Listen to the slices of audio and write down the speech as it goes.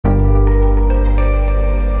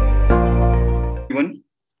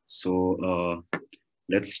So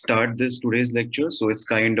let's start this today's lecture. So it's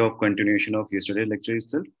kind of continuation of yesterday's lecture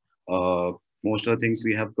itself. Most of the things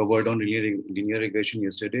we have covered on linear regression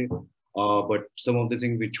yesterday, but some of the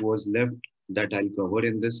things which was left that I'll cover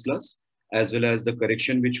in this class, as well as the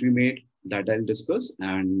correction which we made that I'll discuss.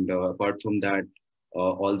 And apart from that,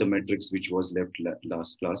 all the metrics which was left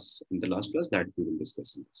last class in the last class that we will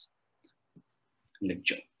discuss in this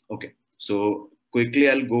lecture. Okay, so quickly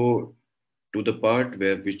I'll go to the part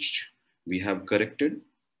where which we have corrected.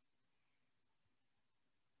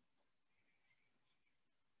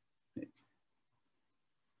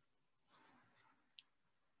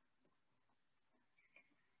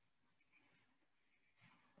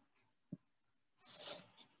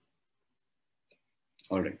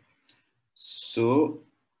 All right. So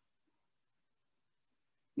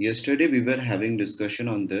yesterday we were having discussion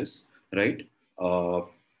on this, right?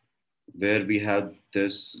 Where we have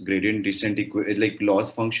this gradient descent like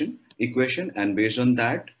loss function equation, and based on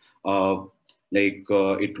that, uh,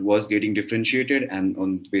 it was getting differentiated, and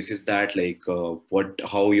on basis that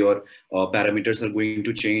how your parameters are going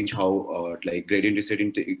to change, how gradient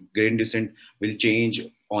descent will change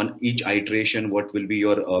on each iteration, what will be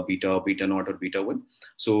your beta naught or beta 1.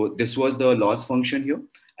 So this was the loss function here,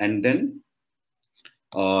 and then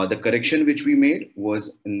the correction which we made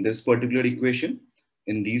was in this particular equation,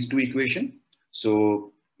 in these two equation.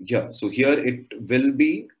 So yeah, so here it will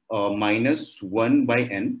be minus 1 by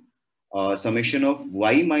n summation of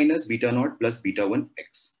y minus beta naught plus beta 1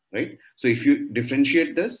 x, right? So if you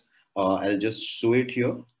differentiate this, I'll just show it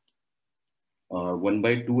here. 1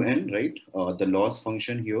 by 2n, right? The loss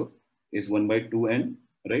function here is 1 by 2n,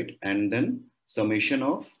 right? And then summation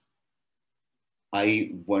of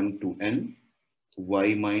I1 to n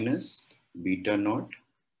y minus beta naught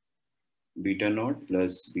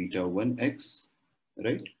plus beta 1 x,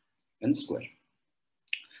 right, and square.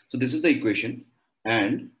 So this is the equation.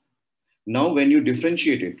 And now when you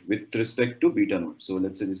differentiate it with respect to beta naught, so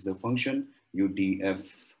let's say this is the function u df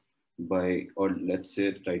by, or let's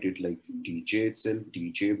say write it like dj itself,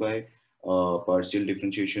 dj by partial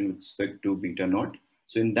differentiation with respect to beta naught.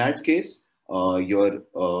 So in that case, your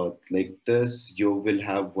like this, you will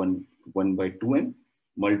have 1 by 2n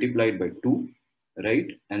multiplied by 2, right?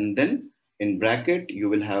 And then in bracket, you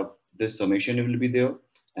will have this summation will be there,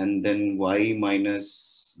 and then y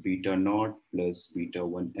minus beta naught plus beta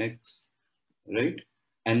 1 x, right?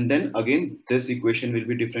 And then again, this equation will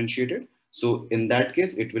be differentiated. So in that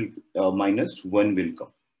case, it will minus 1 will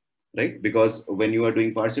come, right? Because when you are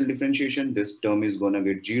doing partial differentiation, this term is going to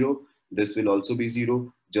get 0. This will also be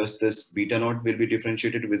 0. Just this beta naught will be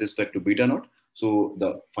differentiated with respect to beta naught. So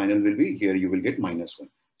the final will be here, you will get minus 1.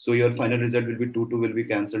 So your final result will be 2 will be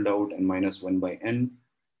cancelled out, and minus 1 by n,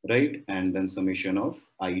 right? And then summation of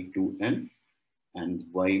I to n and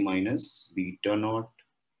y minus beta naught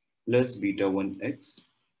plus beta 1 x,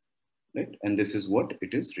 right? And this is what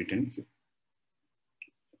it is written here.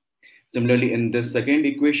 Similarly, in the second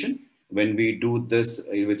equation, when we do this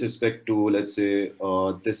with respect to, let's say,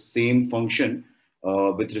 this same function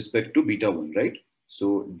with respect to beta 1, right?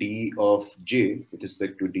 So d of j with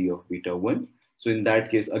respect to d of beta 1. So in that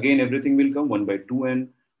case, again, everything will come 1 by 2n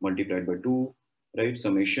multiplied by 2, right?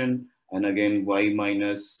 Summation, and again, y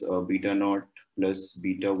minus beta naught plus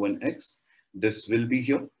beta 1 x. This will be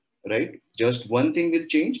here, right? Just one thing will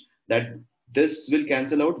change, that this will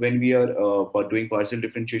cancel out when we are doing partial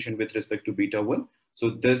differentiation with respect to beta 1. So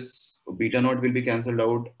this beta naught will be cancelled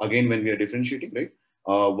out again when we are differentiating, right?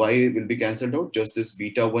 Y will be cancelled out, just this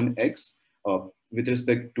beta 1 x with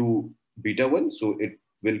respect to beta 1. So it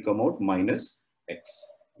will come out minus x,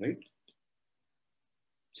 right?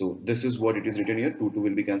 So this is what it is written here. 2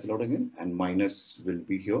 will be cancelled out again, and minus will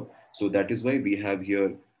be here. So that is why we have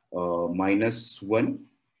here minus 1.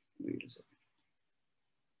 Wait a second.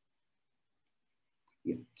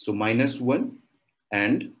 Yeah. So minus 1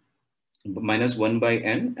 and minus 1 by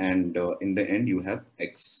n, and in the end you have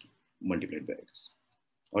x multiplied by x.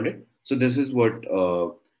 All right. So this is what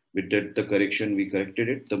we did the correction. We corrected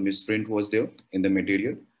it. The misprint was there in the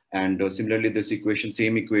material, and similarly this equation,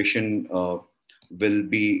 same equation will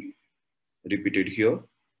be repeated here.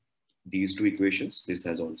 These two equations, this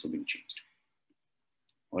has also been changed.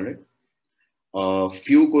 All right.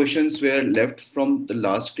 Few questions were left from the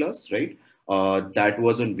last class, right? That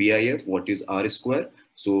was on VIF, what is R square.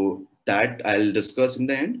 So that I'll discuss in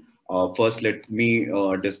the end. First, let me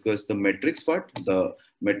discuss the metrics part, the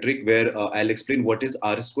metric where I'll explain what is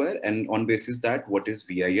R square, and on basis that what is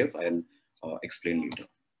VIF, I'll explain later.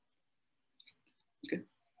 Okay.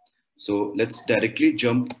 So let's directly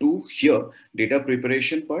jump to here, data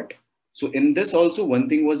preparation part. So in this also one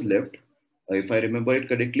thing was left, if I remember it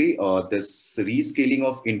correctly, this rescaling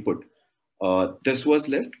of input, this was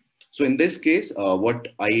left. So in this case, what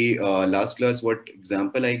I last class, what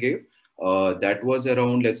example I gave, that was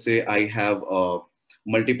around, let's say I have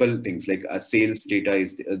multiple things like sales data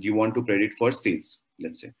is, you want to predict for sales,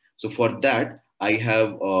 let's say. So for that, I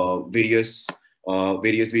have various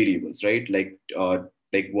variables, right? Like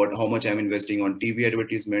what, how much I'm investing on TV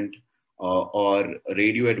advertisement or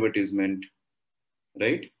radio advertisement,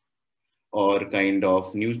 right? Or kind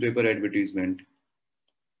of newspaper advertisement,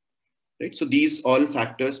 right? So these all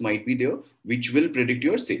factors might be there, which will predict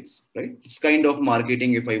your sales, right? It's kind of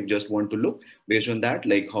marketing. If I just want to look based on that,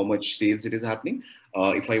 like how much sales it is happening,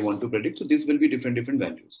 if I want to predict, so this will be different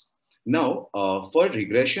values. Now, for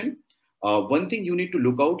regression, one thing you need to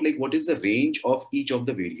look out, like what is the range of each of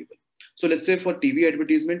the variable. So let's say for TV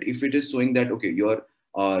advertisement, if it is showing that, okay, your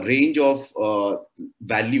range of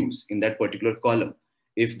values in that particular column,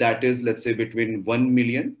 if that is, let's say, between 1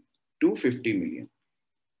 million to 50 million,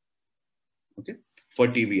 okay, for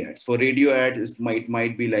TV ads. For radio ads, it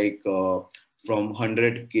might be like from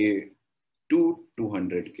 100K to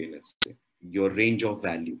 200K, let's say, your range of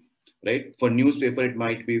value, right? For newspaper, it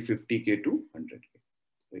might be 50K to 100K,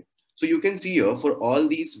 right? So you can see here, for all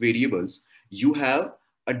these variables, you have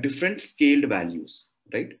a different scaled values,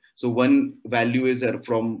 right? So one value is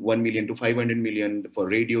from 1 million to 500 million. For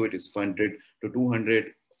radio, it is 100 to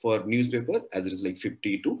 200. For newspaper, as it is like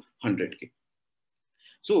 50 to 100K.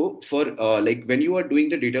 So for like when you are doing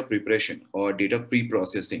the data preparation or data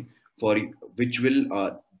pre-processing, for which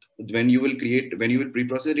will when you will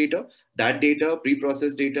pre-process data, that data,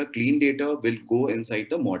 pre-processed data, clean data will go inside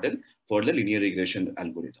the model for the linear regression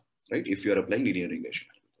algorithm, right? If you are applying linear regression.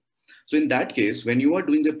 So in that case, when you are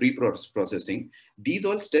doing the pre-processing, these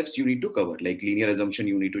all steps you need to cover, like linear assumption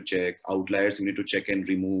you need to check, outliers you need to check and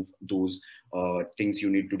remove those things you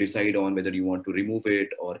need to decide on whether you want to remove it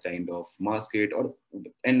or kind of mask it, or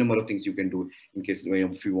n number of things you can do in case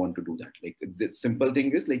if you want to do that. Like the simple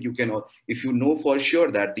thing is, like you can, if you know for sure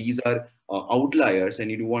that these are outliers and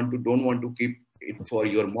you don't want to keep it for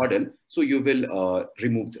your model, so you will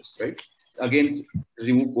remove this, right? Again,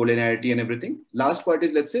 remove collinearity and everything. Last part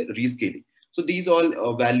is, let's say, rescaling. So these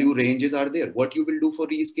all value ranges are there. What you will do for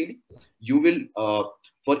rescaling, you will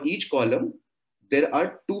for each column, there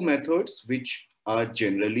are two methods which are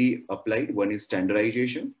generally applied. One is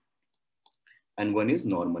standardization and one is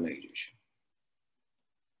normalization.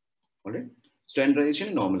 All right, standardization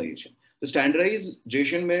and normalization. The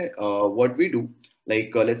standardization may what we do,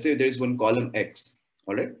 like let's say there is one column X.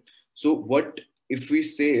 All right, so what if we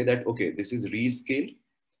say that, okay, this is rescaled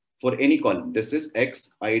for any column, this is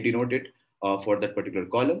X, I denote it for that particular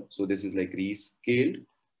column. So this is like rescaled.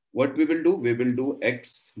 What we will do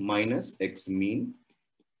X minus X mean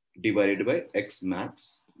divided by X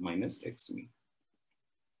max minus X mean.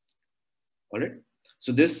 All right.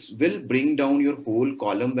 So this will bring down your whole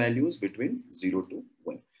column values between 0 to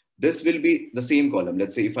 1. This will be the same column.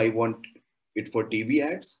 Let's say if I want it for TV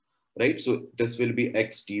ads, right? So this will be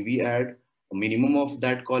X TV ad, a minimum of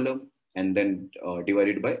that column, and then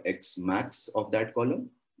divided by X max of that column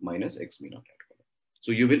minus X mean of that column.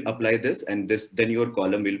 So you will apply this, and this, then your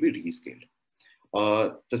column will be rescaled.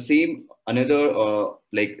 The same, another,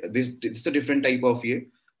 like this is a different type of here.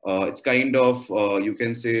 It's kind of, you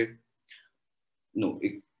can say, no,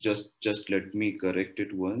 just let me correct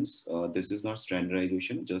it once. This is not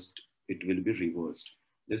standardization, just it will be reversed.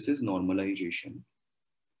 This is normalization.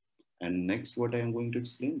 And next, what I am going to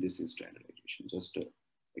explain, this is standardization, just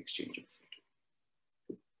exchange of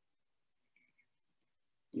it.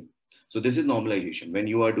 Yeah. So this is normalization. When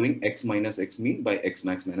you are doing X minus X mean by X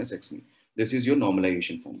max minus X mean, this is your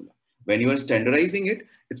normalization formula. When you are standardizing it,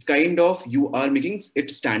 it's kind of, you are making it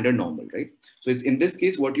standard normal, right? So it's in this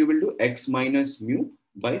case, what you will do, X minus mu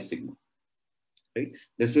by sigma, right?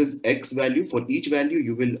 This is X value. For each value,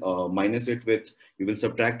 you will minus it with, you will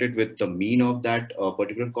subtract it with the mean of that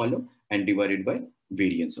particular column and divide it by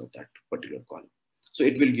variance of that particular column. So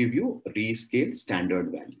it will give you rescale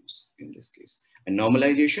standard values in this case. And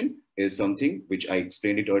normalization is something which I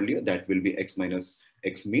explained it earlier, that will be X minus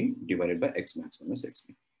X mean divided by X max minus X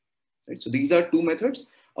mean. Right? So these are two methods.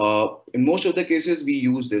 In most of the cases, we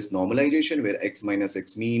use this normalization where X minus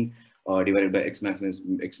X mean divided by X max minus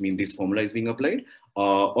X mean, this formula is being applied.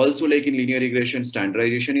 Also, like in linear regression,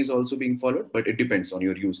 standardization is also being followed, but it depends on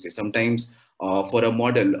your use case. Sometimes for a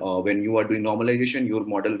model, when you are doing normalization, your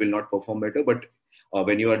model will not perform better, but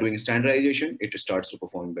when you are doing standardization, it starts to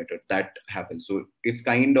perform better. That happens. So it's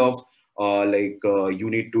kind of you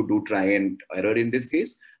need to do try and error in this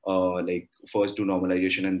case. like first do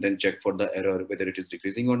normalization and then check for the error, whether it is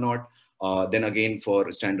decreasing or not. Then again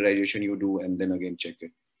for standardization you do, and then again check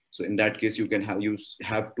it. So in that case, you can have, you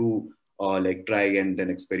have to like try and then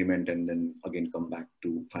experiment and then again come back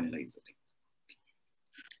to finalize the thing.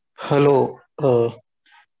 Hello, hello,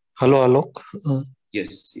 Alok.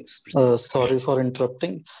 Yes, yes. Proceed. Sorry for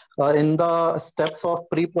interrupting. In the steps of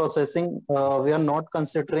pre-processing, we are not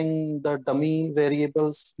considering the dummy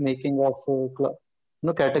variables making of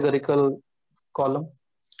categorical column.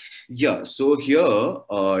 Yeah, so here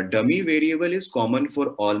dummy variable is common for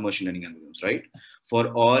all machine learning algorithms, right? For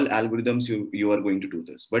all algorithms, you are going to do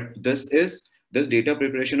this. But this data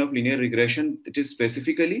preparation of linear regression, it is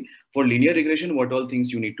specifically for linear regression, what all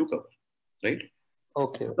things you need to cover, right?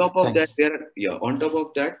 Okay, On top of that, thanks. on top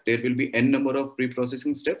of that, there will be n number of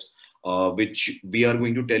pre-processing steps, which we are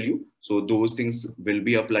going to tell you. So those things will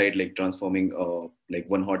be applied, like transforming, like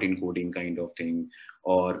one hot encoding kind of thing,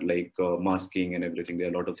 or like masking and everything. There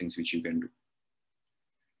are a lot of things which you can do.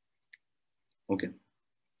 Okay.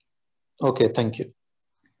 Okay, thank you.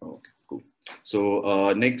 Okay, cool.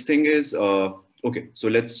 So next thing is, okay, so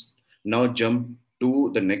let's now jump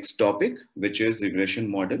to the next topic, which is regression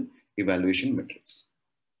model evaluation metrics.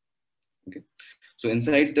 Okay. So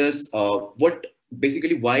inside this, what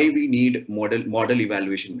basically why we need model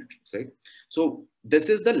evaluation metrics, right? So this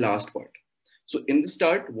is the last part. So in the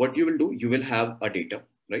start, what you will do, you will have a data,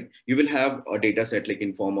 right? You will have a data set like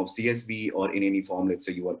in form of CSV or in any form. Let's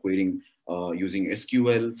say you are querying using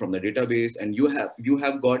SQL from the database, and you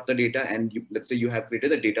have got the data, and let's say you have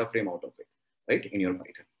created a data frame out of it, right? In your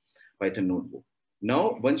Python notebook.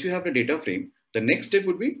 Now, once you have the data frame, the next step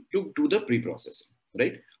would be to do the pre-processing,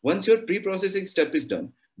 right? Once your pre-processing step is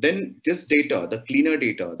done, then this data, the cleaner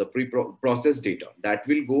data, the pre-processed data, that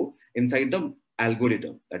will go inside the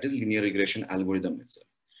algorithm, that is linear regression algorithm itself.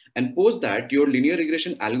 And post that, your linear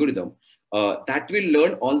regression algorithm, that will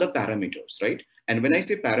learn all the parameters, right? And when I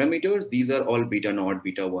say parameters, these are all beta naught,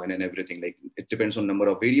 beta 1 and everything. Like it depends on number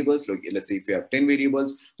of variables. Like let's say if you have 10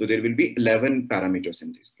 variables, so there will be 11 parameters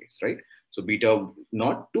in this case, right? So beta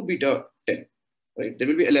naught to beta 10, right? There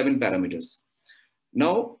will be 11 parameters.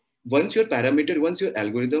 Now, once your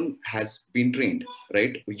algorithm has been trained,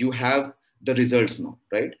 right? You have the results now,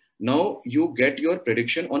 right? Now you get your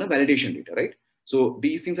prediction on a validation data, right? So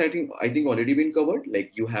these things I think already been covered.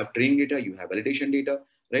 Like you have training data, you have validation data,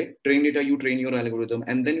 right? Training data, you train your algorithm,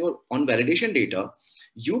 and then your on validation data,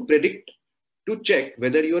 you predict to check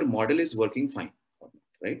whether your model is working fine or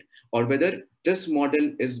not, right? Or whether this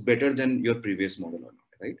model is better than your previous model or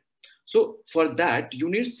not, right? So for that, you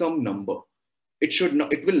need some number.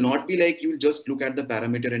 It will not be like you will just look at the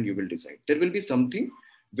parameter and you will decide. There will be something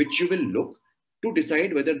which you will look to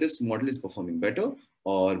decide whether this model is performing better,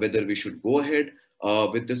 or whether we should go ahead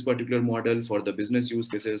with this particular model for the business use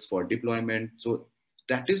cases for deployment. So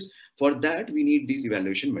that is, for that we need these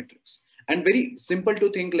evaluation metrics. And very simple to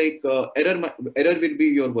think, like error will be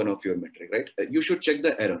your one of your metric, right? You should check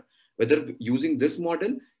the error, whether using this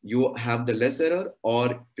model you have the less error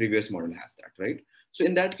or previous model has that, right? So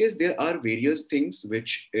in that case, there are various things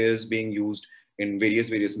which is being used in various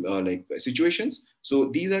like situations. So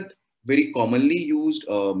these are very commonly used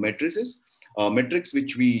metrics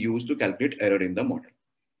which we use to calculate error in the model.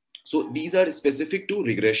 So these are specific to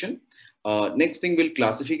regression. Next thing will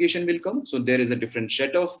classification will come. So there is a different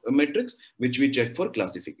set of metrics which we check for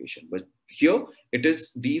classification. But here it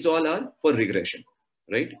is, these all are for regression,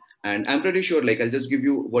 right? And I'm pretty sure, like I'll just give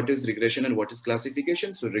you what is regression and what is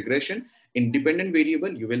classification. So regression, independent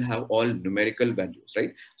variable, you will have all numerical values,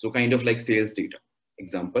 right? So kind of like sales data.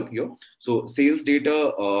 Example here. So sales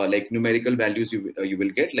data, like numerical values, you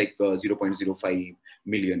will get like 0.05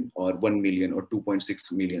 million or 1 million or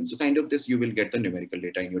 2.6 million. So kind of this, you will get the numerical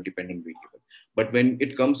data in your dependent variable. But when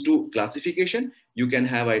it comes to classification, you can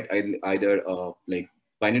have either like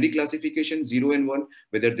binary classification, 0 and 1,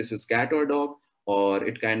 whether this is cat or dog, or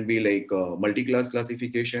it can be like multi-class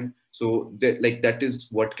classification. So that is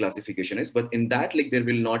what classification is. But in that, like there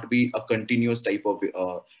will not be a continuous type of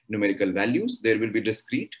numerical values. There will be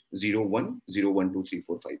discrete 0, 1, 0, 1, 2, 3,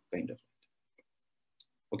 4, 5 kind of.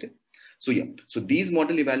 Okay. So yeah, so these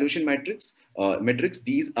model evaluation metrics,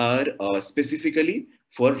 these are specifically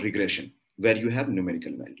for regression, where you have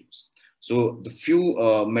numerical values. So the few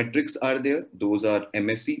metrics are there. Those are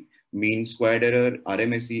MSE, mean squared error,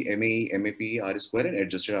 RMSE, MAE, MAP, R square, and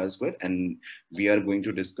adjusted R square. And we are going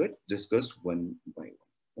to discuss one by one.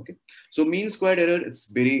 Okay. So mean squared error, it's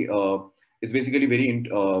basically very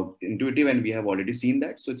intuitive, and we have already seen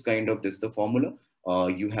that. So it's kind of this, the formula.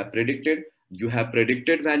 You have predicted you have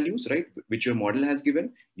predicted values, right, which your model has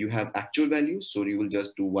given. You have actual values, so you will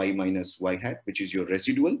just do y minus y hat, which is your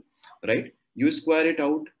residual, right? You square it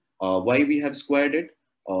out. Why we have squared it,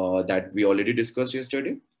 that we already discussed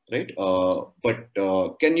yesterday, right? But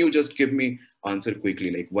can you just give me answer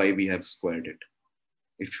quickly, like why we have squared it,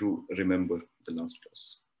 if you remember the last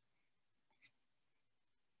class?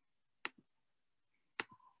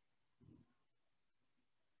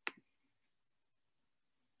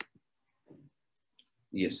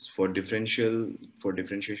 Yes, for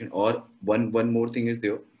differentiation, or one more thing is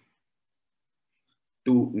there,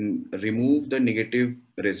 to remove the negative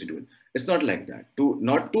residual. It's not like that.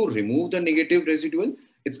 Not to remove the negative residual,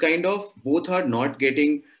 it's kind of both are not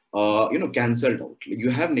getting cancelled out. You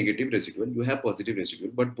have negative residual, you have positive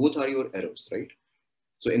residual, but both are your errors, right?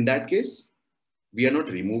 So in that case, we are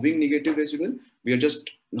not removing negative residual. We are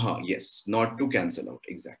just yes, not to cancel out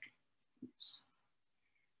exactly. Yes.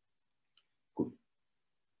 Cool.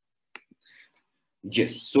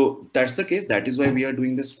 Yes, so that's the case. That is why we are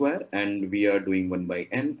doing the square, and we are doing 1 by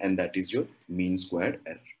n, and that is your mean squared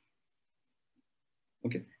error.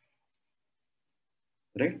 Okay,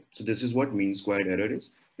 right? So this is what mean squared error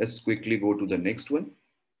is. Let's quickly go to the next one.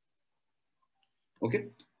 Okay,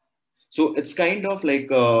 so it's kind of like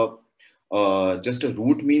just a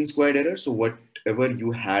root mean squared error. So whatever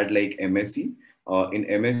you had like MSE, in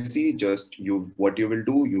MSE, just what you will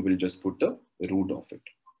do, you will just put the root of it,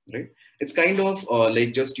 right? It's kind of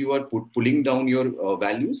like just you are pulling down your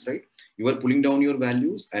values, right? You are pulling down your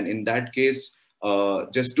values, and in that case,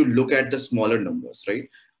 just to look at the smaller numbers, right?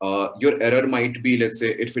 Your error might be, let's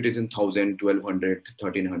say, if it is in 1000, 1200,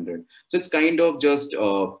 1300. So it's kind of just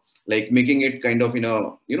like making it kind of in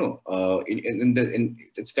a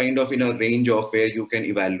it's kind of in a range of where you can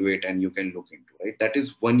evaluate and you can look into, right? That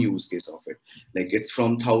is one use case of it. Like it's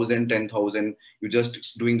from 1000, 10,000, you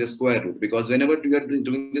just doing the square root, because whenever you are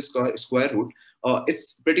doing the square root,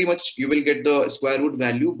 it's pretty much you will get the square root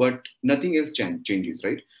value, but nothing else changes,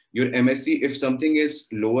 right? Your MSC, if something is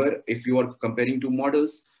lower, if you are comparing two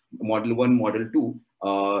models, model 1, model 2,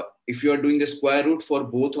 if you are doing the square root for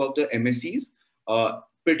both of the MSCs,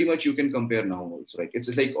 pretty much you can compare now also, right?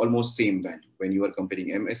 It's like almost same value. When you are comparing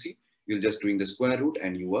MSC, you're just doing the square root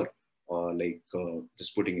and you are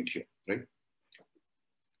just putting it here, right?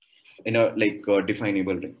 In a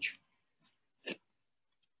definable range.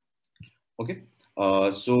 Okay.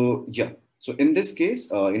 So yeah. So in this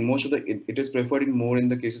case, in most of the, it is preferred in more in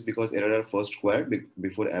the cases because error are first squared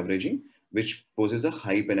before averaging, which poses a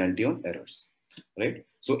high penalty on errors, right?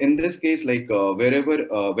 So in this case, like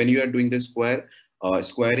wherever, when you are doing the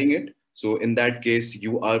squaring it, so in that case,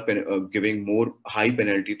 you are giving more high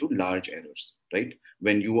penalty to large errors, right?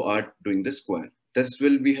 When you are doing the square, this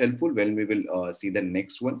will be helpful when we will see the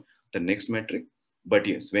next one, the next metric. But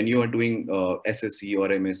yes, when you are doing SSC or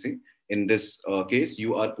MSC, in this case,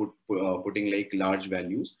 you are putting like large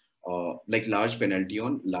values, like large penalty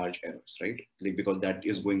on large errors, right? Like, because that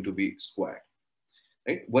is going to be squared,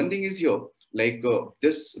 right? One thing is here, like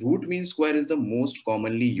this root mean square is the most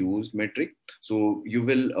commonly used metric. So you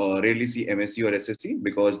will rarely see MSC or SSC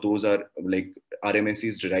because those are like RMSC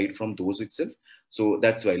is derived from those itself. So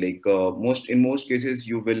that's why like in most cases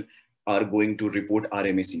you will are going to report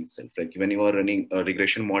RMSC itself. Like when you are running a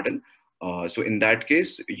regression model, so in that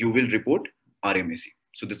case you will report RMSC.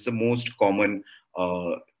 So that's the most common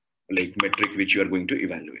like metric which you are going to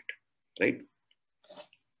evaluate, right?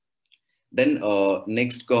 Then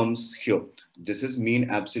next comes here. This is mean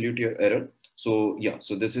absolute error. So yeah,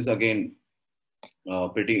 so this is again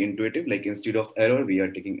pretty intuitive. Like instead of error, we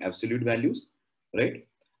are taking absolute values, right?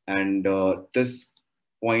 And this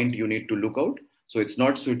point you need to look out. So it's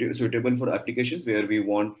not suitable for applications where we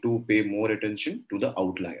want to pay more attention to the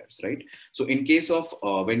outliers, right? So in case of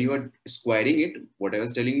when you are squaring it, what I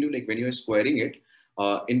was telling you, like when you are squaring it,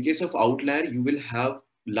 in case of outlier, you will have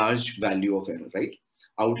large value of error, right?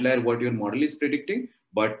 Outlier, what your model is predicting,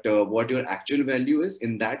 but what your actual value is,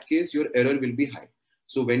 in that case, your error will be high.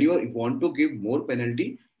 So when you want to give more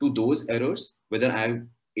penalty to those errors, whether I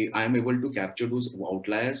am able to capture those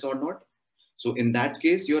outliers or not. So in that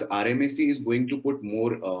case, your RMSE is going to put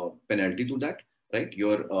more penalty to that, right?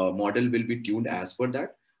 Your model will be tuned as per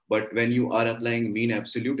that. But when you are applying mean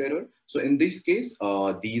absolute error, so in this case,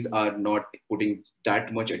 these are not putting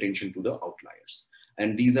that much attention to the outliers.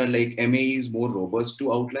 And these are like MAE is more robust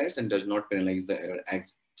to outliers and does not penalize the error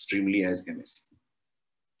as extremely as MSE.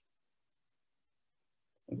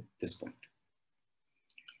 At this point.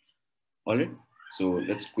 All right. So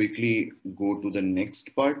let's quickly go to the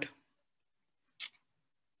next part.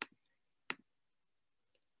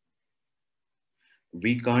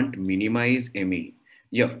 We can't minimize MAE.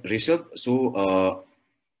 Yeah, Rishabh. So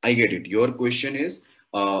I get it. Your question is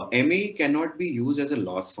MA cannot be used as a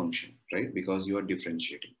loss function, right? Because you are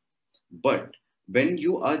differentiating. But when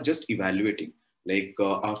you are just evaluating, like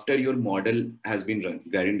after your model has been run,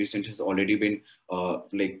 gradient descent has already been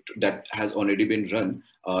that has already been run,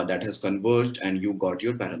 that has converged, and you got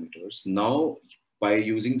your parameters. Now, by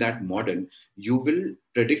using that model, you will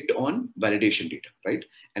predict on validation data, right?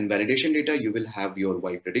 And validation data, you will have your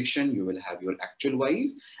Y prediction, you will have your actual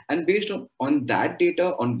Ys, and based on that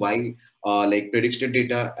data, on Y like predicted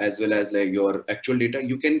data as well as like your actual data,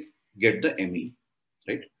 you can get the ME,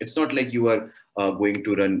 right? It's not like you are going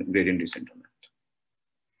to run gradient descent on that.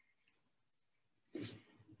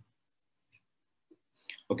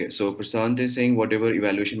 Okay, so Prasant is saying whatever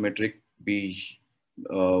evaluation metric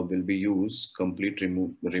will be used, complete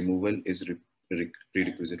removal is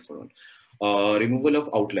prerequisite for all. Removal of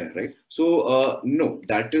outlier, right? So no,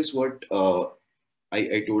 that is what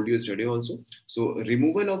I told you yesterday also. So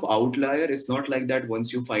removal of outlier, it's not like that.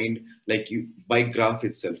 Once you find, like you by graph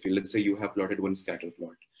itself, let's say you have plotted one scatter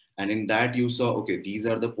plot, and in that you saw, okay, these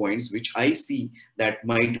are the points which I see that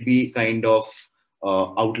might be kind of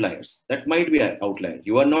outliers. That might be an outlier.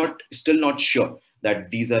 You are not still not sure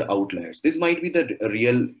that these are outliers. This might be the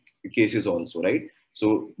real cases also, right?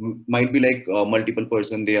 So might be like multiple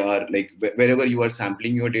person. They are like wherever you are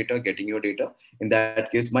sampling your data, getting your data. In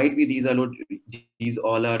that case, might be these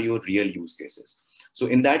all are your real use cases. So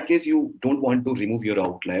in that case, you don't want to remove your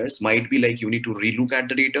outliers. Might be like you need to relook at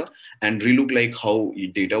the data and relook like how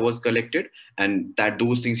data was collected, and that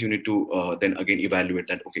those things you need to then again evaluate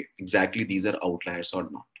that, okay, exactly these are outliers or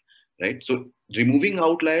not, right? So removing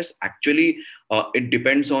outliers actually it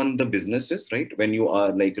depends on the businesses, right? When you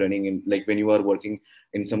are like running in, like when you are working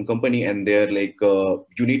in some company and they're like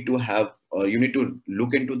you need to have you need to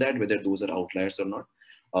look into that whether those are outliers or not.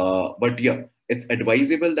 But yeah, it's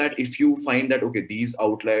advisable that if you find that, okay, these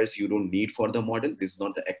outliers you don't need for the model, this is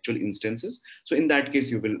not the actual instances, so in that case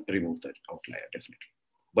you will remove that outlier definitely.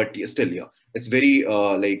 But still, yeah, it's very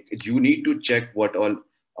like you need to check what all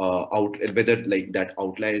out whether like that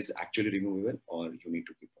outlier is actually removable or you need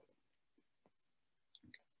to keep it.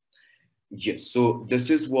 Yes, so this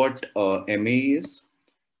is what MA is,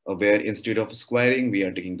 where instead of squaring we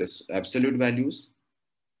are taking this absolute values,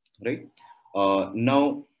 right?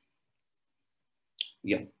 Now,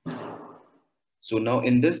 yeah. So now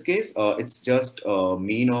in this case, it's just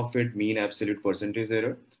mean of it, mean absolute percentage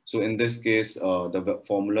error. So in this case, the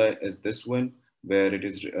formula is this one, where it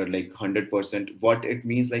is like 100%. What it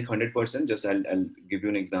means like 100%, just I'll give you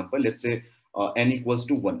an example. Let's say n equals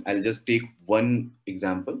to 1. I'll just take one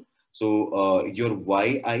example. So your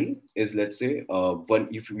yi is, let's say, 1,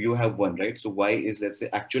 if you have 1, right? So y is, let's say,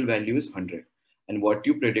 actual value is 100. And what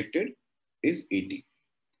you predicted is 80.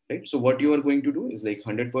 Right? So what you are going to do is like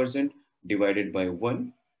 100% divided by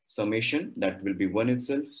 1 summation, that will be 1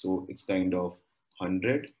 itself. So it's kind of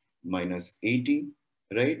 100 minus 80,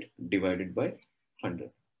 right? Divided by 100.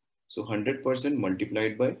 So 100%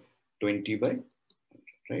 multiplied by 20 by 100,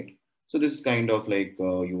 right? So this is kind of like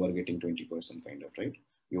you are getting 20% kind of, right?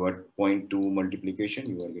 You are 0.2 multiplication,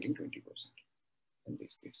 you are getting 20% in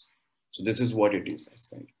this case. So this is what it is as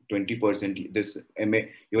kind of 20%. This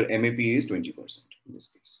your MAP is 20% in this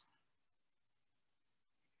case.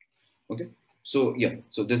 Okay, so yeah,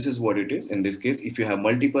 so this is what it is. In this case, if you have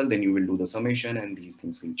multiple, then you will do the summation and these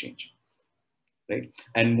things will change, right?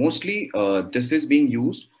 And mostly this is being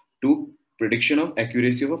used to prediction of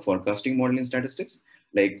accuracy of a forecasting model in statistics.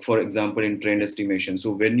 Like for example, in trend estimation.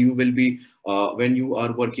 So when you will be, when you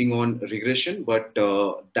are working on regression, but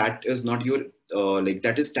that is not your, like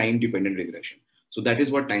that is time dependent regression. So that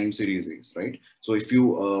is what time series is, right? So if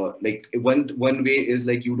you like one way is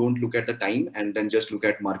like you don't look at the time and then just look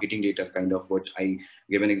at marketing data, kind of what I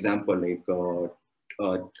give an example, like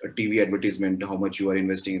a TV advertisement, how much you are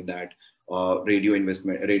investing in that, radio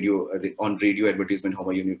investment, on radio advertisement,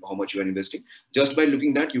 how much you are investing. Just by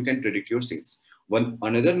looking that, you can predict your sales. One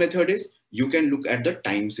another method is you can look at the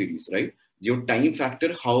time series, right? Your time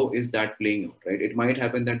factor, how is that playing out, right? It might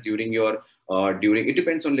happen that during your during, it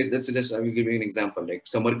depends on, like, let's say, just I will give you an example, like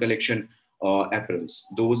summer collection apparels,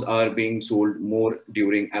 those are being sold more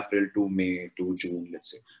during April to May to June,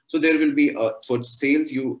 let's say. So there will be for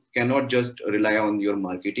sales, you cannot just rely on your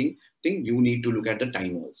marketing thing, you need to look at the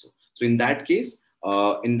time also. So in that case,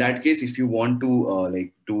 if you want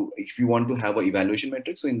to if you want to have an evaluation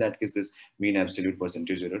metric, so in that case, this mean absolute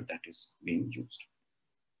percentage error, that is being used.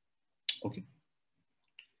 Okay.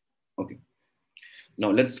 Okay. Now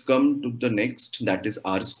let's come to the next, that is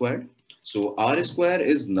R squared. So R square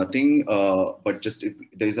is nothing but just, if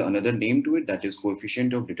there is another name to it, that is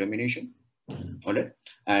coefficient of determination. All right.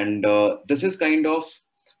 And this is kind of,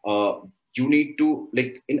 you need to,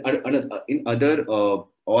 like in other, all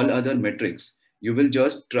other metrics, you will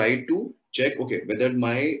just try to check, okay, whether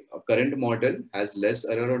my current model has less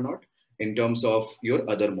error or not in terms of your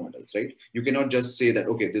other models, right? You cannot just say that,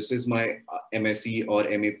 okay, this is my MSE or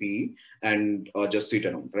MAPE and just sit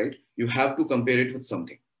around, right? You have to compare it with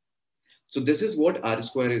something. So this is what R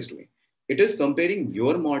square is doing. It is comparing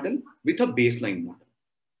your model with a baseline model.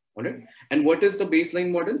 All right. And what is the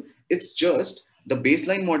baseline model? It's just the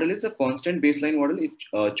baseline model is a constant baseline model.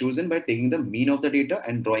 It's chosen by taking the mean of the data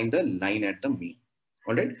and drawing the line at the mean.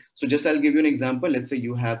 All right. So just I'll give you an example. Let's say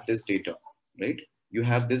you have this data, right? You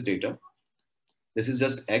have this data. This is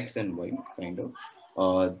just X and Y kind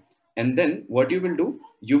of. And then what you will do,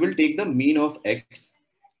 you will take the mean of X,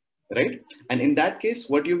 right? And in that case,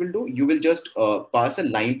 what you will do, you will just pass a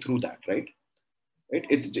line through that, right? Right?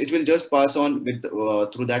 It will just pass on with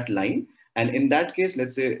through that line. And in that case,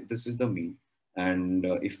 let's say this is the mean. And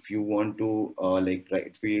if you want to like write,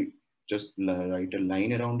 if we just write a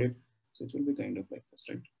line around it, so it will be kind of like this,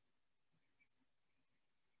 right?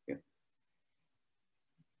 Yeah.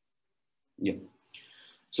 Yeah.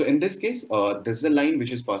 So in this case, this is a line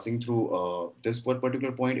which is passing through this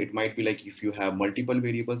particular point. It might be like if you have multiple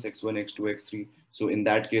variables, x1, x2, x3. So in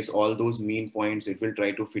that case, all those mean points, it will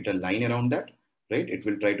try to fit a line around that, right? It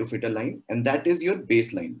will try to fit a line, and that is your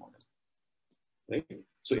baseline model, right?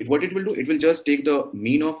 So what it will do, it will just take the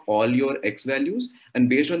mean of all your x values, and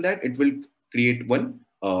based on that, it will create one.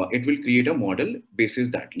 It will create a model basis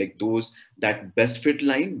that, like those, that best fit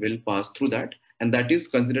line will pass through that, and that is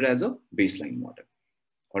considered as a baseline model.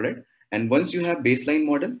 All right. And once you have baseline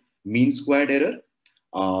model, mean squared error,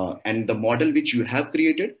 and the model which you have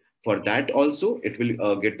created, for that also, it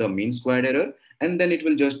will get the mean squared error, and then it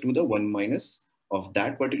will just do the 1 minus of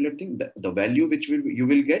that particular thing. The value which you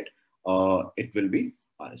will get, it will be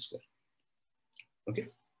R square. Okay.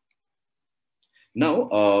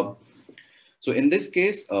 Now, so in this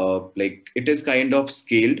case, like it is kind of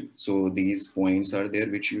scaled. So these points are there,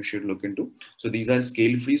 which you should look into. So these are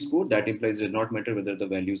scale-free score. That implies it does not matter whether the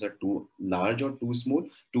values are too large or too small,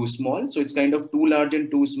 too small. So it's kind of too large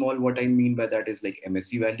and too small. What I mean by that is like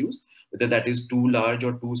MSE values, whether that is too large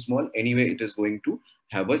or too small, anyway, it is going to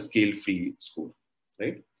have a scale-free score,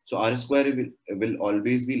 right? So R square will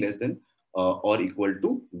always be less than or equal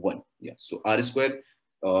to 1. Yeah. So R square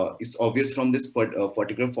is obvious from this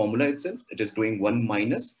particular formula itself. It is doing 1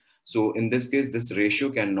 minus. So in this case, this ratio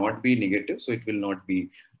cannot be negative. So it will not be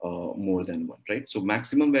more than 1, right? So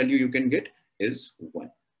maximum value you can get is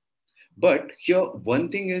 1. But here, one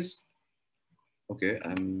thing is, okay,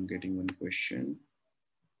 I'm getting one question.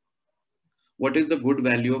 What is the good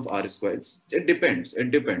value of R square? It depends.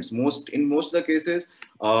 It depends. In most of the cases,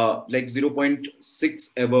 like 0.6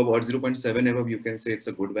 above or 0.7 above, you can say it's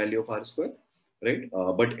a good value of R square, right?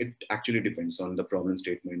 But it actually depends on the problem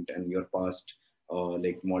statement and your past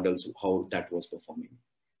like models, how that was performing,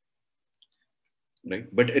 right?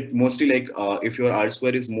 But it mostly like if your R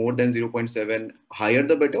square is more than 0.7, higher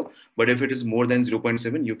the better. But if it is more than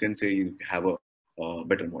 0.7, you can say you have a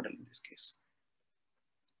better model in this case.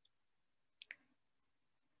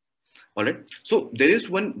 All right. So there is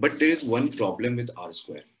one problem with R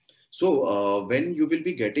square. So when you will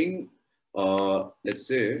be getting, let's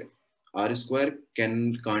say, R square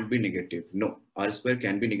can't be negative. No, R square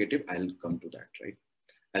can be negative. I'll come to that, right?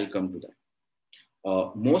 I'll come to that.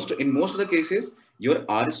 In most of the cases, your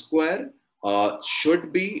R square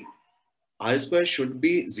should be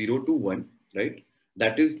 0 to 1, right?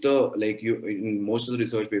 That is the, like, you in most of the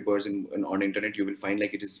research papers on internet, you will find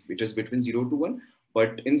like it is between 0 to 1,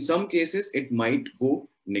 but in some cases it might go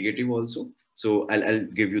negative also. So I'll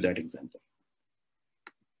give you that example.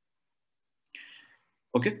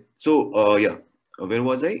 Okay. So yeah, where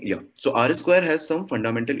was I? Yeah. So R square has some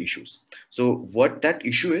fundamental issues. So what that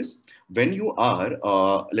issue is, when you are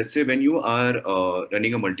let's say when you are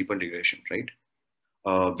running a multiple regression,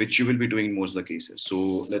 right? Which you will be doing in most of the cases. So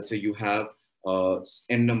let's say you have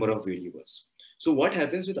n number of variables. So what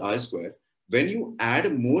happens with R square, when you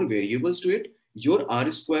add more variables to it, your R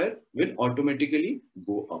square will automatically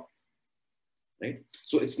go up, right?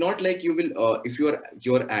 So it's not like you will, if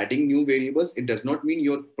you're adding new variables, it does not mean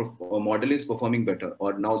your model is performing better,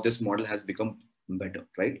 or now this model has become better,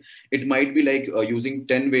 right? It might be like using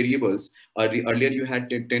 10 variables. Earlier you had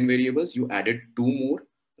 10 variables, you added 2 more,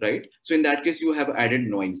 right? So in that case, you have added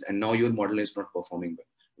noise, and now your model is not performing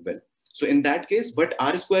well. So in that case, but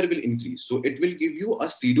R square will increase. So it will give you a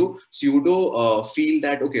pseudo feel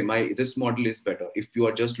that, okay, this model is better if you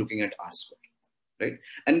are just looking at R square, right?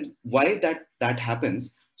 And why that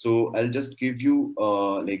happens? So I'll just give you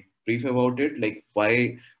like brief about it, like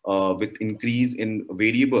why with increase in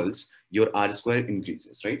variables, your R square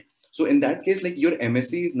increases, right? So in that case, like your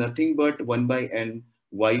MSE is nothing but 1 by n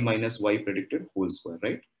y minus y predicted whole square,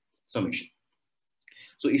 right? Summation.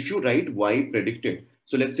 So if you write y predicted,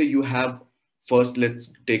 so let's say you have, first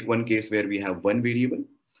let's take one case where we have one variable.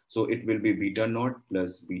 So it will be beta naught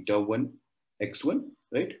plus beta 1 x1,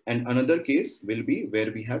 right? And another case will be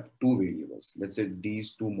where we have two variables. Let's say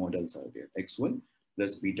these two models are there, x1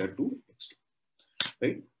 plus beta 2 x2,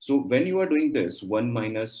 right? So when you are doing this 1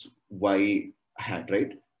 minus y hat,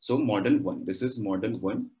 right? So model 1, this is model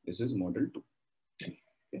 1, this is model 2.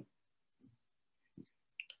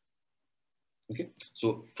 Okay,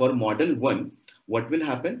 so for model 1, what will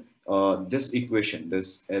happen? This equation,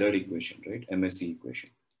 this error equation, right? MSE equation.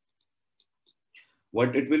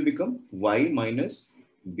 What it will become? Y minus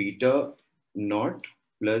beta naught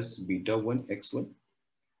plus beta 1 x1,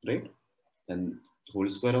 right? And whole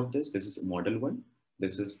square of this is model 1.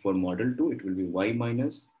 This is for model 2, it will be y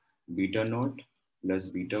minus beta naught plus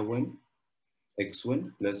beta 1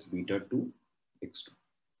 x1 plus beta 2 x2,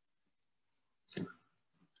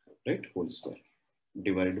 right? Whole square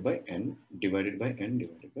divided by n divided by n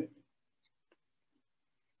divided by n.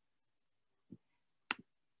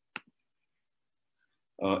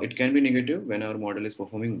 It can be negative when our model is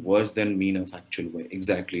performing worse than mean of actual y.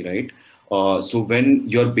 Exactly, right? So when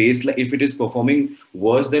your baseline, if it is performing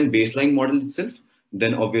worse than baseline model itself,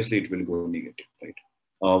 then obviously it will go negative, right?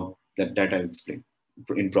 That I'll explain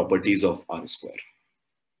in properties of R square.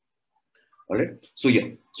 All right. So yeah.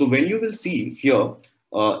 So when you will see here,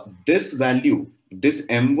 this value, this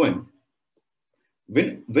M1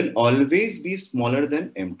 will always be smaller than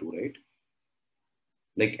M2, right?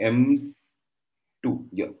 Like M2,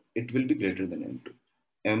 yeah, it will be greater than M2.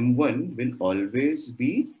 M1 will always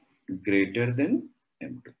be greater than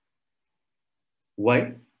M2.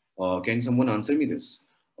 Why? Can someone answer me this?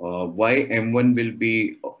 Why M1 will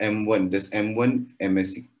be M1, this M1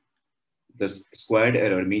 MSE, the squared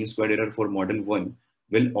error, mean squared error for model 1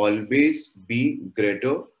 will always be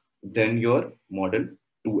greater than your model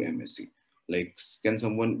 2 MSE. Like, can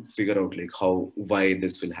someone figure out like why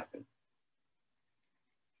this will happen?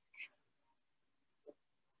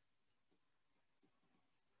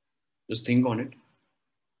 Just think on it.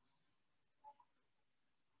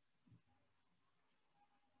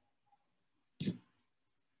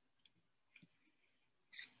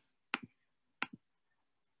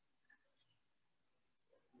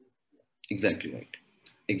 Exactly right.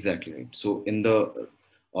 Exactly right. So in the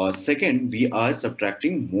second, we are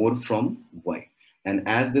subtracting more from y. And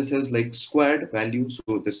as this is like squared value,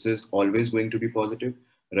 so this is always going to be positive,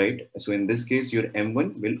 right? So in this case, your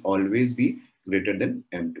M1 will always be greater than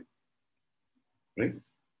M2, right?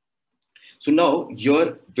 So now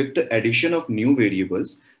you're with the addition of new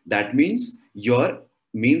variables, that means your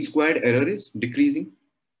mean squared error is decreasing,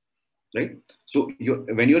 right? So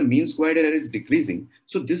when your mean squared error is decreasing,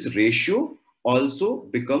 so this ratio also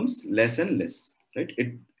becomes less and less, right?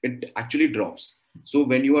 It actually drops. So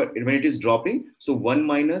when it is dropping, so 1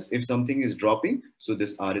 minus, if something is dropping, so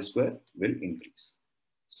this R square will increase.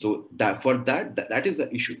 So that is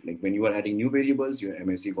the issue. Like when you are adding new variables, your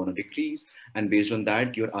MSE gonna decrease, and based on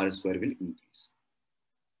that, your R square will increase.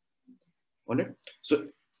 All right. So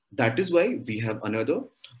that is why we have another,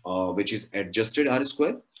 which is adjusted R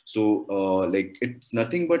square. So like it's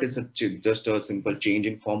nothing but it's just a simple change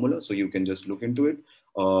in formula. So you can just look into it,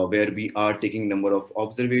 where we are taking number of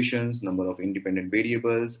observations, number of independent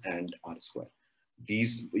variables, and R square.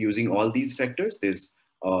 These, using all these factors, this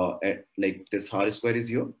like this R square is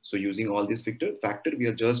here. So using all these factor, we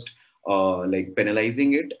are just like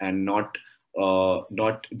penalizing it and not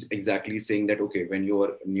exactly saying that, okay, when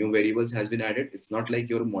your new variables has been added, it's not like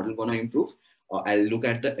your model gonna improve. I'll look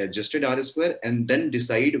at the adjusted R square and then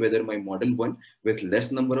decide whether my model 1 with less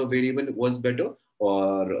number of variable was better,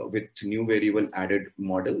 or with new variable added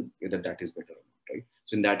model, whether that is better or not, right?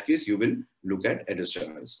 So in that case, you will look at adjusted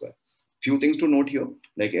R square. Few things to note here,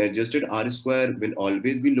 like adjusted R square will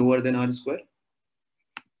always be lower than R square.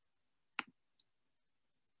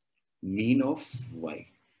 Mean of Y.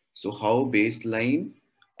 So how baseline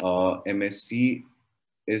MSE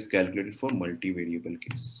is calculated for multivariable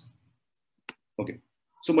case. Okay,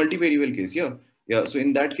 so multivariable case, yeah. Yeah, so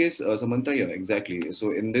in that case, Samantha, yeah, exactly.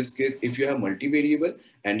 So in this case, if you have multivariable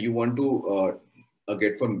and you want to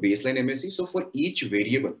get from baseline MSE, so for each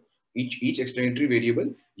variable, each explanatory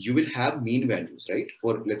variable, you will have mean values, right?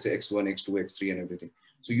 For let's say x1, x2, x3, and everything.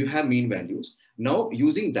 So you have mean values. Now,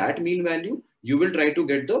 using that mean value, you will try to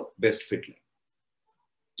get the best fit line.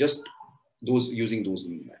 Just using those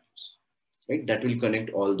mean values, right? That will connect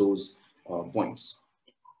all those points.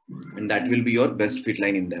 and that will be your best fit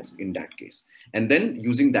line in that case. And then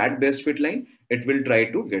using that best fit line, it will try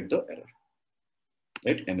to get the error,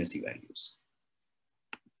 right? MSE values.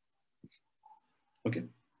 Okay.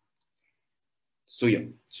 So yeah,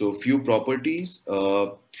 so few properties,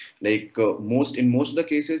 in most of the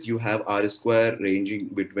cases, you have R square ranging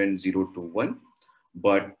between 0 to 1,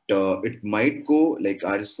 but it might go like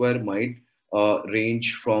R square might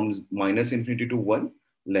range from minus infinity to 1.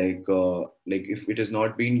 Like if it is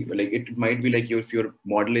not being, like it might be like if your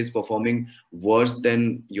model is performing worse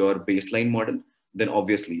than your baseline model, then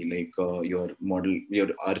obviously your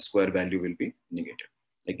R square value will be negative.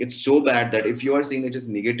 Like it's so bad that if you are saying it is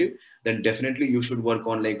negative, then definitely you should work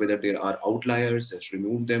on like whether there are outliers, just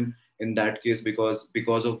remove them in that case, because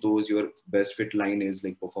of those your best fit line is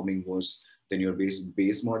like performing worse than your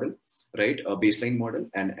base model, right? A baseline model,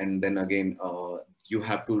 and then again you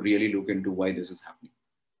have to really look into why this is happening,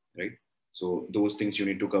 right? So those things you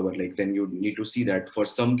need to cover. Like then you need to see that for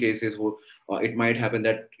some cases it might happen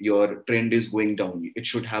that your trend is going down, it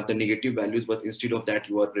should have the negative values, but instead of that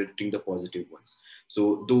you are predicting the positive ones.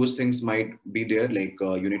 So those things might be there, like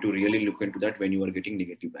you need to really look into that when you are getting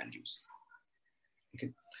negative values.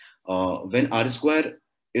 Okay. When R square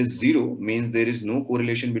is 0 means there is no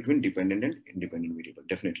correlation between dependent and independent variable.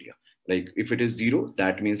 Definitely, yeah. Like if it is 0,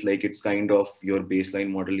 that means like it's kind of your baseline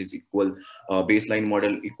model is equal, baseline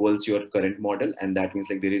model equals your current model, and that means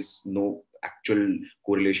like there is no actual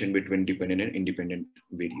correlation between dependent and independent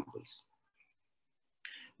variables.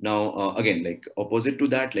 Now, again, like opposite to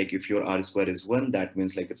that, like if your R square is 1, that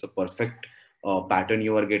means like it's a perfect pattern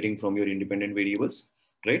you are getting from your independent variables,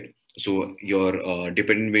 right? So your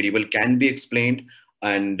dependent variable can be explained,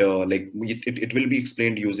 and it will be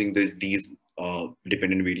explained using these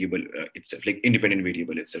dependent variable itself, like independent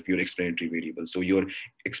variable itself, your explanatory variable. So your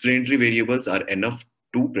explanatory variables are enough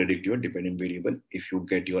to predict your dependent variable if you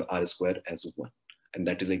get your R square as 1. And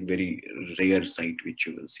that is like very rare sight which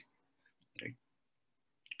you will see, right?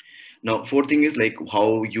 Now, fourth thing is like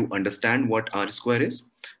how you understand what R square is,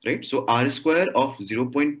 right? So R square of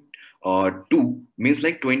 0.2 means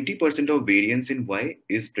like 20% of variance in Y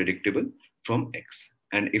is predictable from X.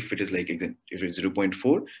 And if it is like, if it's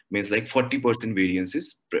 0.4 means like 40% variance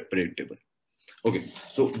is predictable. Okay,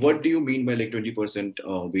 so what do you mean by like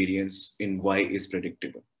 20% variance in Y is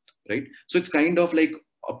predictable, right? So it's kind of like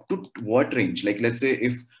up to what range? Like let's say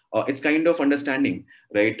if it's kind of understanding,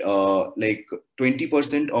 right? Like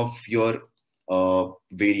 20% of your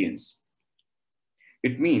variance.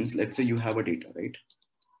 It means, let's say you have a data, right?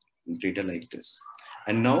 Data like this.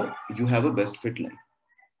 And now you have a best fit line,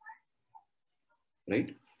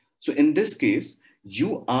 right? So in this case,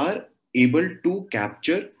 you are able to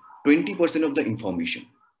capture 20% of the information,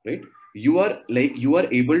 right? You are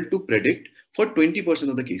able to predict for 20%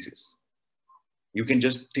 of the cases. You can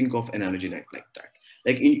just think of analogy like that.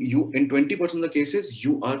 Like in 20% of the cases,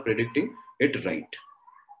 you are predicting it right.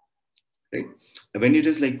 Right? When it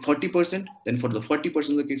is like 40%, then for the 40%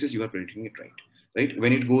 of the cases, you are predicting it right. Right?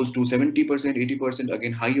 When it goes to 70%, 80%,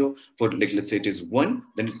 again higher, for like, let's say it is 1,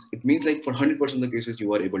 then it means like for 100% of the cases,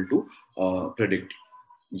 you are able to predict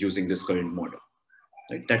using this current model.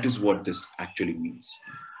 Right? That is what this actually means.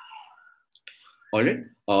 All right.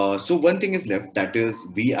 So one thing is left, that is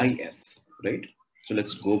VIF, right? So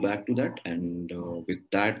let's go back to that. And with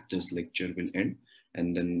that, this lecture will end,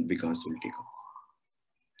 and then Vikas will take up.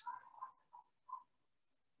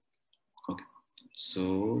 Okay.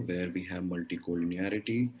 So where we have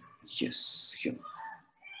multicollinearity, yes, here.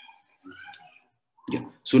 Yeah.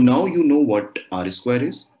 So now you know what R square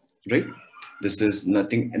is, right? This is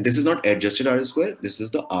nothing, and this is not adjusted R square. This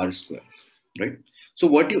is the R square, right? So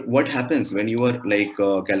what happens when you are like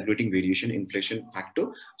calculating variation inflation factor?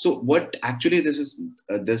 So what actually this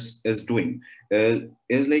is doing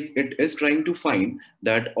is like it is trying to find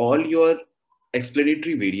that all your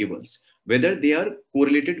explanatory variables, whether they are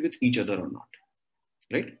correlated with each other or not,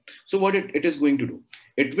 right? So what it is going to do,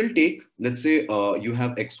 it will take, let's say you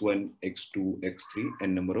have x1, x2, x3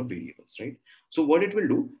 and number of variables, right? So what it will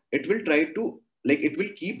do, it will try to, like it will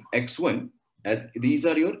keep x1 as these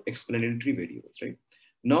are your explanatory variables, right?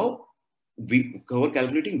 Now we are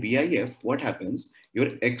calculating VIF. What happens,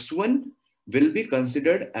 your x1 will be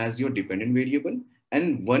considered as your dependent variable,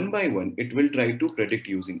 and one by one it will try to predict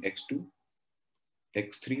using x2,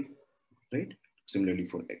 x3, right? Similarly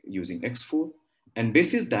for using x4, and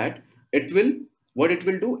basis that it will, what it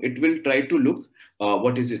will do, it will try to look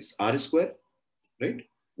what is its R square, right?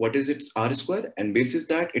 What is its R square, and basis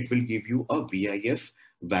that it will give you a VIF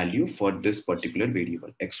value for this particular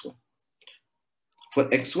variable x1. For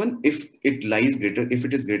x1, if it lies greater, if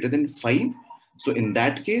it is greater than 5, so in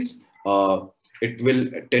that case It will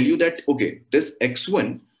tell you that, okay, this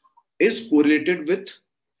x1 is correlated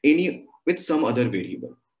with some other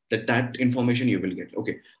variable. That information you will get.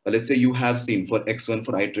 Okay, let's say you have seen for x1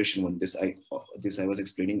 for iteration one. This I was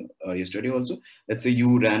explaining yesterday also. Let's say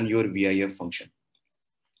you ran your VIF function,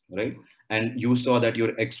 right? And you saw that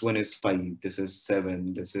your x1 is 5, this is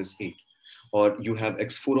 7, this is 8, or you have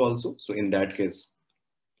x4 also. So in that case,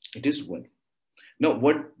 it is 1. Now,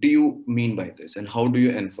 what do you mean by this and how do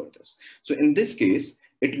you infer this? So in this case,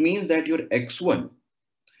 it means that your x1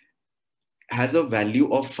 has a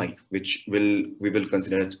value of 5, which we will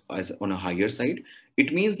consider as on a higher side.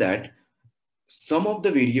 It means that some of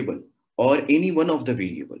the variable or any one of the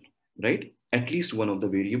variable, right? At least one of the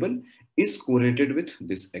variable is correlated with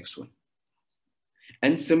this x1.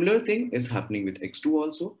 And similar thing is happening with x2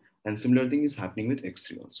 also, and similar thing is happening with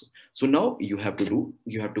x3 also. So now you have to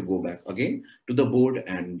go back again to the board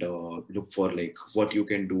and look for like what you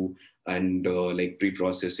can do. And like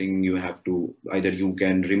pre-processing, you have to either you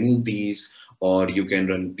can remove these, or you can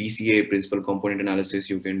run PCA, principal component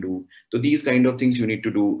analysis, you can do. So these kind of things you need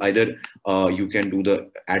to do. Either you can do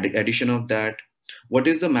the addition of that. What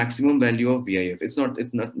is the maximum value of VIF? It's not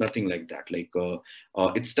nothing like that. Like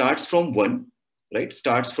it starts from 1, right?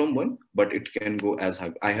 Starts from 1, but it can go as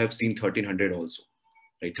high. I have seen 1300 also,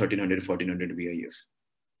 right? 1300, 1400 VIF,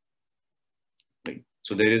 right?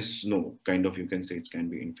 So there is no kind of, you can say it can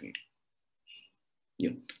be infinite.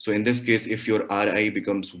 Yeah. So in this case, if your RI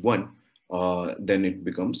becomes 1, then it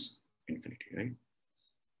becomes infinity, right?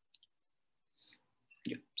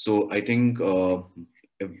 Yeah. So I think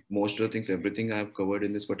most of the things, everything I have covered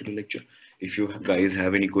in this particular lecture. If you guys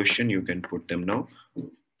have any question, you can put them now.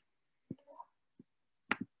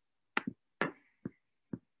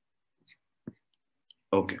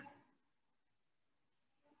 Okay.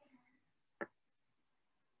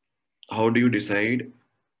 How do you decide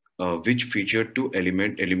which feature to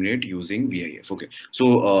eliminate using VIF? Okay,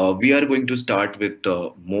 so we are going to start with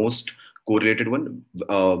the most correlated one,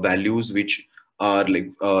 values which are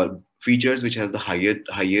like features which has the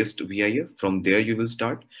highest VIF. From there you will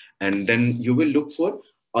start, and then you will look for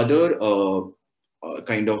other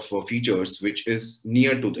kind of features which is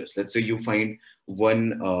near to this. Let's say you find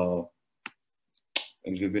one.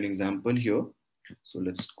 I'll give you an example here. So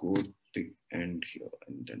let's go to the end here,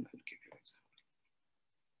 and then I'll give you an example.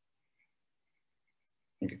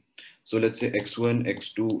 Okay, so let's say x1,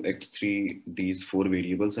 x2, x3, these 4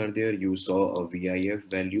 variables are there. You saw a VIF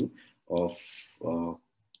value of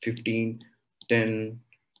 15, 10,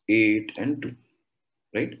 8, and 2,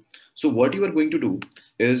 right? So what you are going to do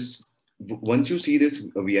is, once you see this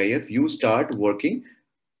VIF, you start working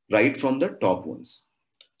right from the top ones.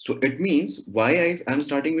 So it means why I'm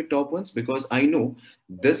starting with top ones, because I know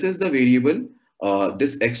this is the variable,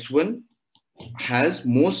 this x1 has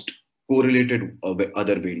most correlated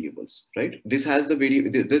other variables, right? This has the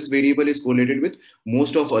this variable is correlated with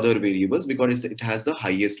most of other variables because it has the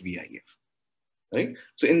highest VIF, right?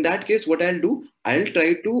 So in that case, what I'll do, I'll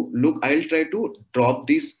try to drop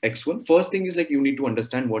this x1. First thing is like you need to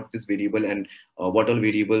understand what this variable and what all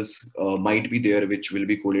variables might be there which will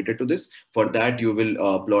be correlated to this. For that, you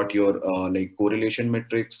will plot your like correlation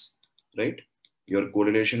metrics, right? Your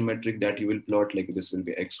correlation metric that you will plot, like this will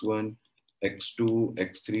be x1, x2,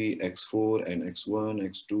 x3, x4, and x1,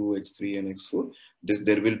 x2, x3, and x4.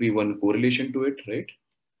 There will be one correlation to it, right?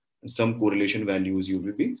 Some correlation values you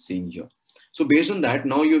will be seeing here. So based on that,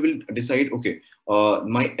 now you will decide, okay,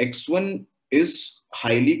 my x1 is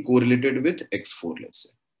highly correlated with x4, let's say,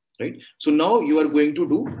 right? So now you are going to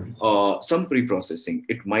do some pre-processing.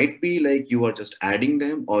 It might be like you are just adding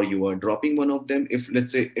them or you are dropping one of them. If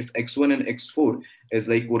let's say if x1 and x4 is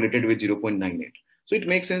like correlated with 0.98, so it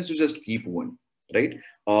makes sense to just keep one, right?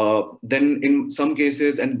 Then in some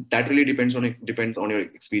cases, and that really depends on your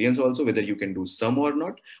experience also, whether you can do some or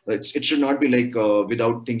not. It should not be like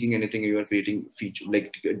without thinking anything, you are creating feature,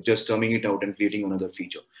 like just terming it out and creating another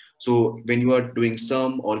feature. So when you are doing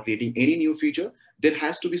some or creating any new feature, there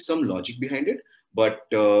has to be some logic behind it. But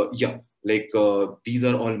yeah, like these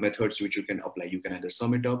are all methods which you can apply. You can either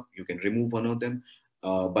sum it up, you can remove one of them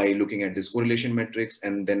by looking at this correlation metrics,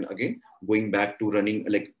 and then again going back to running.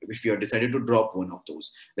 Like if you have decided to drop one of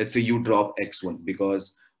those, let's say you drop x1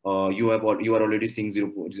 because you are already seeing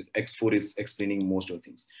x4 is explaining most of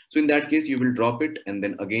things. So in that case, you will drop it, and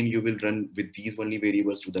then again you will run with these only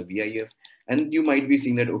variables to the VIF, and you might be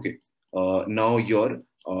seeing that, okay, now your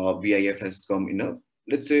VIF has come in a,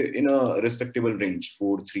 let's say, in a respectable range,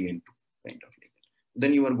 4, 3, and 2 kind of like.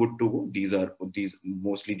 Then you are good to go. These are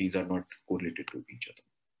not correlated to each other.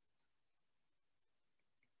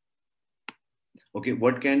 Okay,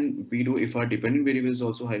 what can we do if our dependent variable is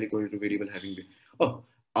also highly correlated variable having, oh,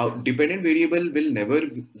 our dependent variable will never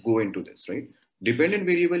go into this, right? Dependent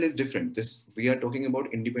variable is different. This, we are talking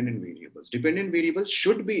about independent variables. Dependent variables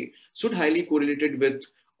should highly correlated with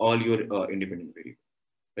all your independent variables,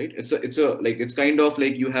 right? It's a like, it's kind of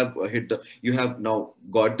like you have you have now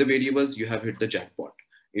got the variables, you have hit the jackpot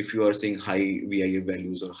if you are saying high VIF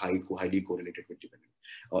values or highly correlated with dependent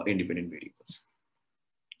independent variables.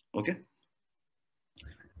 Okay.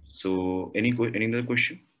 So any other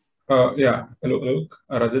question? Yeah. Hello.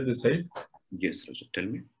 Rajat this side. Yes, Rajat, tell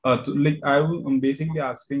me. Like I'm basically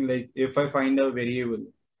asking, like, if I find a variable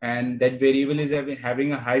and that variable is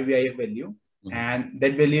having a high VIF value, and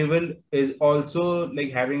that variable is also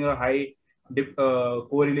like having a high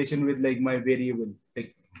correlation with like my variable,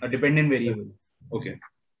 like a dependent variable. Okay.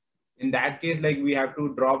 In that case, like, we have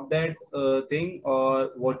to drop that thing,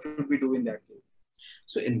 or what should we do in that case?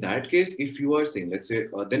 So in that case, if you are saying, let's say,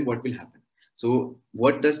 then what will happen? So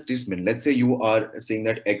what does this mean? Let's say you are saying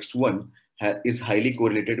that x1 is highly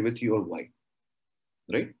correlated with your y,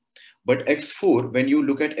 right? But x4, when you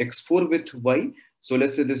look at x4 with y, so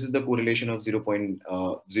let's say this is the correlation of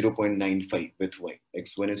 0.95 with y.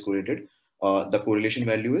 X1 is correlated. The correlation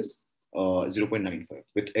value is 0.95.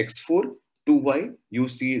 With x4 to y, you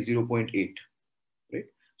see 0.8, right?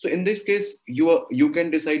 So in this case, you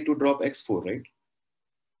can decide to drop x4, right?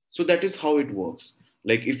 So that is how it works.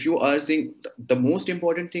 Like, if you are saying the most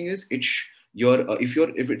important thing is if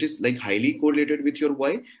it is like highly correlated with your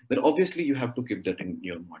y, then obviously you have to keep that in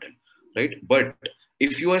your model, right? But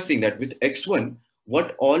if you are saying that with x1,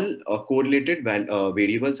 what all correlated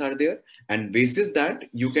variables are there, and basis that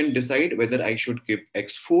you can decide whether I should keep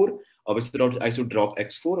x4 or whether I should drop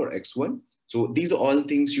x4 or x1. So these are all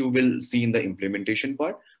things you will see in the implementation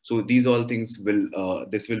part. So these all things will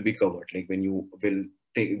this will be covered, like when you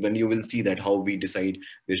will see that how we decide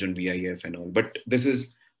based on VIF and all. But this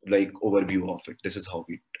is like overview of it. This is how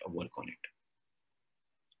we work on it.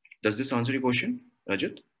 Does this answer your question,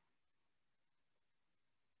 Rajat?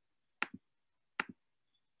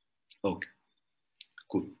 Okay,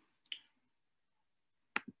 cool.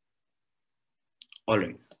 All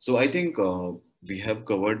right. So I think we have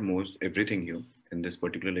covered most everything here in this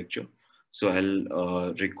particular lecture. So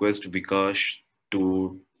I'll request Vikash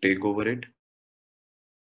to take over it.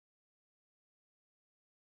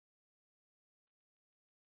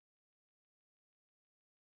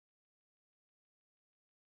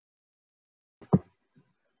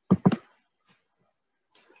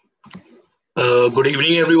 Good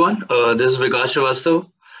evening, everyone. This is Vikash Srivastav.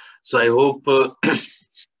 So I hope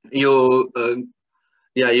you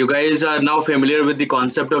guys are now familiar with the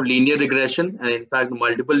concept of linear regression, and in fact,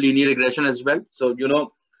 multiple linear regression as well. So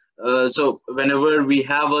so whenever we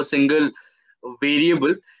have a single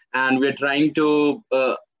variable and we're trying to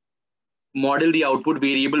model the output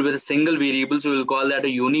variable with a single variable, so we'll call that a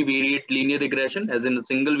univariate linear regression, as in a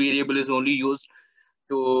single variable is only used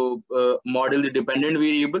to model the dependent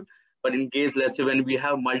variable. But in case, let's say, when we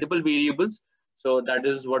have multiple variables, so that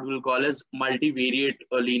is what we'll call as multivariate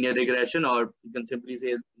linear regression, or you can simply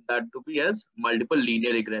say that to be as multiple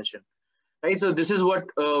linear regression, right? So this is what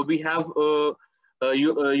we have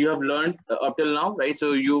you have learned up till now, right?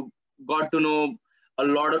 So you got to know a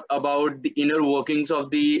lot about the inner workings of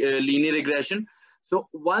the linear regression. So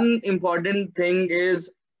one important thing is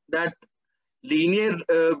that linear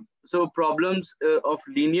so problems of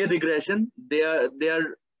linear regression,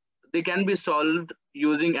 they can be solved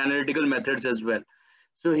using analytical methods as well.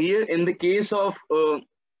 So here in the case of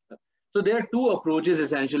so there are two approaches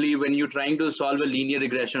essentially when you're trying to solve a linear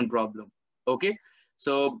regression problem. Okay,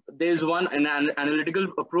 so there's one an analytical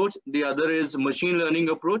approach, the other is machine learning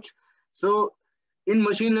approach. So in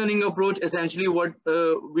machine learning approach, essentially what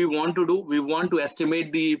we want to do, we want to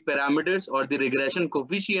estimate the parameters or the regression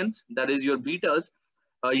coefficients, that is your betas,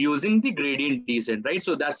 using the gradient descent, right?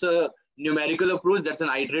 So that's a numerical approach, that's an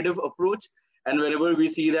iterative approach. And whenever we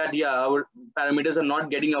see that, yeah, our parameters are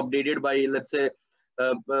not getting updated by, let's say,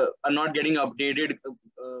 are not getting updated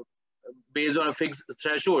based on a fixed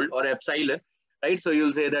threshold or epsilon, right? So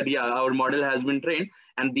you'll say that, yeah, our model has been trained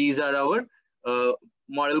and these are our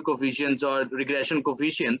model coefficients or regression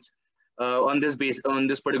coefficients on this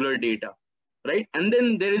particular data, right? And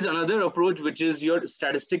then there is another approach, which is your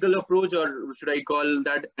statistical approach, or should I call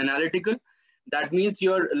that analytical? That means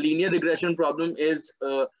your linear regression problem is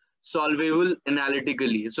solvable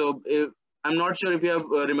analytically. So I'm not sure if you have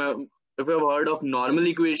heard of normal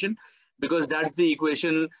equation, because that's the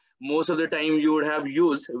equation most of the time you would have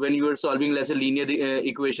used when you are solving, let's say, linear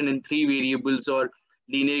equation in 3 variables or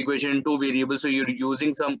linear equation in 2 variables. So you're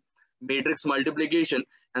using some matrix multiplication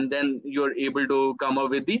and then you're able to come up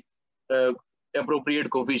with the appropriate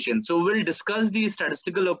coefficient. So we'll discuss the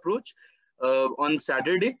statistical approach on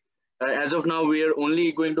Saturday. As of now, we are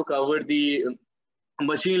only going to cover the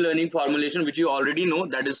machine learning formulation, which you already know,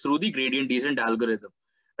 that is through the gradient descent algorithm,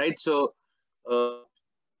 right? So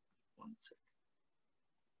one second.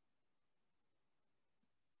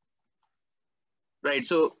 Right,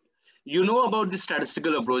 so you know about the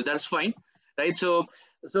statistical approach, that's fine, right? So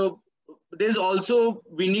there's also,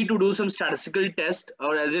 we need to do some statistical test,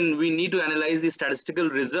 or as in we need to analyze the statistical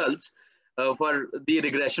results for the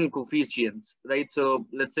regression coefficients, right? So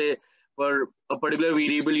let's say for a particular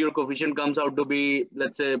variable, your coefficient comes out to be,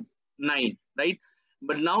 let's say, 9, right?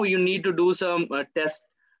 But now you need to do some test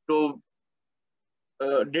to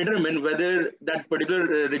determine whether that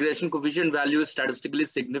particular regression coefficient value is statistically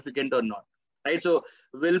significant or not, right? So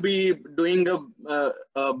we'll be doing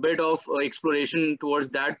a bit of exploration towards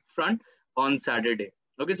that front on Saturday.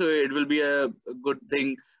 Okay, so it will be a good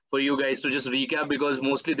thing for you guys to just recap, because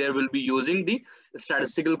mostly there will be using the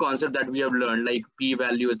statistical concept that we have learned, like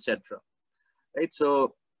p-value, etc. Right?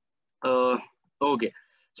 So okay.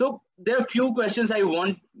 So there are a few questions I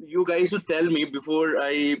want you guys to tell me before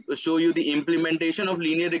I show you the implementation of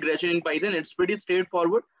linear regression in Python. It's pretty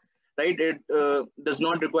straightforward, right? It does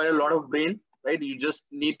not require a lot of brain, right? You just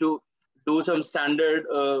need to do some standard,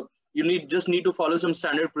 just need to follow some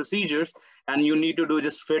standard procedures, and you need to do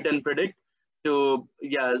just fit and predict to,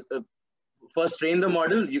 first train the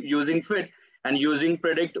model using fit, and using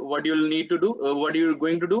predict. What you'll need to do, what you're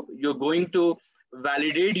going to do, you're going to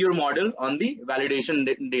validate your model on the validation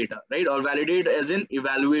data, right? Or validate as in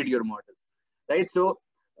evaluate your model, right? So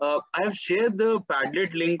I have shared the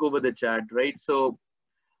Padlet link over the chat, right? So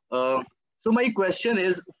so my question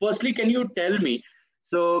is, firstly, can you tell me,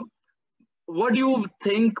 so what do you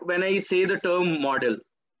think when I say the term model,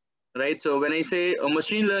 right? So when I say a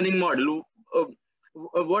machine learning model,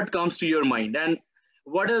 what comes to your mind, and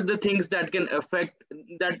what are the things that can affect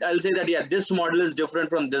that? I'll say that, yeah, this model is different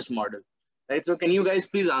from this model, right? So can you guys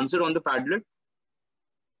please answer on the Padlet?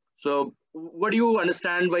 So what do you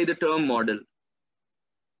understand by the term model?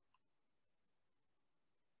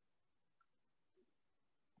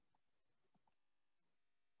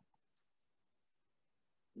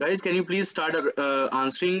 Guys, can you please start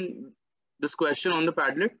answering this question on the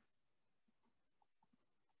Padlet?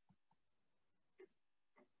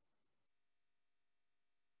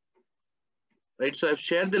 Right, so I've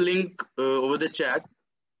shared the link over the chat.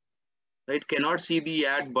 Right, cannot see the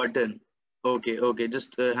add button. Okay,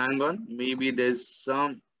 just hang on. Maybe there's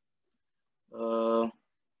some. No,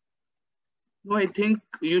 I think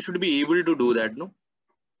you should be able to do that, no?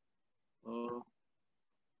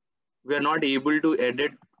 We are not able to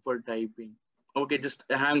edit for typing. Okay, just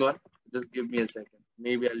hang on. Just give me a second.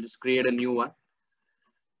 Maybe I'll just create a new one.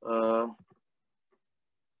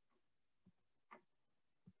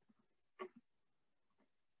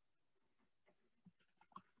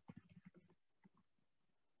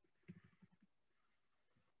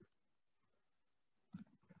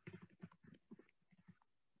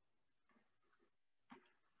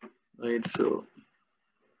 Right, so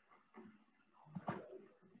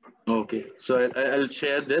okay, so I'll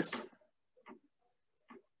share this.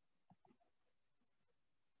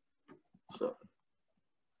 So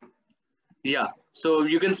yeah, so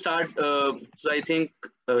you can start. So I think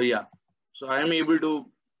yeah, so I am able to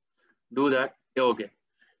do that. Okay,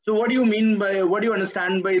 so what do you mean by, what do you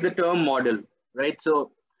understand by the term model, right? So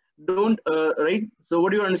don't right, so what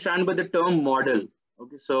do you understand by the term model?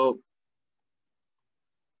 Okay, so,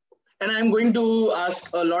 and I'm going to ask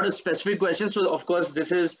a lot of specific questions. So of course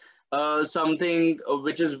this is something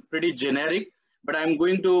which is pretty generic, but I'm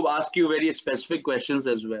going to ask you very specific questions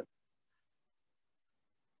as well.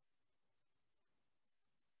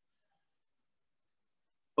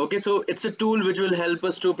 Okay, so it's a tool which will help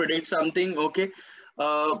us to predict something. Okay,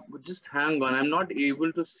 just hang on. I'm not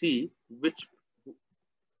able to see which.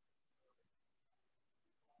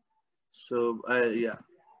 So yeah.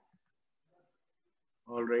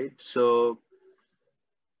 All right. So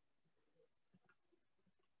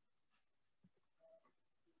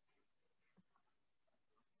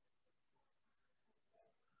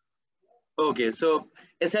okay, so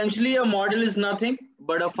essentially a model is nothing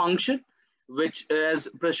but a function which, as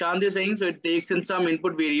Prashant is saying, so it takes in some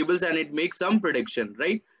input variables and it makes some prediction,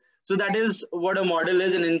 right? So that is what a model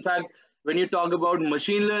is. And in fact, when you talk about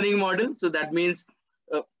machine learning model, so that means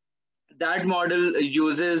that model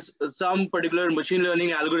uses some particular machine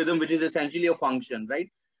learning algorithm, which is essentially a function,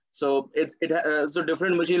 right? So so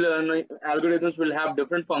different machine learning algorithms will have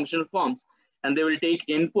different functional forms, and they will take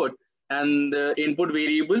input and input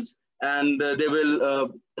variables, and they will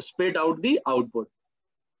spit out the output,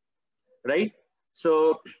 right?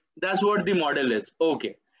 So that's what the model is.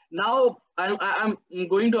 Okay. Now I'm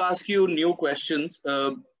going to ask you new questions,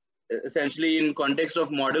 essentially in context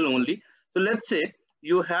of model only. So let's say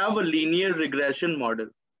you have a linear regression model.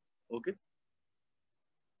 Okay.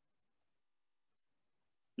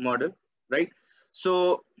 Model, right?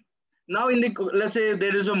 So now in the, let's say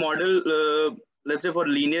there is a model, let's say for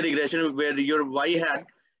linear regression where your y hat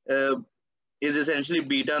is essentially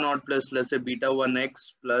beta naught plus, let's say beta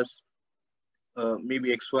 1x plus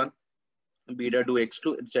maybe x1, beta 2,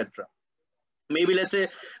 x2, etc. Maybe let's say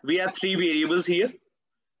we have three variables here,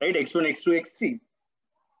 right? x1, x2, x3.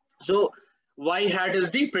 So y hat is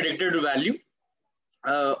the predicted value,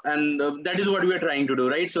 and that is what we are trying to do,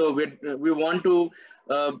 right? So we want to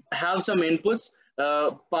have some inputs,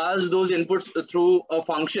 pass those inputs through a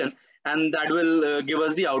function, and that will give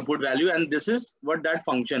us the output value, and this is what that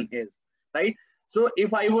function is, right? So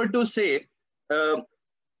if I were to say,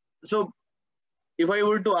 so if I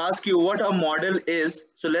were to ask you what a model is,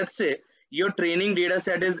 so let's say your training data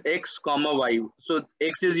set is x comma y. So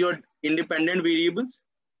x is your independent variables,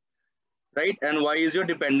 right? And y is your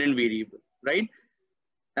dependent variable, right?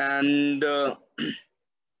 And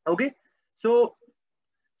okay, so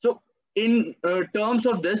in terms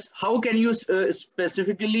of this, how can you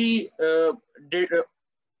specifically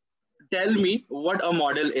tell me what a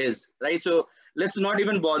model is, right? So let's not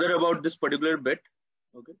even bother about this particular bit.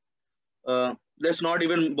 Okay, let's not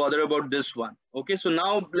even bother about this one. Okay, so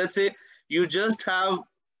now let's say you just have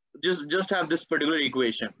this particular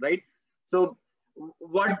equation, right? So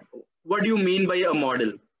what do you mean by a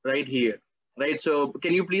model right here, right? So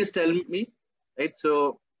can you please tell me, right?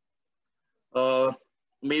 So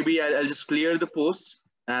maybe I'll just clear the posts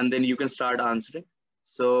and then you can start answering.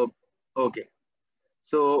 So okay,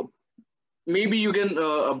 so maybe you can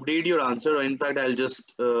update your answer, or in fact I'll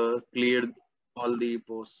just clear all the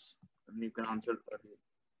posts and you can answer again,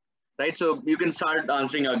 right? So you can start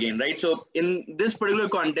answering again, right? So in this particular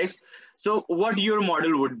context, so what your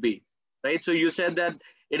model would be, right? So you said that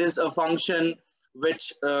it is a function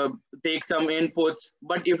which takes some inputs,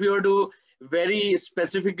 but if you were to very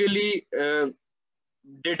specifically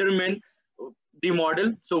determine the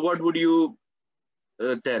model, so what would you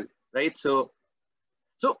tell, right? So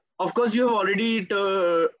of course you have already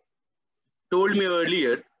told me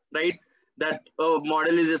earlier, right, that a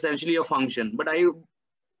model is essentially a function, but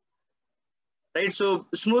right, so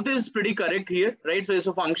Smooth is pretty correct here, right? So it's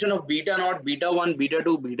a function of beta naught, beta 1, beta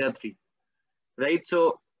 2, beta 3, right?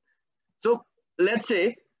 So let's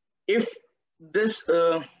say if this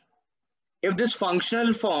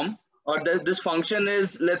functional form, or this function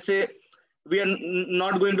is, let's say we are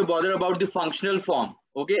not going to bother about the functional form,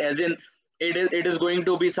 okay, as in it is going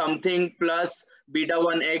to be something plus beta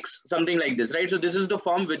 1x, something like this, right? So this is the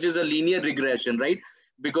form which is a linear regression, right?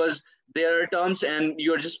 Because there are terms and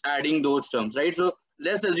you're just adding those terms, right? So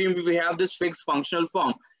let's assume if we have this fixed functional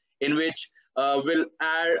form in which we'll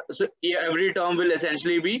add, so every term will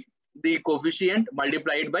essentially be the coefficient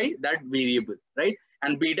multiplied by that variable, right?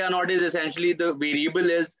 And beta naught is essentially the variable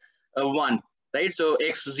is 1, right? So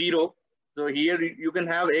x0, so here you can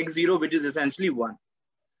have x0 which is essentially 1,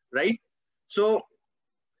 right? So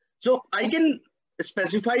I can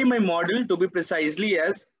specify my model to be precisely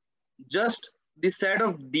as just the set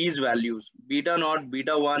of these values, beta naught,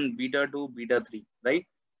 beta 1, beta 2, beta 3, right?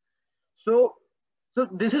 So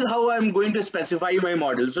this is how I'm going to specify my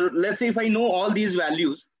model. So let's say if I know all these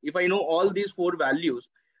values, if I know all these 4 values,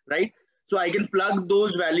 right? So I can plug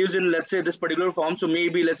those values in, let's say this particular form. So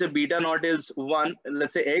maybe let's say beta naught is 1,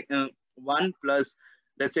 let's say 1 plus,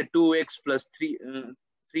 let's say 2x plus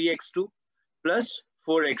 3x2 plus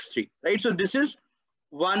 4x3, right? So this is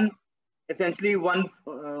essentially one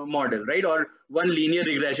model, right? Or one linear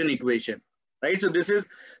regression equation, right?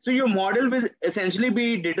 So your model will essentially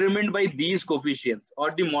be determined by these coefficients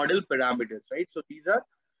or the model parameters, right? So these are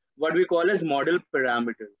what we call as model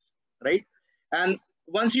parameters, right? And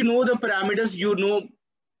once you know the parameters,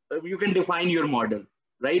 you can define your model,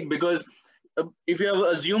 right? Because if you have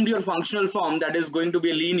assumed your functional form that is going to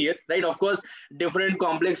be linear, right? Of course, different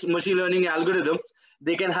complex machine learning algorithms,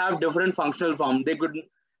 they can have different functional form. They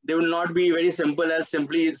will not be very simple as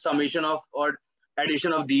simply summation of or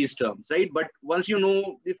addition of these terms, right? But once you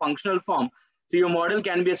know the functional form, so your model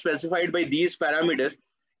can be specified by these parameters.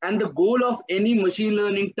 And the goal of any machine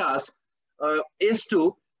learning task is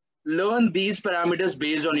to learn these parameters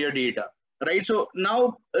based on your data, right? So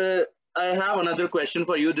now I have another question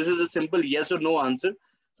for you. This is a simple yes or no answer.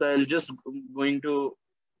 So I'll just going to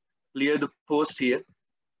clear the post here.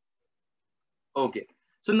 Okay.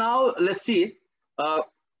 So now let's see.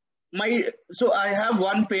 so I have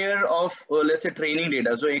one pair of let's say training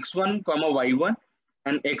data. So x1 comma y1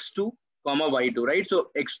 and x2 comma y2, right?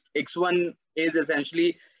 So x1 is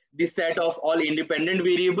essentially the set of all independent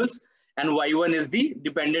variables, and y1 is the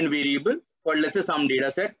dependent variable for let's say some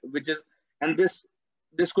data set, which is, and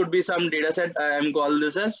this could be some data set. I am call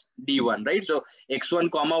this as d1, right? So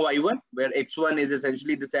x1 comma y1, where x1 is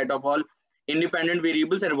essentially the set of all independent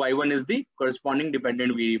variables and y1 is the corresponding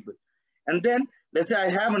dependent variable. And then let's say I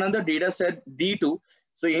have another data set d2.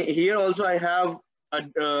 So here also I have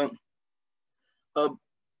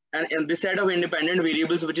and this set of independent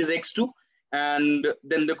variables, which is x2, and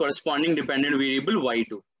then the corresponding dependent variable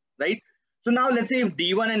y2, right? So now let's say if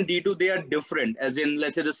d1 and d2, they are different, as in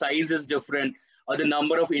let's say the size is different or the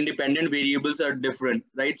number of independent variables are different,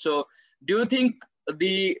 right? So do you think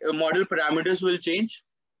the model parameters will change,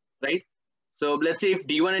 right? So let's say if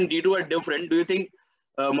d1 and d2 are different, do you think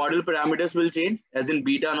model parameters will change, as in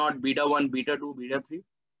beta naught, beta 1, beta 2, beta 3,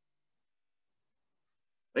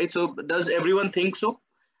 right? So does everyone think so,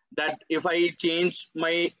 that if I change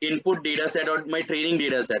my input data set or my training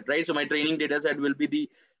data set, right? So my training data set will be the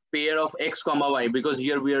pair of x comma y, because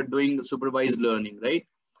here we are doing supervised learning, right?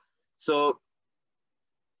 So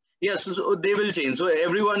yes, so they will change. So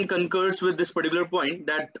everyone concurs with this particular point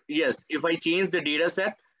that yes, if I change the data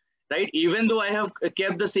set, right, even though I have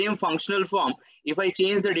kept the same functional form, if I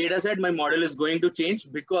change the data set, my model is going to change,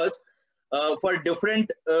 because for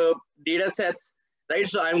different data sets, right,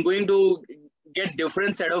 so I'm going to get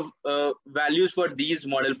different set of values for these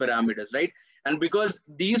model parameters, right? And because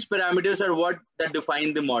these parameters are what that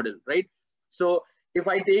define the model, right? So if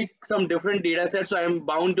I take some different data sets, so I'm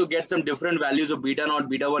bound to get some different values of beta naught,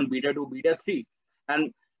 beta 1, beta 2, beta 3,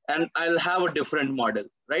 and I'll have a different model,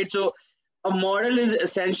 right? So a model is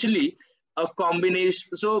essentially a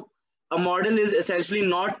combination. So a model is essentially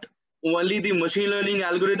not only the machine learning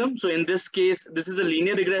algorithm. So in this case, this is a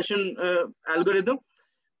linear regression algorithm.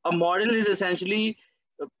 A model is essentially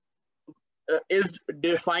is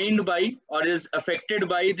defined by or is affected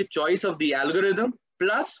by the choice of the algorithm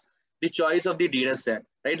plus the choice of the data set,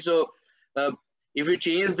 right? So if you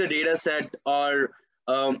change the data set, or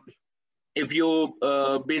if you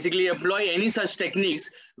basically employ any such techniques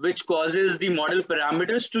which causes the model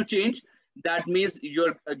parameters to change, that means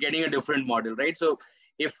you're getting a different model, right? So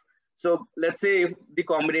let's say if the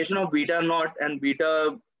combination of beta naught and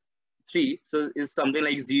beta 3 so is something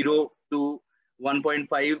like 0 to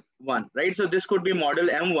 1.51, right? So this could be model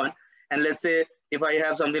M1, and let's say if I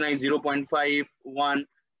have something like 0.5, 1,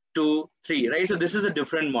 2, 3, right? So this is a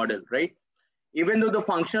different model, right? Even though the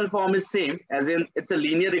functional form is same, as in it's a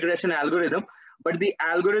linear regression algorithm, but the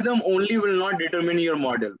algorithm only will not determine your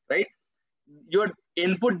model, right? Your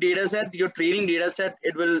input data set, your training data set,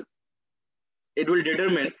 it will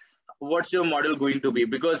determine what's your model going to be,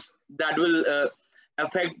 because that will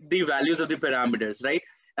affect the values of the parameters, right?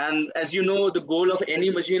 And as you know, the goal of any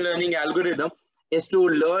machine learning algorithm is to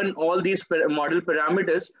learn all these model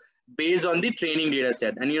parameters based on the training data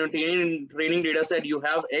set. And training data set, you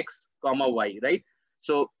have x comma y, right?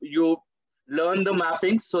 So you learn the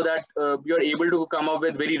mappings so that you're able to come up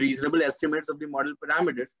with very reasonable estimates of the model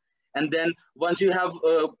parameters. And then once you have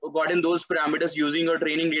gotten those parameters using your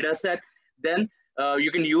training data set, then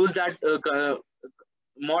you can use that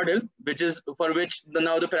model, which is for which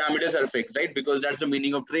now the parameters are fixed, right? Because that's the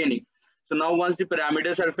meaning of training. So now once the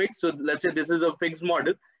parameters are fixed, so let's say this is a fixed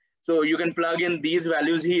model, so you can plug in these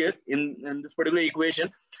values here in this particular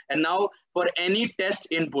equation, and now for any test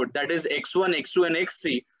input, that is x1, x2 and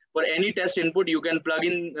x3, for any test input you can plug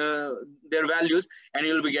in their values and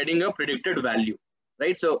you'll be getting a predicted value,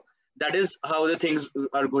 right? So that is how the things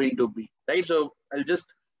are going to be, right? So I'll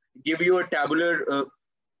just give you a tabular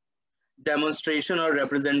demonstration or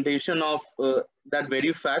representation of that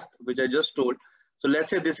very fact which I just told. So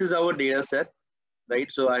let's say this is our data set, right?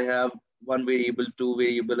 So I have one variable, two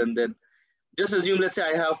variable, and then just assume, let's say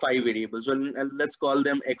I have 5 variables. So let's call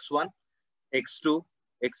them x1, x2,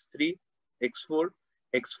 x3, x4,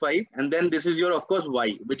 x5, and then this is your, of course,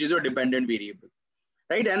 y, which is your dependent variable,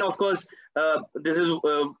 right? And of course, this is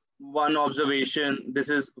one observation, this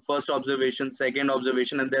is first observation, second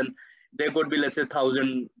observation, and then there could be, let's say,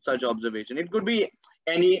 1,000 such observation. It could be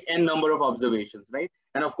any n number of observations, right?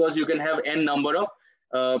 And of course, you can have n number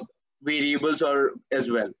of variables or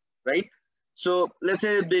as well, right? So let's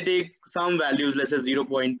say they take some values, let's say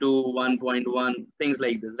 0.2, 1.1, things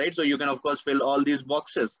like this, right? So you can, of course, fill all these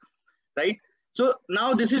boxes, right? So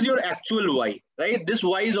now this is your actual y, right? This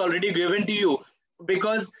y is already given to you,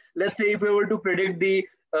 because let's say if we were to predict the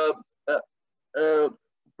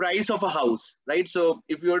price of a house, right? So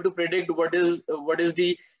if you were to predict what is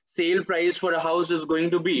the sale price for a house is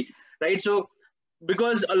going to be, right? So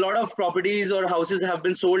because a lot of properties or houses have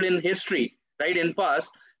been sold in history, right, in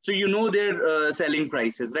past, so you know their selling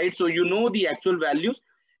prices, right? So you know the actual values,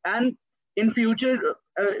 and in future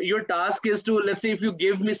your task is to, let's say if you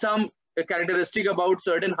give me some characteristic about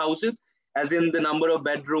certain houses, as in the number of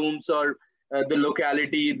bedrooms or the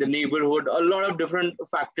locality, the neighborhood, a lot of different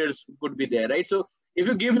factors could be there, right? So if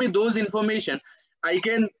you give me those information, I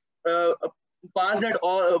can uh, pass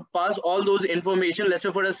all those information, let's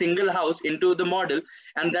say for a single house, into the model,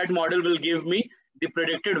 and that model will give me the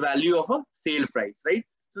predicted value of a sale price, right?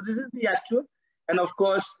 So this is the actual, and of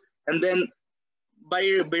course, and then by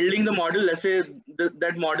building the model, let's say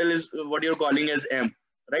that model is what you're calling as M,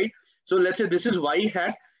 right? So let's say this is Y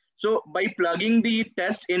hat. So by plugging the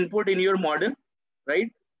test input in your model, right?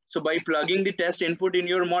 So by plugging the test input in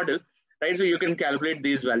your model, right? So you can calculate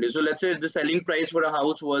these values. So let's say the selling price for a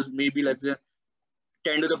house was maybe, let's say,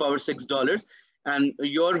 10 to the power $6, and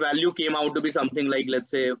your value came out to be something like,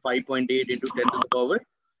 let's say, 5.8 into 10 to the power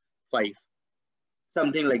 5,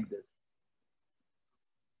 something like this.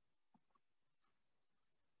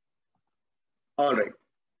 All right.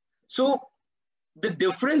 So the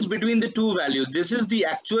difference between the two values, this is the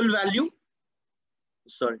actual value.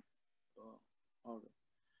 Sorry. All right.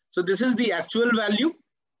 So this is the actual value,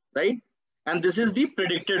 right? And this is the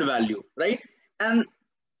predicted value, right? And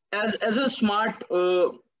as a smart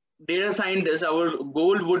data scientist, our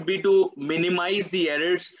goal would be to minimize the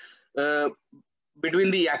errors between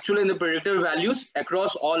the actual and the predicted values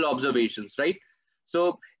across all observations, right?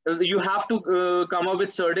 So you have to come up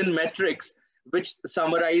with certain metrics which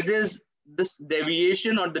summarizes this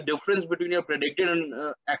deviation or the difference between your predicted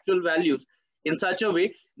and actual values in such a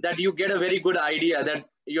way that you get a very good idea that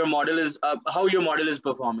your model is how your model is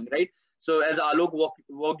performing, right? So as Alok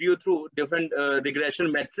walked you through different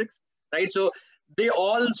regression metrics, right? So they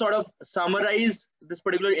all sort of summarize this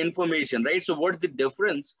particular information, right? So what's the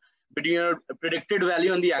difference between your predicted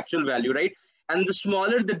value and the actual value, right? And the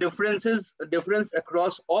smaller the difference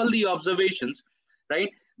across all the observations, right?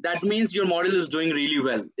 That means your model is doing really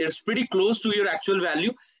well. It's pretty close to your actual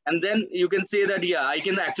value. And then you can say that, yeah, I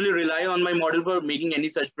can actually rely on my model for making any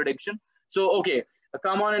such prediction. So, okay,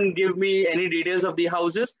 come on and give me any details of the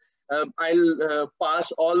houses. I'll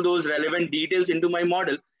pass all those relevant details into my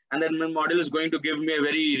model, and then my model is going to give me a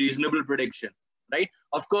very reasonable prediction, right?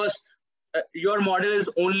 Of course, your model is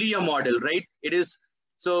only a model, right? It is,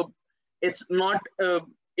 so it's not,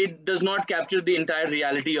 it does not capture the entire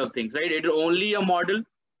reality of things, right? It is only a model,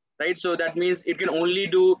 right? So that means it can only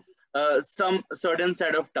do some certain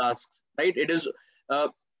set of tasks, right? It is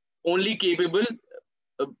only capable,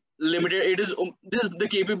 limited. It is the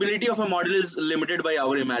capability of a model is limited by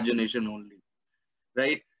our imagination only,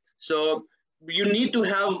 right? So you need to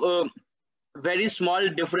have very small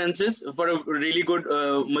differences for a really good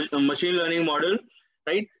machine learning model,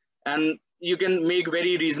 right? And you can make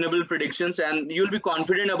very reasonable predictions, and you'll be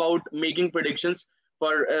confident about making predictions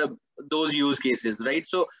for those use cases, right?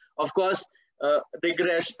 So of course,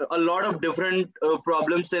 regression, a lot of different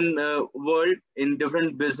problems in world, in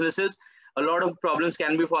different businesses, a lot of problems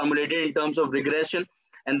can be formulated in terms of regression,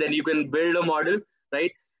 and then you can build a model,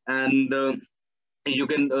 right? And you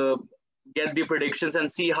can get the predictions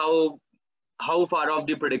and see how far off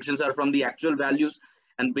the predictions are from the actual values,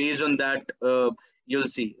 and based on that you'll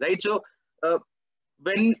see, right? So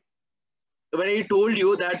when I told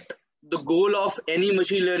you that the goal of any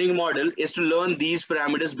machine learning model is to learn these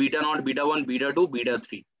parameters, beta naught, beta 1, beta 2, beta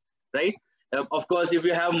 3, right? Of course, if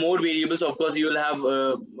you have more variables, of course you will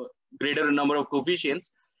have greater number of coefficients.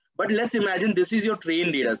 But let's imagine this is your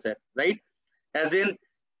trained data set, right? As in,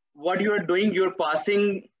 what you are doing, you're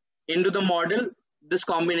passing into the model this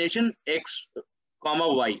combination x comma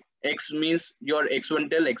y. X means your x1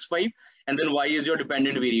 till x5, and then y is your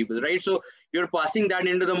dependent variable, right? So you're passing that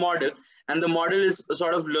into the model, and the model is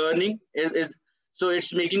sort of learning, so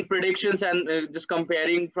it's making predictions and just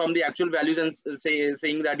comparing from the actual values and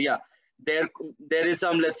saying that, yeah, there is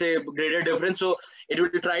some, let's say, greater difference. So it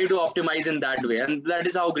will try to optimize in that way, and that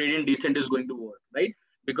is how gradient descent is going to work, right?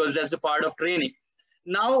 Because that's the part of training.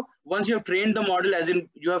 Now, once you have trained the model, as in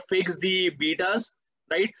you have fixed the betas,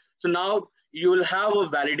 right? So now you will have a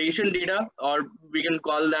validation data, or we can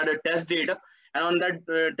call that a test data. And on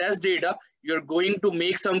that test data, you're going to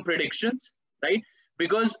make some predictions, right?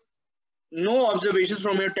 Because no observations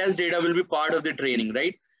from your test data will be part of the training,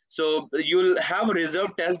 right? So you'll have a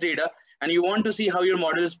reserved test data, and you want to see how your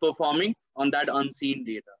model is performing on that unseen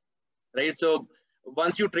data, right? So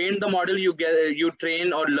once you train the model, you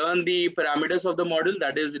train or learn the parameters of the model.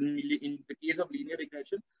 That is, in the case of linear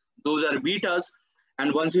regression, those are betas.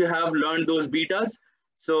 And once you have learned those betas,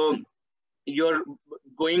 So you're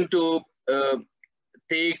going to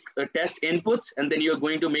take test inputs, and then you're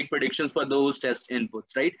going to make predictions for those test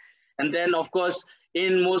inputs, right? And then of course,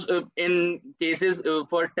 in most in cases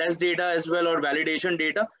for test data as well, or validation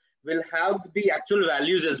data, will have the actual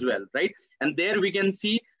values as well, right? And there we can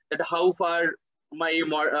see that how far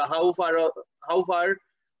how far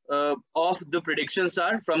off the predictions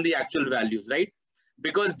are from the actual values, right?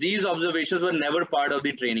 Because these observations were never part of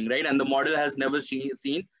the training, right? And the model has never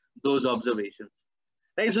seen those observations,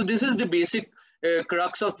 right? So this is the basic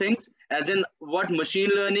crux of things, as in what machine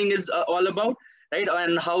learning is all about, right?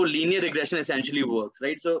 And how linear regression essentially works,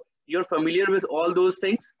 right? So you're familiar with all those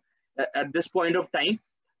things at this point of time.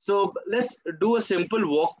 So let's do a simple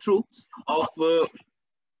walkthrough of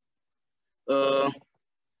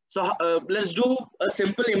let's do a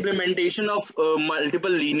simple implementation of multiple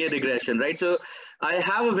linear regression, right? So I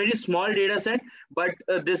have a very small data set, but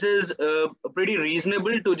this is pretty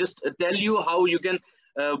reasonable to just tell you how you can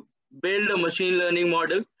build a machine learning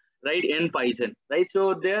model, right, in Python, right?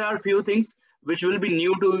 So there are a few things which will be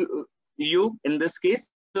new to you in this case.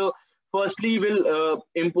 So firstly, we'll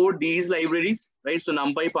import these libraries, right? So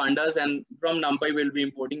NumPy, pandas, and from NumPy we'll be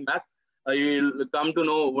importing math. You'll come to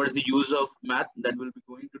know what is the use of math that we'll be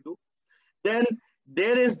going to do. Then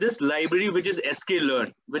there is this library which is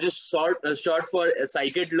Scikit-Learn, which is short for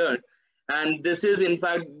Scikit-Learn, and this is in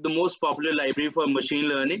fact the most popular library for machine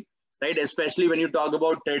learning, right? Especially when you talk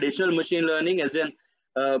about traditional machine learning, as in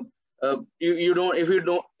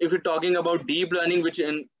if you're talking about deep learning, which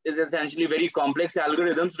is essentially very complex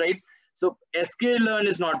algorithms, right? So Scikit-Learn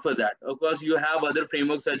is not for that. Of course, you have other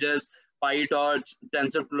frameworks such as PyTorch,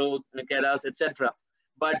 TensorFlow, Keras, etc.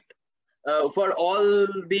 But for all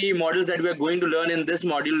the models that we are going to learn in this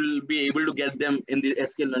module, we'll be able to get them in the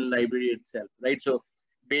Scikit-Learn library itself, right? So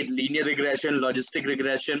be it linear regression, logistic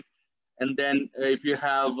regression, and then if you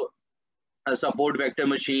have support vector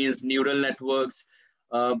machines, neural networks,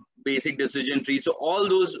 basic decision trees. So all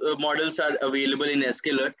those models are available in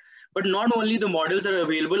Scikit-Learn. But not only the models are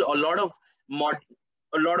available, a lot of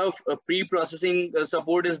pre-processing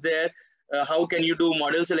support is there. How can you do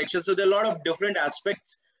model selection? So there are a lot of different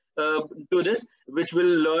aspects to this, which we'll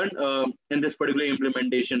learn in this particular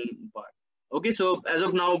implementation part. Okay, so as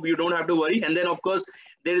of now, you don't have to worry. And then of course,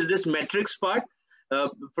 there is this metrics part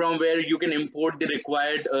from where you can import the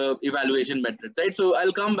required evaluation metrics, right? So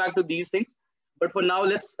I'll come back to these things. But for now,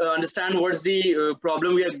 let's understand what's the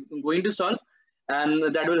problem we are going to solve.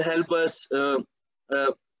 And that will help us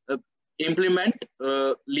implement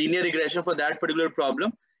linear regression for that particular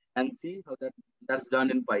problem and see how that's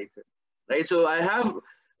done in Python, right? So I have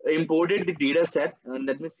imported the data set, and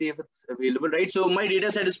let me see if it's available, right? So my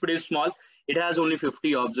data set is pretty small. It has only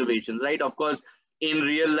 50 observations, right? Of course, in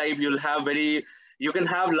real life, you can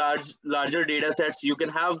have larger data sets, you can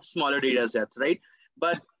have smaller data sets, right?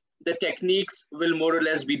 But the techniques will more or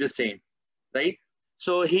less be the same, right?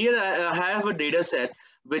 So here I have a data set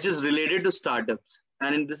which is related to startups,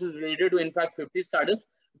 and this is related to, in fact, 50 startups.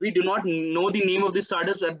 We do not know the name of the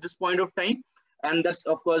startups at this point of time, and that's,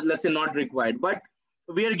 of course, let's say not required, but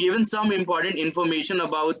we are given some important information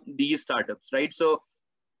about these startups, right? So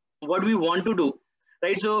what we want to do,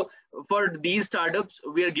 right? So for these startups,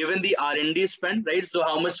 we are given the R&D spend, right? So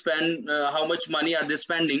how much money are they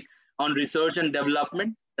spending on research and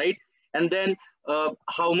development, right? And then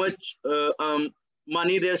how much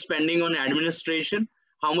money they're spending on administration,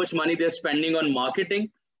 how much money they're spending on marketing,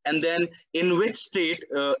 and then in which state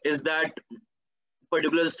is that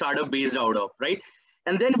particular startup based out of, right?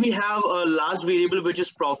 And then we have a last variable, which is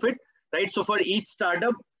profit, right? So for each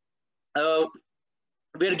startup,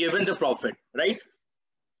 we're given the profit, right?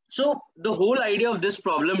 So the whole idea of this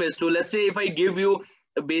problem is to, let's say if I give you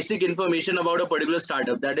basic information about a particular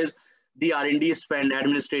startup, that is the R&D spend,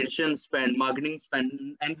 administration spend, marketing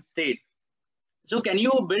spend, and the state. So can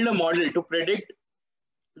you build a model to predict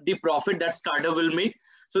the profit that startup will make?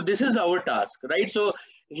 So this is our task, right? So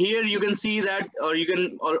here you can see that, or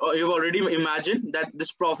you've already imagined that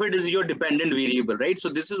this profit is your dependent variable, right? So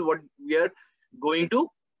this is what we are going to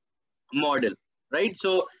model, right?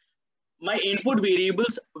 So my input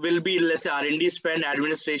variables will be, let's say, R&D spend,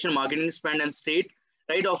 administration, marketing spend, and state,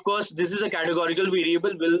 right? Of course, this is a categorical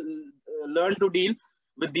variable. We'll learn to deal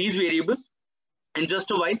with these variables in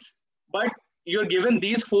just a while, but you're given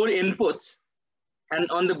these 4 inputs, and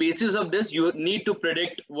on the basis of this, you need to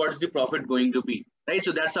predict what's the profit going to be, right?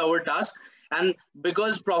 So that's our task. And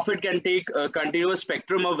because profit can take a continuous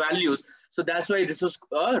spectrum of values, so that's why this is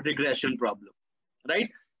a regression problem, right?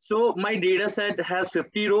 So my data set has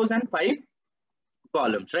 50 rows and 5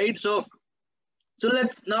 columns, right? So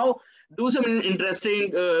let's now do some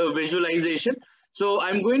interesting visualization. So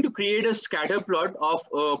I'm going to create a scatter plot of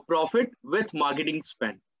profit with marketing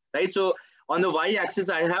spend, right? So on the y-axis,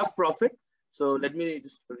 I have profit. So let me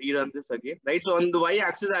just rerun this again, right? So on the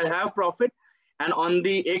y-axis, I have profit, and on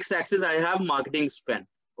the x-axis, I have marketing spend.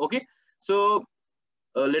 Okay. So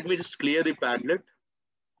let me just clear the Padlet.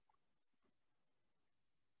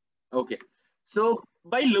 Okay. So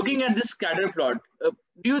by looking at this scatter plot,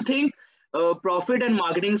 do you think profit and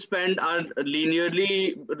marketing spend are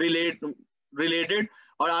linearly related,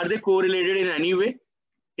 or are they correlated in any way?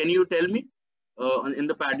 Can you tell me in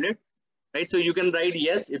the Padlet? Right. So you can write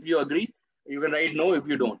yes if you agree. You can write no if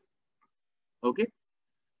you don't. Okay.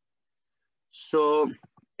 So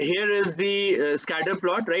here is the scatter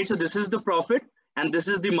plot, right? So this is the profit and this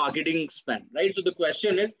is the marketing spend, right? So the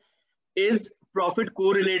question is profit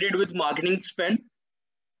correlated with marketing spend,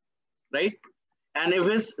 right? And if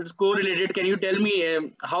it's correlated, can you tell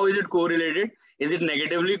me how is it correlated? Is it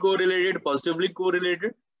negatively correlated, positively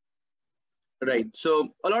correlated? Right. So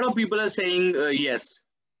a lot of people are saying yes,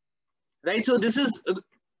 right? So this is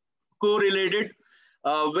correlated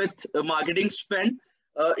with marketing spend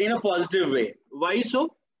in a positive way. Why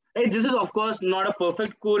so? Right. This is of course not a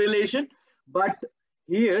perfect correlation, but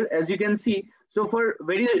here, as you can see, so for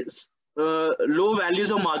very low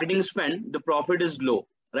values of marketing spend, the profit is low,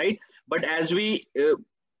 right? But as we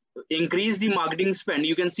increase the marketing spend,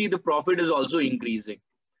 you can see the profit is also increasing,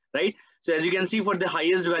 right? So as you can see, for the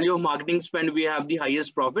highest value of marketing spend, we have the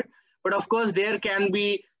highest profit. But of course, there can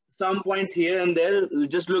be some points here and there.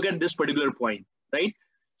 Just look at this particular point, right?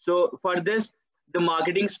 So for this, the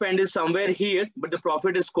marketing spend is somewhere here, but the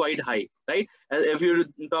profit is quite high, right? If you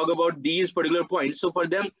talk about these particular points, so for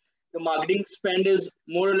them, the marketing spend is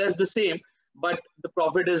more or less the same, but the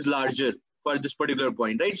profit is larger for this particular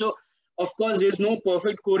point, right? So of course, there's no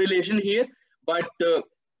perfect correlation here, but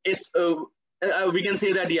it's we can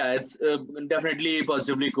say that, yeah, it's definitely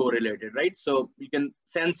positively correlated, right? So you can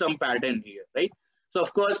sense some pattern here, right? So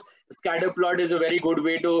of course, scatter plot is a very good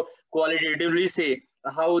way to qualitatively say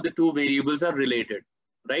how the two variables are related,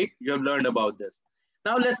 right? You have learned about this.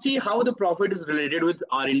 Now let's see how the profit is related with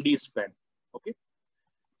R&D spend. Okay.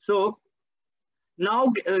 So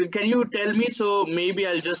now can you tell me, so maybe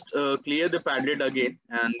I'll just clear the Padlet again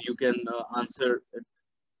and you can answer it.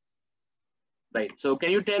 Right. So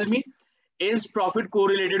can you tell me, is profit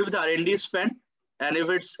correlated with R&D spend? And if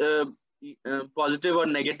it's positive or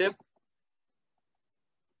negative?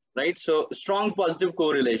 Right. So strong positive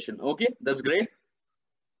correlation. Okay, that's great.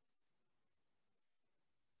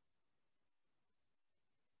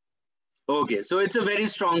 Okay, so it's a very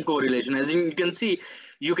strong correlation. As you can see,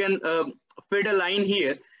 you can fit a line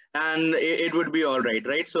here and it would be all right,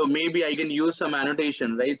 right? So maybe I can use some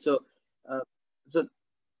annotation, right? So, so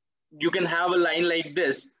you can have a line like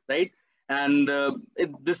this, right? And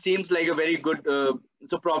this seems like a very good,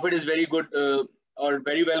 so profit is very good or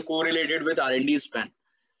very well correlated with R&D spend.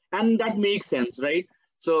 And that makes sense, right?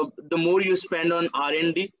 So the more you spend on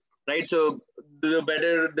R&D, right? So the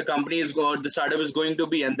better the company is going, the startup is going to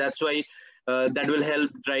be, and that's why that will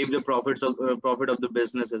help drive the profit of the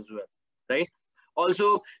business as well, right?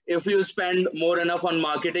 Also, if you spend more enough on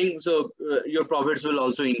marketing, so your profits will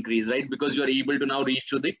also increase, right? Because you are able to now reach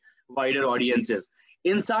to the wider audiences.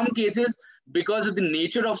 In some cases, because of the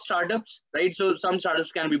nature of startups, right? So some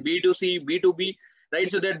startups can be B2C, B2B, right?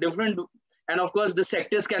 So they're different. And of course, the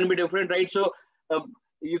sectors can be different, right? So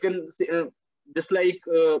you can see, just like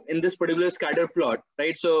in this particular scatter plot,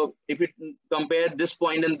 right? So if you compare this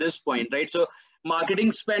point and this point, right? So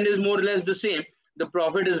marketing spend is more or less the same. The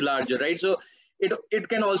profit is larger, right? So it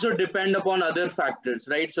can also depend upon other factors,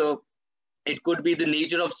 right? So it could be the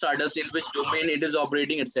nature of startups, in which domain it is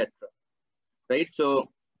operating, etc. Right? So,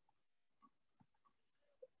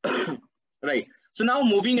 right. So now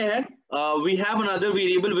moving ahead, we have another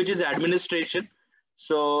variable, which is administration.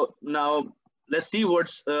 So now let's see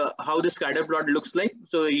what's how the scatter plot looks like.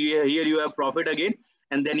 So here you have profit again,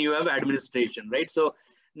 and then you have administration, right? So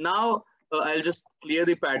now I'll just clear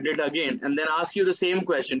the Padlet again and then ask you the same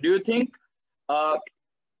question. Do you think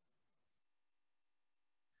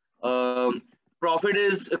profit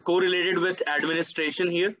is correlated with administration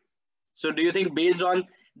here? So do you think, based on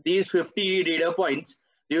these 50 data points,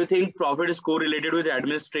 do you think profit is correlated with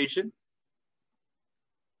administration?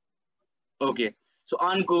 Okay, so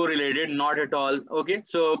uncorrelated, not at all. Okay,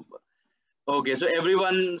 so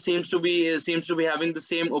everyone seems to be having the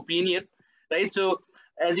same opinion, right? So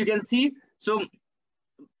as you can see, so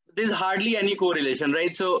there's hardly any correlation,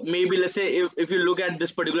 right? So maybe let's say if you look at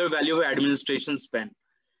this particular value of administration spend,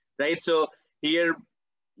 right? So here,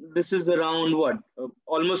 this is around what?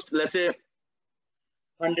 Almost, let's say,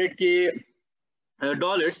 $100K,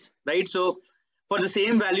 right? So for the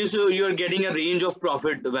same value, so you're getting a range of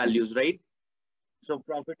profit values, right? So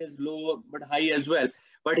profit is low but high as well.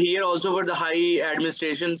 But here also for the high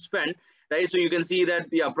administration spend, right? So you can see that,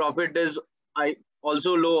 yeah, profit is high,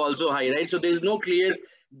 also low, also high, right? So there's no clear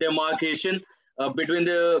demarcation between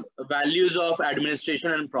the values of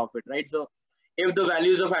administration and profit, right? So if the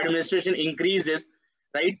values of administration increases,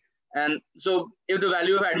 right? And so if the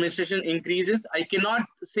value of administration increases, I cannot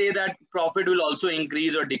say that profit will also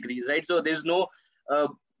increase or decrease, right? So there's no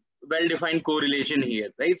well-defined correlation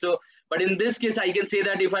here, right? So, but in this case, I can say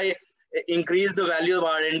that if I increase the value of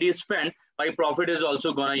R&D spend, my profit is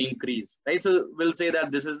also going to increase, right? So we'll say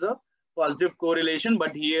that this is a positive correlation,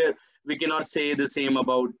 but here we cannot say the same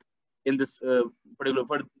about in this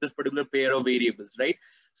particular pair of variables, right?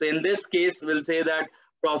 So in this case, we'll say that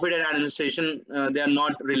profit and administration, they are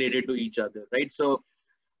not related to each other, right? So,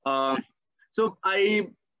 so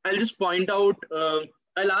I'll just point out.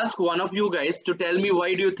 I'll ask one of you guys to tell me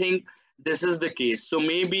why do you think this is the case. So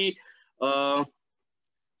maybe, so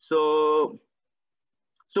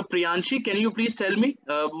Priyanshi, can you please tell me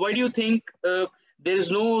why do you think there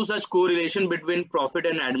is no such correlation between profit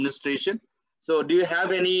and administration? So do you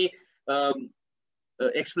have any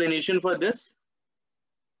explanation for this?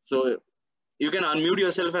 So you can unmute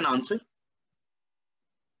yourself and answer.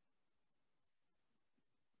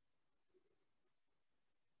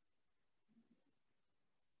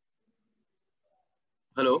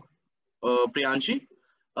 Hello, Priyanshi.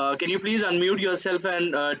 Can you please unmute yourself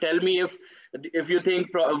and tell me if you think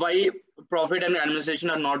why profit and administration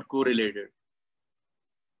are not correlated?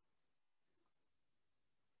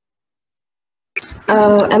 Am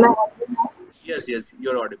I audible now? Yes,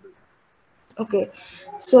 you're audible. Okay.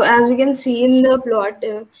 So as we can see in the plot,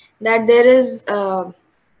 that there is,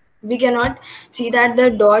 we cannot see that the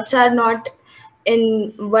dots are not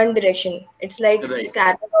in one direction. It's like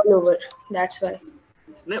scattered all over. That's why.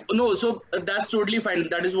 No, so that's totally fine.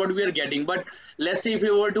 That is what we are getting. But let's say if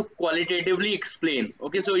you were to qualitatively explain,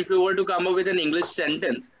 okay, so if you were to come up with an English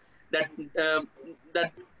sentence that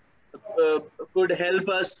could help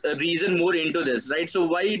us reason more into this, right? So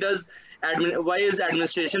why is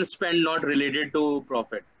administration spend not related to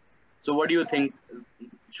profit? So what do you think?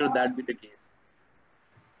 Should that be the case?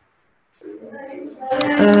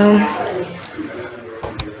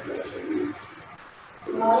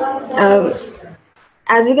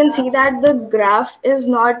 As we can see that the graph is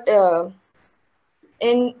not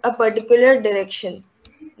in a particular direction.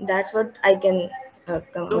 That's what I can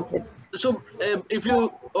come up with. So if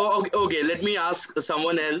you, okay, let me ask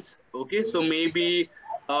someone else. Okay, so maybe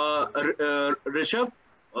Rishabh,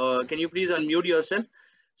 can you please unmute yourself?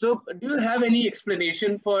 So do you have any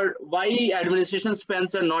explanation for why administration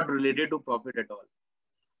spends are not related to profit at all?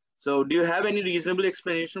 So do you have any reasonable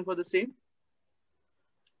explanation for the same?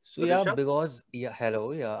 So yeah, because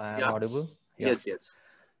hello, I am audible. Yeah. Yes.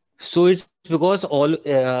 So it's because all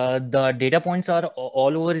the data points are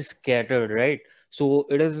all over scattered, right? So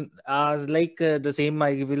it is as like the same.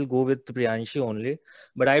 I will go with Priyanshi only,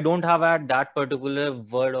 but I don't have that particular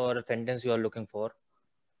word or sentence you are looking for.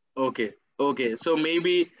 Okay. So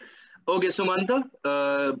maybe, okay, Sumanta,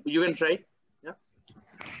 you can try. Yeah.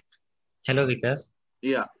 Hello, Vikas.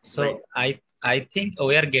 Yeah. So I think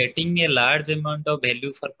we are getting a large amount of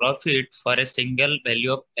value for profit for a single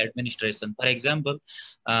value of administration. For example,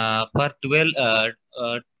 for 12,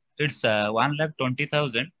 it's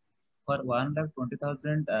 1,20,000. For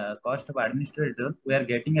 1,20,000 cost of administrator, we are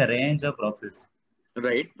getting a range of profits.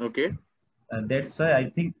 Right. Okay. That's why I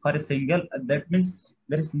think for a single, that means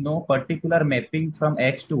there is no particular mapping from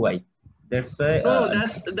X to Y. That's why. No,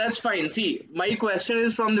 that's fine. See, my question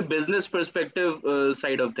is from the business perspective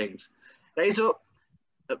side of things. Right. So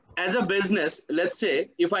as a business, let's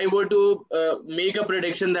say if I were to make a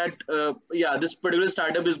prediction that, this particular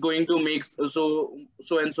startup is going to make so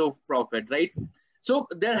and so profit, right? So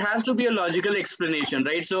there has to be a logical explanation,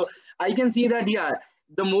 right? So I can see that,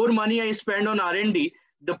 the more money I spend on R&D,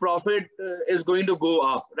 the profit is going to go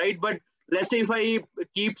up, right? But let's say if I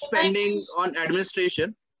keep spending on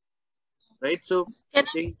administration, right? So can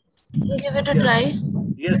I give it a try?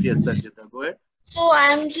 Yes, Sanjita, go ahead. So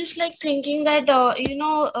I'm just like thinking that,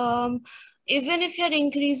 even if you're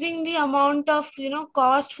increasing the amount of,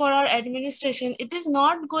 cost for our administration, it is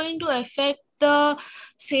not going to affect the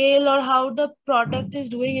sale or how the product is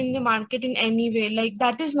doing in the market in any way. Like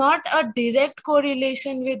that is not a direct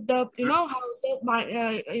correlation with the, how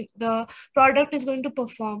the product is going to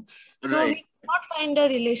perform. So we cannot find a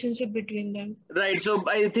relationship between them. Right. So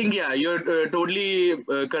I think, you're totally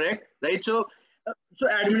correct. Right. So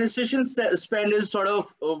administration spend is sort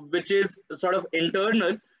of, which is sort of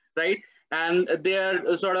internal, right? And they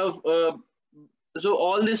are sort of so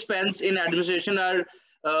all the spends in administration are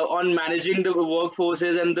on managing the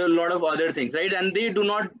workforces and a lot of other things, right? And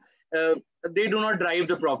uh, they do not drive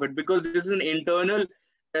the profit because this is an internal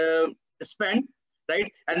uh, spend,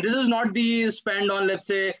 right? And this is not the spend on, let's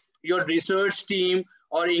say, your research team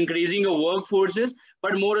or increasing your workforces,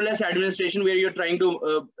 but more or less administration where you're trying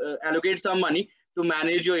to allocate some money to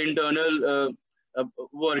manage your internal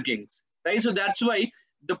workings, right? So that's why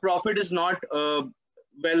the profit is not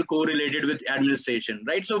well correlated with administration,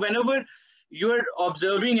 right? So whenever you're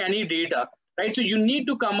observing any data, right, so you need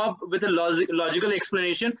to come up with a logical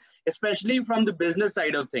explanation, especially from the business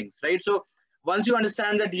side of things, right? So once you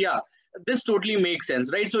understand that, yeah, this totally makes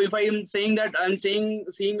sense, right? So if I am saying that I'm seeing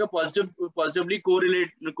a positively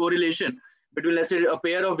correlation between, let's say, a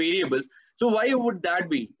pair of variables, so why would that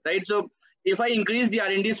be, right? So if I increase the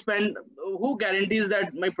R&D spend, who guarantees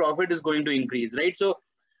that my profit is going to increase, right? So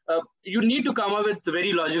you need to come up with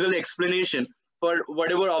very logical explanation for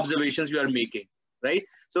whatever observations you are making, right?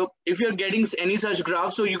 So if you're getting any such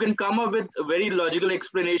graph, so you can come up with a very logical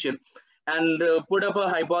explanation and put up a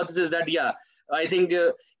hypothesis that, yeah, I think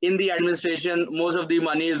in the administration, most of the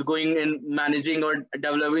money is going in managing or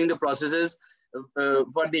developing the processes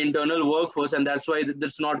for the internal workforce, and that's why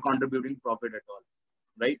that's not contributing profit at all,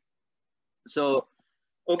 right? So,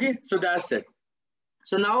 okay, so that's it.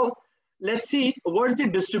 So now let's see what's the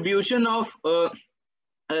distribution of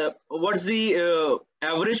what's the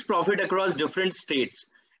average profit across different states,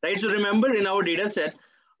 right? So remember, in our data set,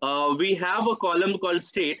 we have a column called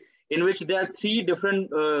state in which there are three different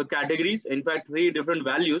categories, in fact, three different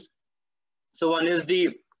values. So one is the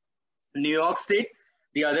New York state,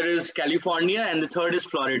 the other is California, and the third is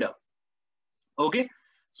Florida. Okay,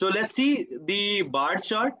 so let's see the bar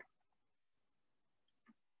chart.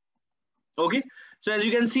 Okay, so as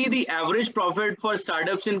you can see, the average profit for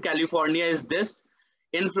startups in California is this.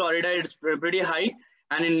 In Florida, it's pretty high.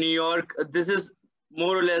 And in New York, this is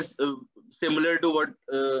more or less similar to what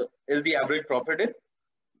is the average profit in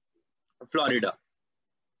Florida,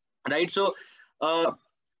 right? So,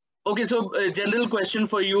 okay, so a general question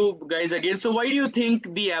for you guys again. So why do you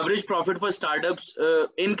think the average profit for startups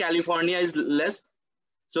in California is less?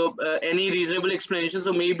 So any reasonable explanation?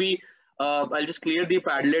 So maybe I'll just clear the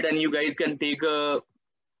Padlet and you guys can take a,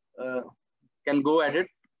 can go at it,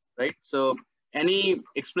 right? So any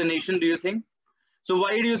explanation, do you think? So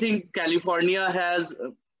why do you think California has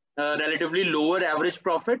a relatively lower average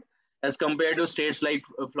profit as compared to states like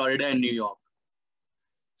Florida and New York?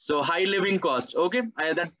 So high living cost, okay,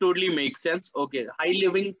 that totally makes sense. Okay, high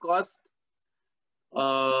living cost,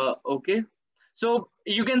 okay. So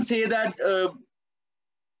you can say that,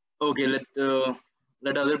 okay,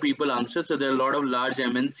 let other people answer. So there are a lot of large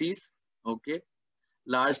MNCs, okay.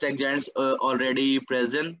 Large tech giants already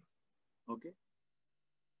present, okay.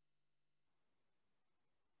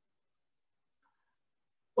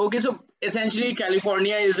 Okay, so essentially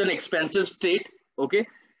California is an expensive state, okay,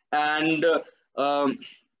 and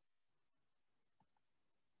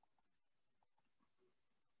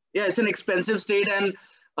yeah, it's an expensive state, and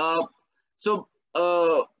so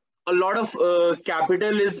a lot of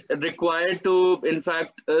capital is required to, in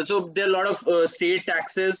fact, so there are a lot of state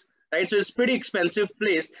taxes, right? So it's pretty expensive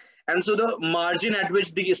place, and so the margin at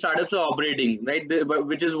which the startups are operating, right,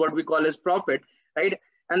 which is what we call as profit, right?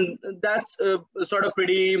 And that's sort of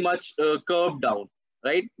pretty much curbed down,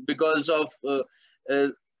 right? Because of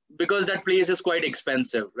because that place is quite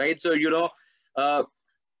expensive, right? So you know,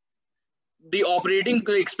 the operating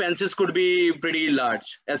expenses could be pretty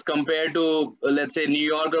large as compared to let's say New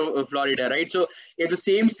York or Florida, right? So if the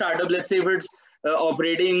same startup, let's say if it's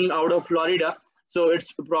operating out of Florida, so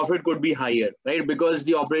its profit could be higher, right? Because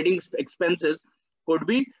the operating expenses could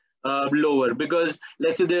be lower, because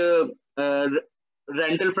let's say the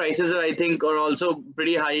rental prices I think are also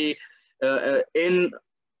pretty high in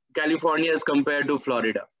California as compared to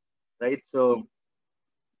Florida, right? So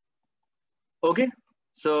okay,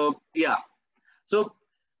 so yeah, so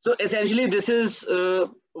essentially this is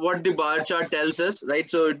what the bar chart tells us, right?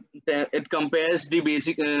 So it compares the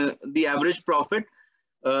basic the average profit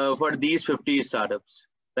for these 50 startups,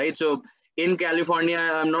 right? So in California,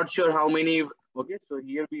 I'm not sure how many. Okay, so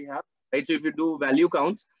here we have, right? So if you do value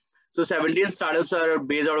counts, so 17 startups are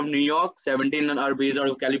based out of New York, 17 are based out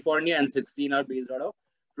of California, and 16 are based out of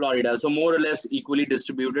Florida. So more or less equally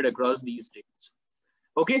distributed across these states.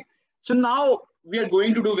 Okay, so now we are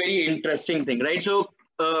going to do very interesting thing, right? So,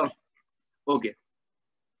 okay.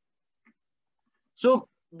 So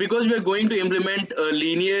because we are going to implement a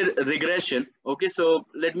linear regression, okay, so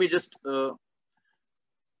let me just,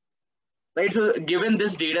 right, so given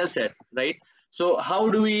this data set, right, so how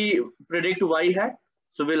do we predict y hat?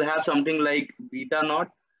 So we'll have something like beta naught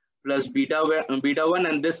plus beta 1,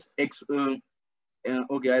 and this x.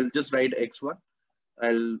 Okay, I'll just write x1.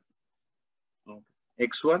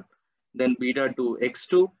 X1, then beta 2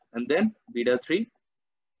 x2, and then beta 3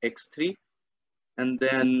 x3, and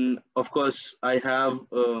then of course I have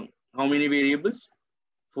how many variables?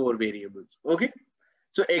 4 variables. Okay,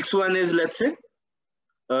 so x1 is, let's say,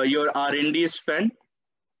 your R&D spend.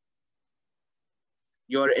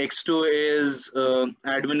 Your x2 is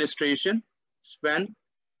administration spend.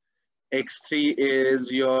 X3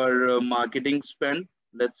 is your marketing spend,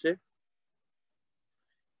 let's say,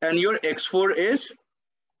 and your x4 is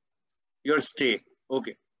your state.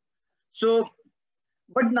 Okay, so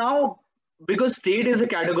but now, because state is a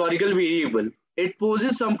categorical variable, it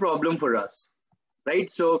poses some problem for us,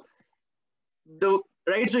 right? So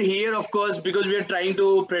so here, of course, because we are trying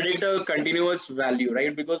to predict a continuous value,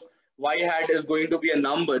 right? Because y hat is going to be a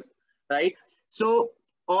number, right? So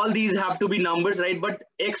all these have to be numbers, right? But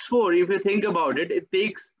x4, if you think about it, it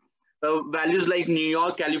takes values like New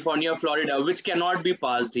York, California, Florida, which cannot be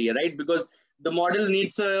passed here, right? Because the model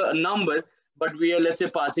needs a number, but we are, let's say,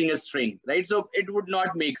 passing a string, right? So it would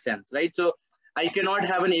not make sense, right? So I cannot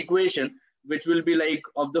have an equation which will be like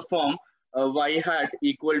of the form y hat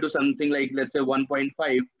equal to something like, let's say,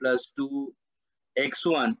 1.5 plus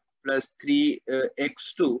 2x1 plus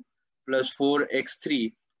 3x2 plus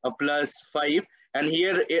 4x3 plus 5, and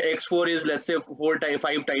here x4 is, let's say,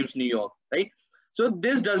 5 times New York, right? So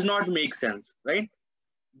this does not make sense, right?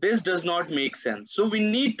 This does not make sense. So we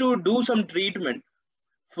need to do some treatment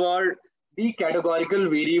for the categorical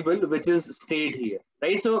variable, which is state here,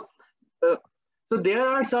 right? So so there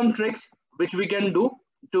are some tricks which we can do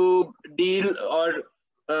to deal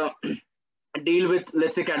deal with,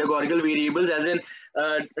 let's say, categorical variables, as in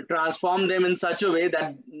transform them in such a way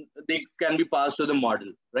that they can be passed to the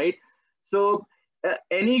model, right? So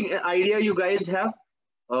any idea you guys have?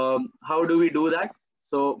 How do we do that?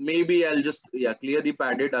 So maybe I'll just clear the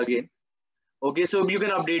padded again. Okay, so you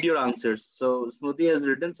can update your answers. So Smriti has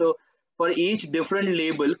written, so for each different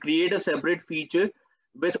label, create a separate feature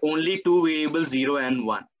with only 2 variables, 0 and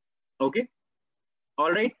 1. Okay,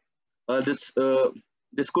 all right. This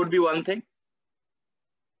could be one thing.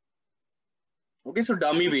 Okay, so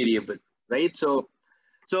dummy variable, right? So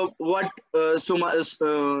what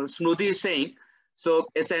Smriti is saying. So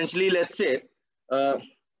essentially, let's say,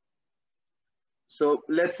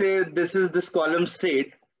 this is this column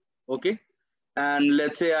state, okay, and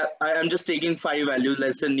let's say I am just taking 5 values.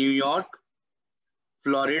 Let's say New York,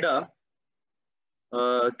 Florida,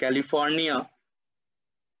 California,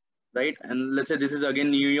 right? And let's say this is again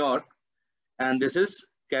New York, and this is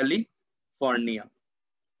California.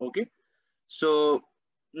 Okay, so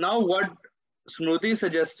now what Smriti is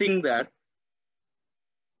suggesting that,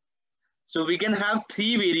 so we can have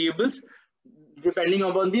 3 variables depending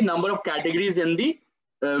upon the number of categories in the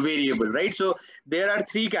variable, right? So there are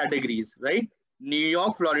 3 categories, right? New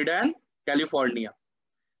York, Florida, and California,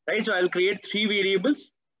 right? So I'll create 3 variables.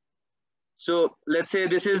 So let's say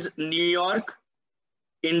this is New York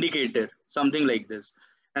indicator, something like this,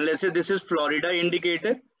 and let's say this is Florida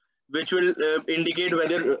indicator, which will indicate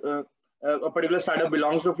whether a particular startup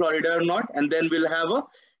belongs to Florida or not, and then we'll have a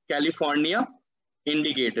California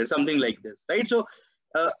indicator, something like this, right? So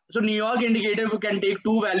so New York indicator, we can take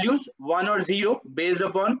 2 values, 1 or 0, based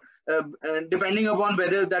upon depending upon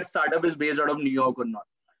whether that startup is based out of New York or not.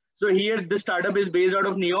 So here the startup is based out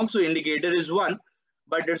of New York, so indicator is 1,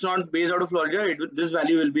 but it's not based out of Florida. This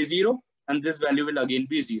value will be 0, and this value will again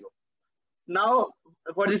be 0. Now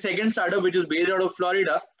for the second startup, which is based out of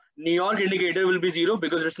Florida, New York indicator will be 0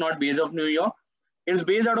 because it's not based out of New York. It's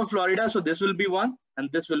based out of Florida, so this will be 1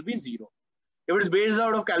 and this will be 0. If it's based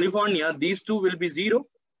out of California, these 2 will be 0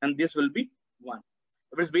 and this will be 1.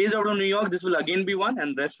 If it's based out of New York, this will again be 1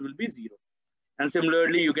 and rest will be 0. And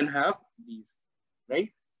similarly, you can have these, right?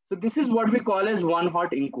 So this is what we call as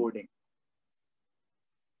one-hot encoding.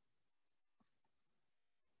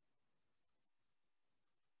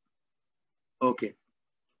 Okay.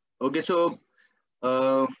 Okay, so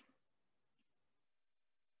all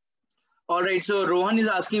right, so Rohan is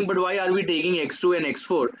asking, but why are we taking x2 and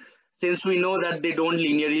x4, since we know that they don't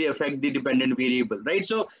linearly affect the dependent variable, right?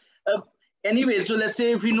 So anyway, so let's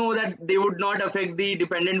say if we know that they would not affect the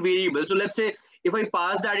dependent variable, so let's say if I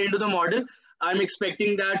pass that into the model, I'm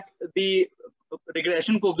expecting that the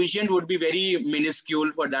regression coefficient would be very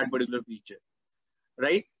minuscule for that particular feature,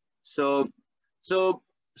 right? So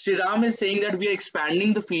Sriram is saying that we are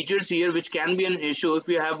expanding the features here, which can be an issue if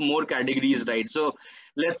you have more categories, right? So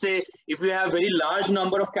let's say if you have very large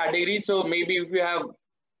number of categories, so maybe if you have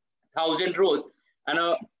 1,000 rows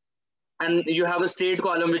and and you have a state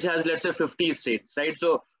column which has, let's say, 50 states, right?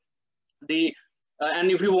 So the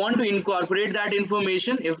and if you want to incorporate that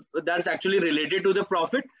information, if that's actually related to the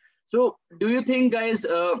profit, so do you think, guys,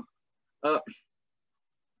 uh,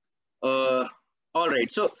 all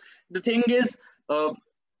right, so the thing is,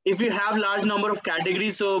 if you have large number of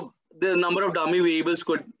categories, so the number of dummy variables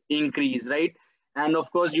could increase, right? And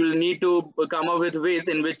of course you'll need to come up with ways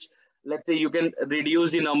in which, let's say, you can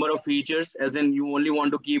reduce the number of features, as in you only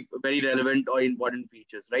want to keep very relevant or important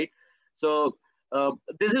features, right? So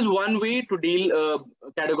this is one way to deal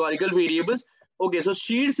categorical variables. Okay, so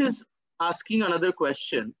Sheets is asking another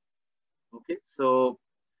question. Okay, so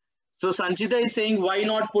Sanchita is saying, why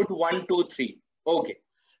not put 1, 2, 3? Okay,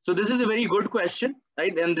 so this is a very good question,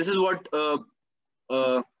 right? And this is what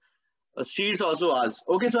Sheets also asks.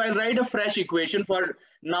 Okay, so I'll write a fresh equation for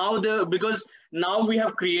now, because now we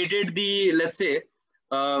have created the, let's say,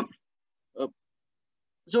 so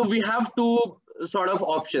we have two sort of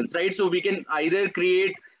options, right? So we can either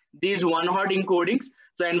create these one-hot encodings,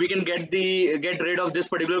 so and we can get rid of this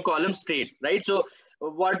particular column state, right? So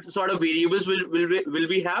what sort of variables will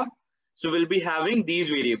we have? So we'll be having these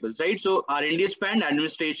variables, right? So R&D spend,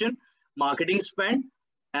 administration, marketing spend,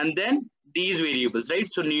 and then these variables,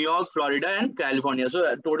 right? So New York, Florida, and California. So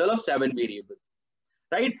a total of 7 variables,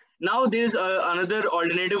 right? Now there's another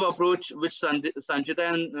alternative approach which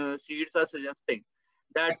Sanchita and Sheets are suggesting,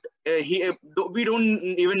 that we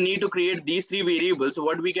don't even need to create these 3 variables. So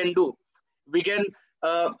what we can do, we can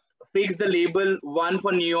fix the label 1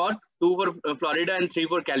 for New York, 2 for Florida, and 3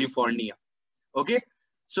 for California. Okay,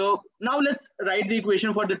 so now let's write the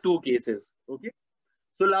equation for the 2 cases. Okay,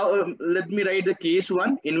 so now let me write the case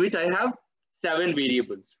 1 in which I have 7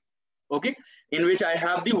 variables. Okay, in which I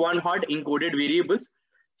have the one-hot encoded variables.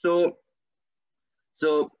 So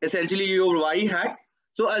essentially your y hat.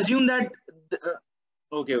 So assume that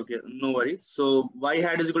okay, no worries. So y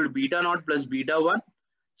hat is equal to beta naught plus beta 1.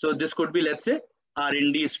 So this could be, let's say,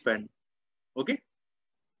 R&D spend. Okay,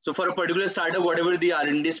 so for a particular startup, whatever the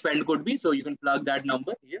R&D spend could be, so you can plug that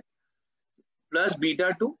number here, plus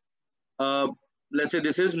beta 2. Let's say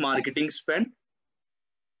this is marketing spend.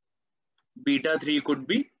 Beta 3 could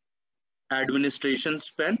be administration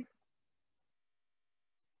spend.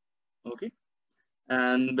 Okay,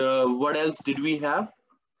 and what else did we have?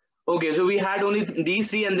 Okay, so we had only these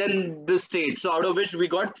 3 and then the state. So out of which we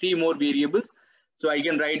got 3 more variables. So I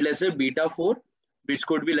can write, let's say, beta 4, which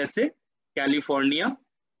could be, let's say, California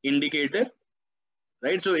indicator,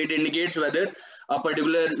 right? So it indicates whether a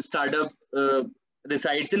particular startup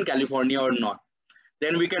resides in California or not.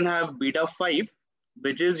 Then we can have beta 5,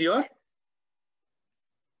 which is your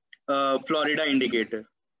Florida indicator.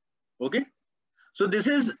 Okay, so this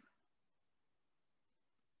is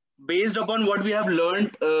based upon what we have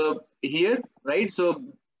learned here, right? So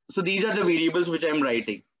these are the variables which I'm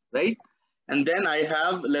writing, right? And then I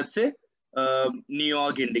have, let's say, New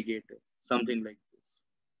York indicator, something like this,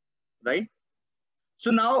 right?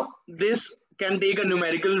 So now this can take a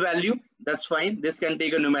numerical value, that's fine. This can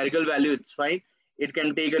take a numerical value, it's fine. It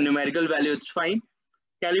can take a numerical value, it's fine.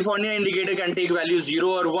 California indicator can take value 0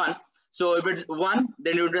 or 1. So if it's 1,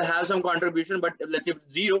 then it will have some contribution, but let's say if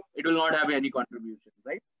it's 0, it will not have any contribution,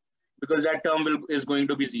 right? Because that term is going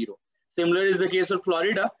to be 0. Similar is the case of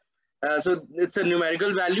Florida. So it's a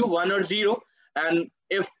numerical value, 1 or 0. And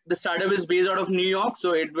if the startup is based out of New York,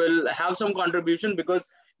 so it will have some contribution because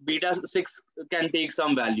beta 6 can take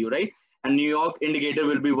some value, right? And New York indicator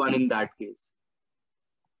will be 1 in that case,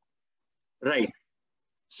 right?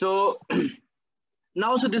 So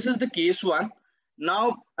now, so this is the case 1.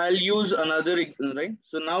 Now I'll use another, right?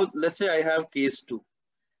 So now let's say I have case 2.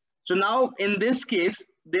 So now in this case,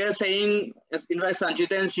 they are saying, in fact,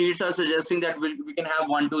 Sanchita and Sheets are suggesting that we can have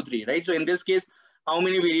 1, 2, 3, right? So in this case, how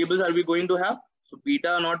many variables are we going to have? So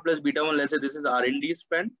beta naught plus beta 1, let's say this is R&D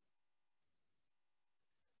spend.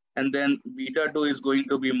 And then beta 2 is going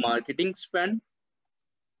to be marketing spend,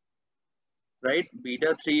 right?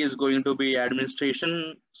 Beta 3 is going to be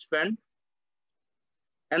administration spend.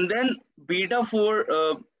 And then beta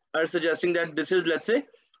 4 are suggesting that this is, let's say,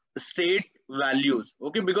 state values,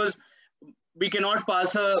 okay? Because we cannot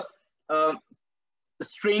pass a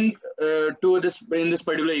string to this in this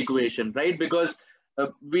particular equation, right? Because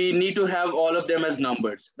we need to have all of them as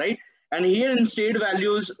numbers, right? And here in state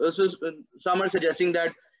values, so some are suggesting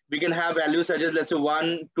that we can have values such as, let's say,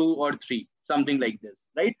 1, 2, or 3, something like this,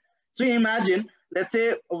 right? So imagine, let's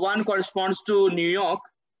say 1 corresponds to New York,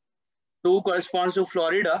 2 corresponds to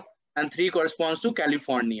Florida, and 3 corresponds to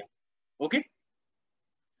California, okay?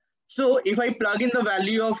 So if I plug in the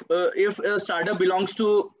value of, if a startup belongs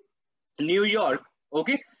to New York,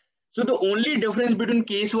 okay, So the only difference between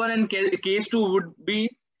case 1 and case 2 would be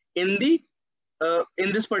in the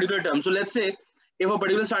in this particular term. So let's say if a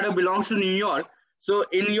particular startup belongs to New York, so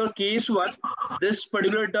in your case 1, this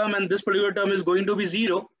particular term and this particular term is going to be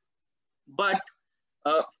 0, but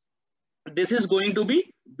this is going to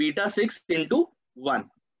be beta 6 into 1,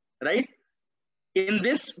 right? In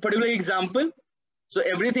this particular example, so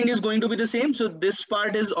everything is going to be the same. So this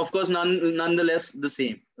part is of course nonetheless the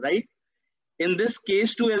same, right? In this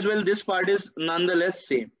case 2 as well, this part is nonetheless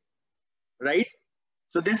same, right?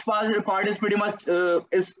 So this part is pretty much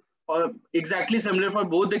exactly similar for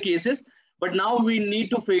both the cases, but now we need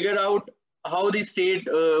to figure out how the state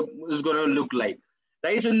is going to look like,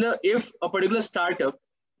 right? So if a particular startup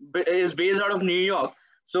is based out of New York,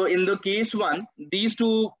 so in the case 1, these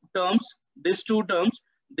two terms,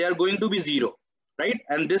 they are going to be 0, right?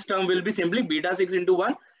 And this term will be simply beta 6 into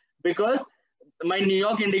 1, because my New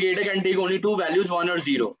York indicator can take only 2 values, 1 or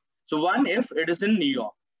 0. So 1 if it is in New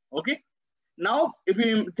York, okay? Now, if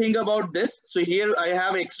you think about this, so here I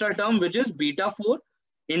have extra term, which is beta 4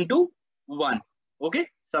 into 1, okay?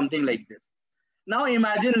 Something like this. Now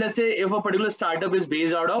imagine, let's say if a particular startup is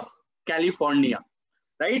based out of California,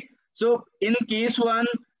 right? So in case 1,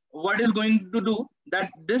 what is going to do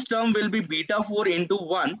that this term will be beta 4 into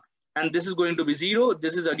 1, and this is going to be 0.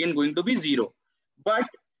 This is again going to be 0. But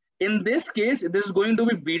in this case, this is going to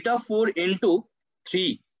be beta 4 into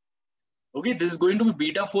 3. Okay, this is going to be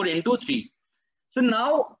beta 4 into 3. So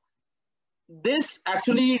now this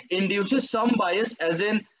actually induces some bias, as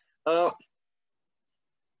in the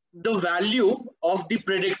value of the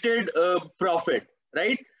predicted profit,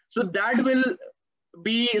 right? So that will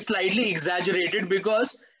be slightly exaggerated,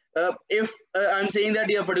 because if I'm saying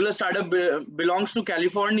that a particular startup belongs to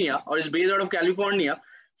California or is based out of California,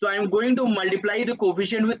 so I'm going to multiply the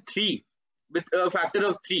coefficient with 3, with a factor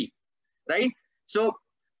of 3, right? So,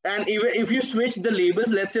 and if you switch the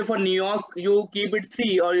labels, let's say for New York, you keep it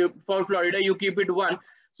 3, or for Florida, you keep it 1.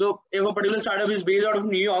 So if a particular startup is based out of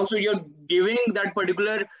New York, so you're giving that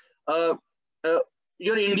particular,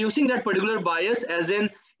 you're inducing that particular bias, as in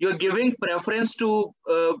you're giving preference to,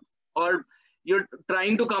 or you're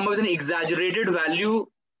trying to come up with an exaggerated value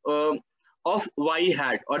of Y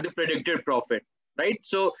hat, or the predicted profit, right?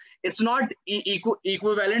 So it's not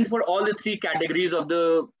equivalent for all the 3 categories of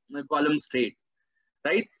the column state,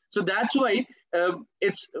 right? So that's why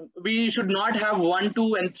we should not have 1,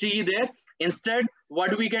 2, and 3 there. Instead,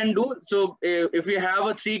 what we can do, so if we have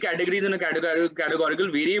a 3 categories in a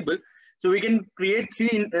categorical variable, so we can create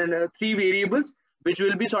 3 variables which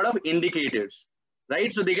will be sort of indicators,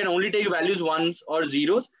 right? So they can only take values 1s or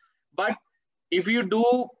 0s. But if you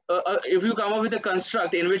do, if you come up with a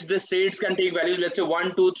construct in which the states can take values, let's say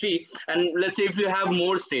 1, 2, 3, and let's say if you have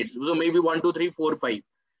more states, so maybe 1, 2, 3, 4, 5,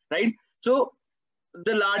 right? So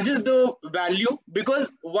the larger the value, because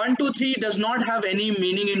 1, 2, 3 does not have any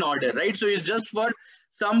meaning in order, right? So it's just for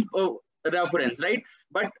some reference, right?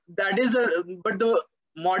 But that is but the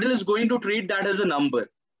model is going to treat that as a number,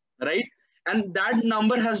 right? And that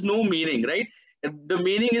number has no meaning, right? The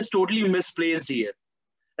meaning is totally misplaced here,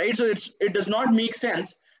 right? So it does not make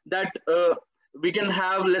sense that we can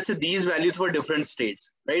have, let's say, these values for different states,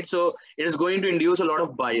 right? So it is going to induce a lot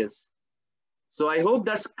of bias. So I hope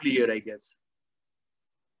that's clear, I guess.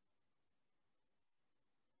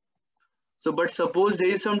 So, but suppose there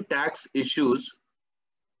is some tax issues.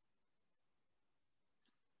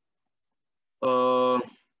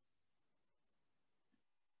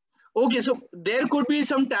 Okay, so there could be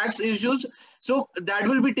some tax issues. So that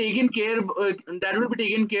will be taken care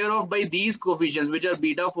of by these coefficients, which are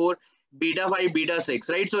beta 4, beta 5, beta 6,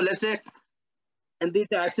 right? So let's say, and the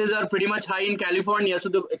taxes are pretty much high in California, so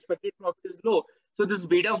the expected profit is low. So this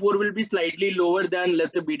beta 4 will be slightly lower than,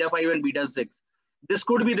 let's say, beta 5 and beta 6. This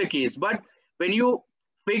could be the case, but when you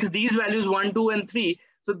fix these values 1, 2, and 3,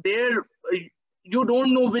 so there you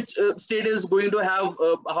don't know which state is going to have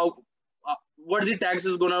what the tax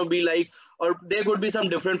is going to be like, or there could be some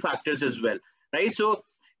different factors as well, right? So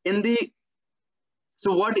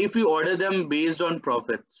so what if you order them based on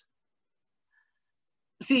profits?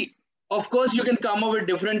 See, of course you can come up with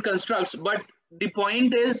different constructs, but the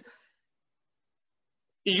point is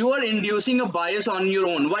you are inducing a bias on your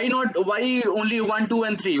own. Why only 1, 2,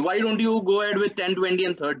 and 3? Why don't you go ahead with 10, 20,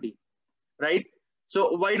 and 30, right?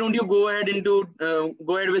 So why don't you go ahead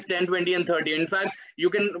with 10, 20, and 30? In fact,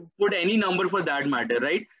 you can put any number for that matter,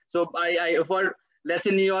 right? So for, let's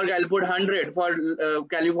say, New York, I'll put 100. For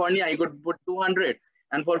California, I could put 200.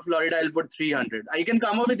 And for Florida, I'll put 300. I can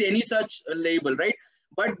come up with any such label, right?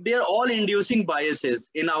 But they're all inducing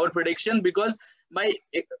biases in our prediction, because my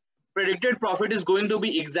predicted profit is going to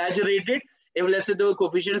be exaggerated if let's say the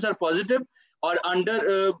coefficients are positive, or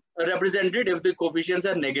under represented if the coefficients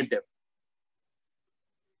are negative.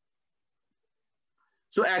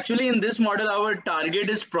 So actually in this model, our target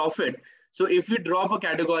is profit. So if we drop a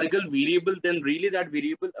categorical variable, then really that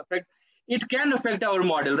variable it can affect our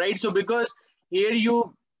model, right? So because here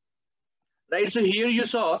you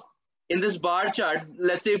saw in this bar chart,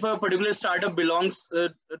 let's say if a particular startup belongs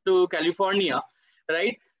to California,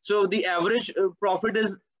 right? So the average profit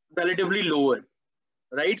is relatively lower,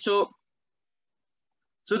 right? So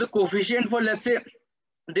the coefficient for, let's say,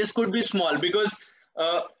 this could be small, because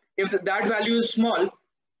if that value is small,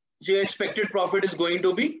 so your expected profit is going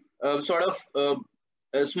to be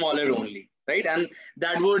smaller only, right? And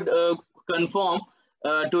that would conform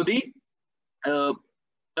to the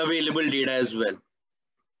available data as well.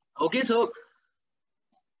 Okay, so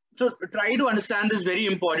try to understand this very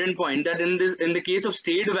important point, that in the case of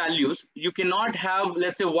state values, you cannot have,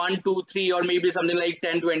 let's say, 1, 2, 3, or maybe something like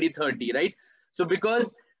 10, 20, 30, right? So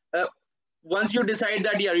because once you decide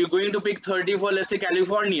that, yeah, you're going to pick 30 for, let's say,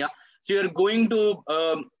 California, so you're going to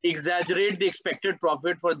exaggerate the expected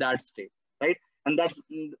profit for that state, right? And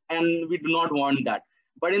we do not want that.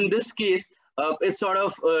 But in this case, it's sort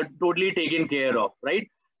of totally taken care of, right?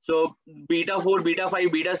 So beta 4, beta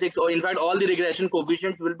 5, beta 6, or in fact all the regression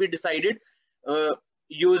coefficients will be decided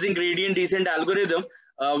using gradient descent algorithm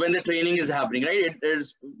when the training is happening, right?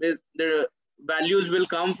 The values will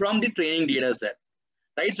come from the training data set,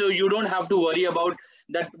 right? So you don't have to worry about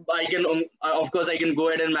that. I can of course I can go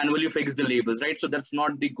ahead and manually fix the labels, right? So that's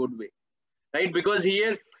not the good way, right? Because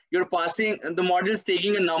here you're passing, the model is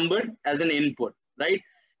taking a number as an input, right?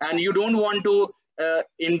 And you don't want to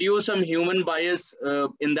induce some human bias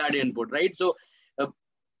in that input, right? So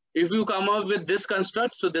if you come up with this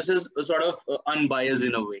construct, so this is sort of unbiased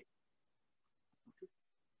in a way.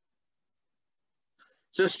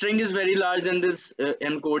 So string is very large, and this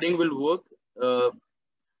encoding will work.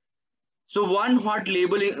 So one hot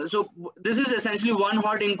labeling, so this is essentially one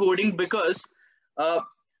hot encoding, because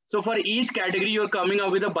so for each category you're coming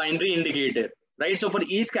up with a binary indicator, right? So for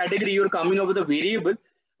each category you're coming up with a variable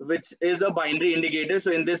which is a binary indicator.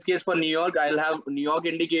 So in this case for New York, I'll have New York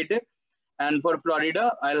indicator, and for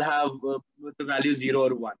Florida I'll have the value 0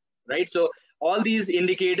 or 1, right? So all these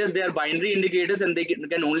indicators, they are binary indicators, and they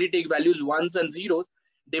can only take values 1s and 0s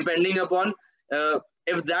depending upon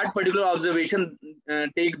if that particular observation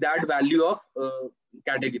take that value of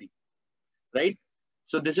category, right?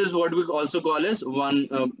 So this is what we also call as one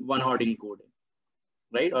hot encoding,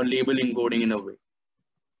 right? Or label encoding in a way,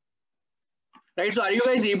 right? So are you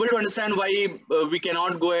guys able to understand why we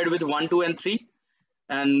cannot go ahead with 1, 2, and 3,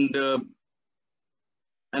 and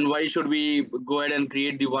why should we go ahead and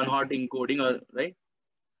create the one hot encoding, or right?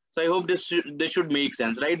 So I hope this should make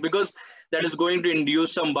sense, right? Because that is going to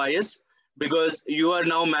induce some bias, because you are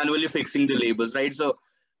now manually fixing the labels, right? So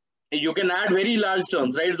you can add very large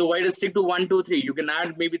terms, right? So why just stick to 1, 2, 3? You can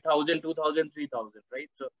add maybe 1,000, 2,000, 3,000, right?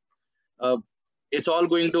 So it's all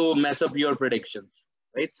going to mess up your predictions,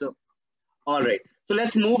 right? So all right, so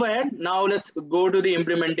let's move ahead. Now let's go to the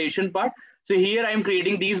implementation part. So here I'm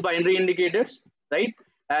creating these binary indicators, right?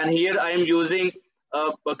 And here I am using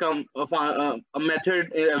a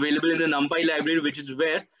method available in the NumPy library, which is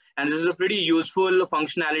where, and this is a pretty useful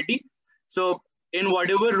functionality. So in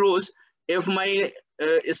whatever rows, if my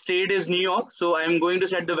state is New York, so I'm going to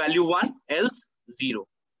set the value 1, else 0,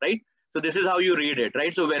 right? So this is how you read it,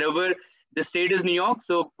 right? So wherever the state is New York,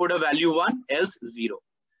 so put a value 1, else 0,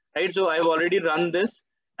 right? So I've already run this,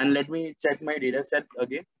 and let me check my data set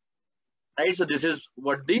again, right? So this is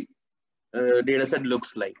what the data set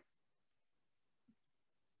looks like.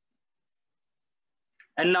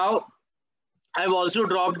 And now I've also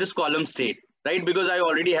dropped this column state, right? Because I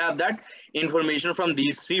already have that information from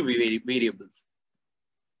these 3 variables.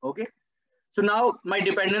 Okay. So now my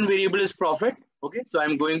dependent variable is profit. Okay. So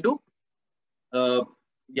I'm going to,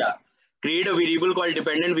 create a variable called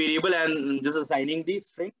dependent variable, and just assigning the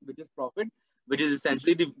string, which is profit, which is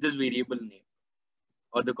essentially this variable name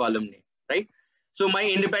or the column name, right? So my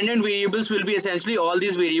independent variables will be essentially all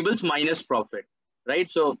these variables minus profit, right?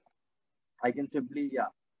 So I can simply,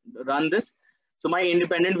 run this. So my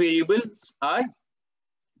independent variables are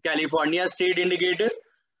California state indicator,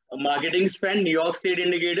 marketing spend, New York state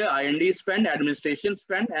indicator, R&D spend, administration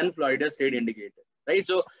spend, and Florida state indicator, right?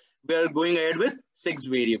 So we are going ahead with 6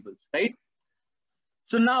 variables, right?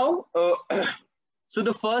 So now, so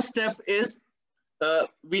the first step is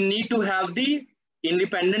we need to have the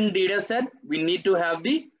independent data set. We need to have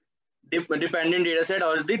the dependent data set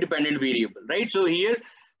or the dependent variable, right? So here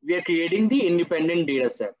we are creating the independent data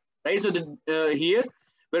set, right? So here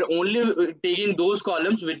we're only taking those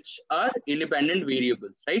columns which are independent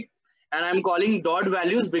variables, right? And I'm calling dot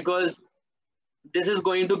values because this is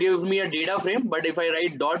going to give me a data frame, but if I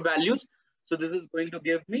write dot values, so this is going to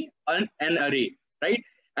give me an array, right?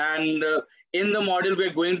 And in the model,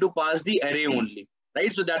 we're going to pass the array only,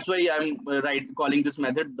 right? So that's why I'm calling this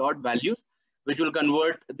method dot values, which will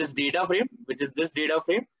convert this data frame, which is this data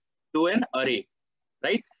frame, to an array,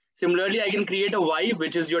 right? Similarly, I can create a y,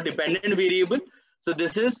 which is your dependent variable. So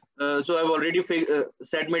this is, so I've already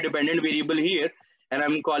set my dependent variable here, and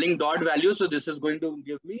I'm calling dot value. So this is going to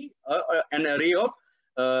give me an array of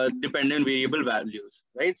dependent variable values,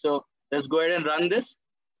 right? So let's go ahead and run this,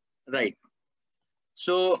 right?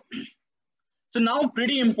 So now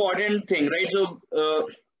pretty important thing, right? So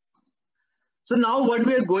now what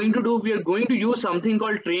we are going to do, we are going to use something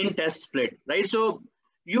called train test split, right? So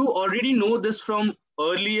you already know this from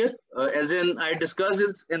earlier, as in I discussed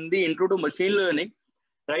this in the intro to machine learning,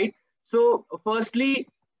 right? So firstly,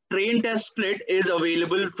 train test split is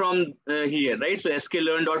available from here, right? So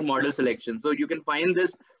Scikit-Learn.model selection. So you can find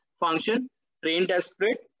this function train test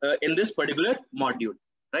split in this particular module,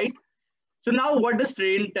 right? So now what does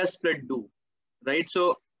train test split do, right?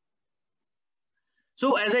 So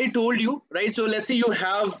as I told you, right? So let's say you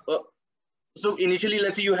have, so initially,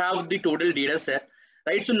 let's say you have the total data set,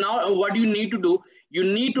 right? So now what you need to do, you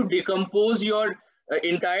need to decompose your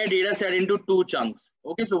entire data set into two chunks.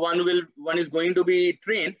 Okay, so one is going to be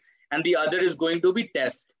train and the other is going to be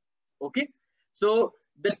test. Okay, so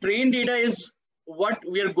the train data is what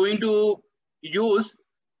we are going to use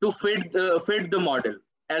to fit the model,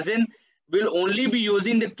 as in we'll only be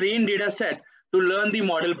using the train data set to learn the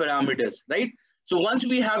model parameters, right? So once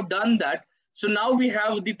we have done that, so now we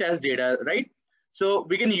have the test data, right? So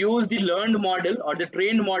we can use the learned model or the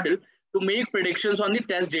trained model to make predictions on the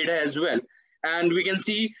test data as well. And we can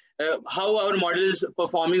see how our model is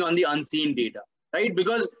performing on the unseen data, right?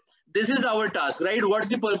 Because this is our task, right? What's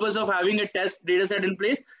the purpose of having a test data set in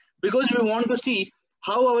place? Because we want to see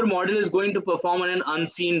how our model is going to perform on an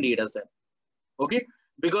unseen data set, okay?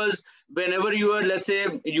 Because whenever you are, let's say,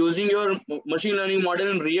 using your machine learning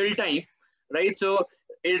model in real time, right? So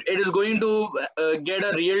it is going to get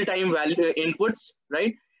a real-time value inputs,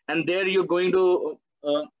 right? And there you're going to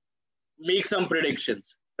make some predictions,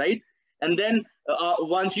 right? And then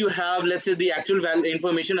once you have, let's say, the actual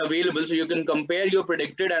information available, so you can compare your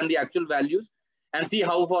predicted and the actual values and see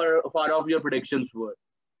how far off your predictions were,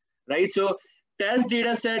 right? So test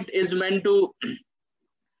data set is meant to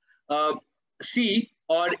see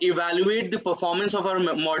or evaluate the performance of our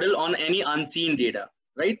model on any unseen data,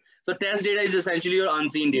 right? So test data is essentially your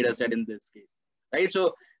unseen data set in this case, right?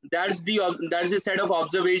 So that's the set of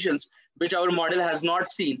observations which our model has not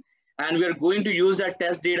seen, and we are going to use that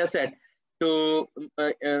test data set to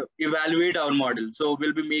evaluate our model. So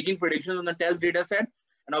we'll be making predictions on the test data set,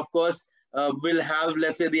 and of course we'll have,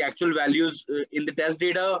 let's say, the actual values in the test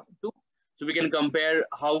data too, so we can compare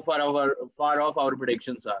how far off our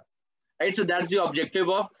predictions are, right? So that's the objective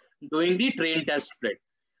of doing the train test split.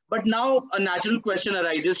 But now a natural question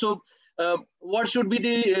arises. So what should be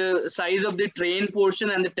the size of the train portion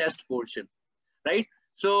and the test portion, right?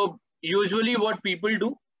 So usually what people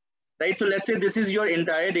do, right? So let's say this is your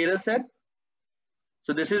entire data set.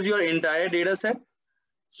 So this is your entire data set.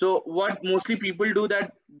 So what mostly people do,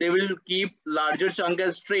 that they will keep larger chunk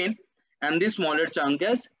as train and the smaller chunk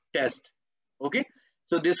as test. Okay.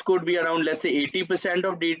 So this could be around, let's say, 80%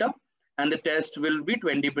 of data, and the test will be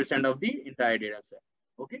 20% of the entire data set.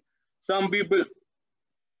 Okay. Some people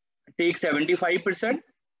take 75%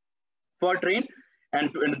 for train and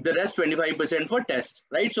the rest 25% for test,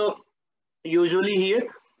 right? So usually here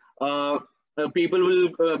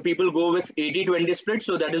people go with 80-20 split.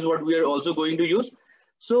 So that is what we are also going to use.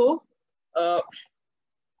 So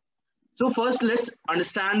first let's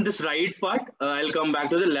understand this right part. I'll come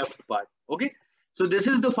back to the left part. Okay. So this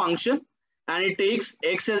is the function, and it takes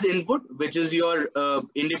X as input, which is your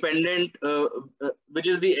independent, which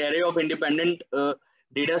is the array of independent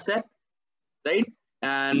data set, right?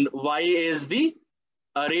 And Y is the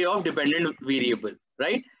array of dependent variable,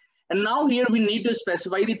 right? And now here we need to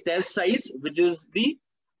specify the test size, which is the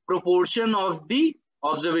proportion of the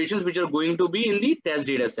observations which are going to be in the test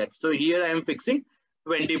data set. So here I am fixing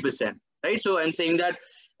 20%, right? So I'm saying that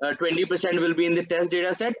 20% will be in the test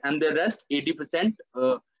data set, and the rest 80%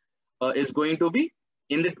 is going to be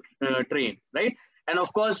in the train, right? And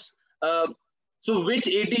of course, so which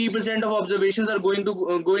 80% of observations are going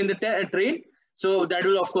to go in the train? So that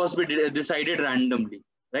will of course be decided randomly,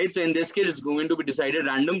 right? So in this case, it's going to be decided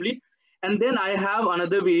randomly. And then I have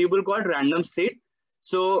another variable called random state.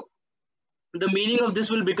 So the meaning of this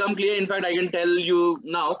will become clear. In fact, I can tell you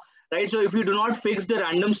now, right? So if you do not fix the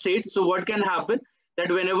random state, so what can happen that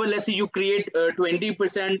whenever, let's say, you create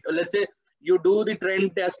 20%, let's say you do the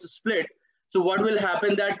trend test split, so what will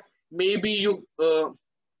happen that maybe you,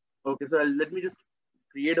 okay, so let me just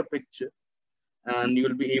create a picture and you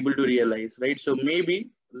will be able to realize, right? So maybe,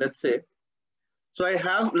 let's say, so I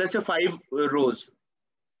have, let's say, 5 rows,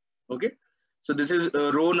 okay? So this is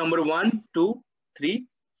row number 1, 2, 3,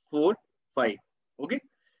 4, 5, okay?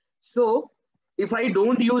 So if I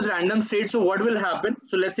don't use random state, so what will happen?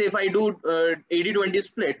 So let's say if I do 80-20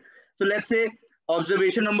 split, so let's say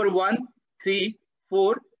observation number 1, 3,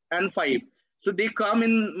 4, and 5. So they come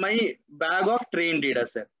in my bag of trained data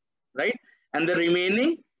set, right? And the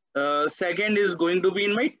remaining second is going to be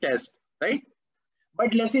in my test, right?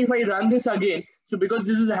 But let's say if I run this again, so because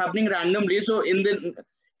this is happening randomly, so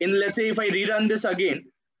let's say if I rerun this again,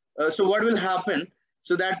 so what will happen?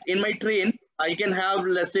 So that in my train, I can have,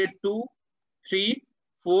 let's say, 2, 3,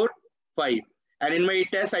 4, 5. And in my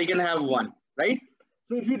test, I can have 1, right?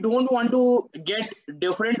 So if you don't want to get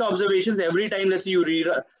different observations every time, let's say you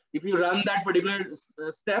rerun, if you run that particular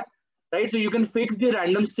step, right? So you can fix the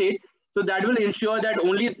random state. So that will ensure that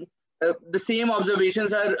only the same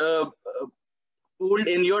observations are pooled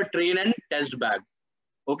in your train and test bag,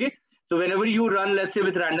 okay? So whenever you run, let's say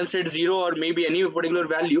with random state 0 or maybe any particular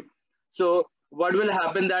value, so what will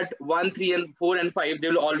happen that 1, 3, and 4, and 5, they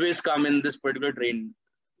will always come in this particular train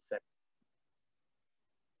set.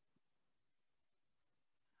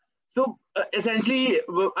 So essentially,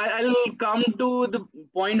 I'll come to the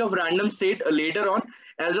point of random state later on.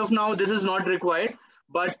 As of now, this is not required,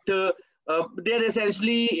 but they're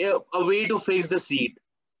essentially a way to fix the seed,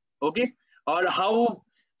 okay? Or how,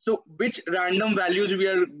 so which random values we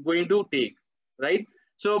are going to take, right?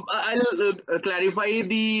 So I'll clarify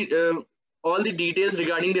the all the details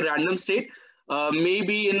regarding the random state,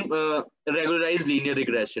 maybe in regularized linear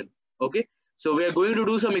regression, okay? So we are going to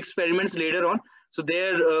do some experiments later on. So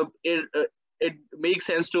there, it makes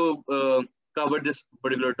sense to cover this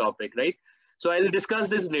particular topic, right? So I'll discuss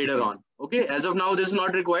this later on, okay? As of now, this is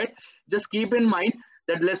not required. Just keep in mind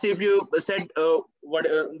that, let's say if you set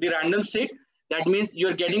the random state, that means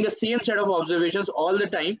you're getting the same set of observations all the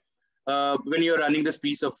time when you're running this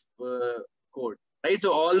piece of code, right?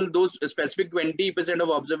 So all those specific 20% of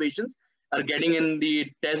observations are getting in the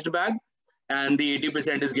test bag, and the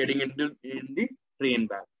 80% is getting in the train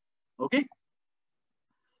bag, okay?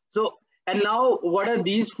 So, and now what are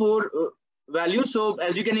these 4 values? So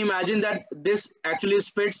as you can imagine that this actually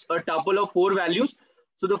spits a tuple of 4 values.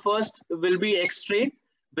 So the first will be X train,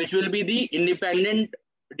 which will be the independent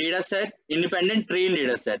data set, independent train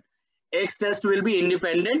data set. X test will be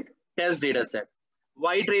independent test data set.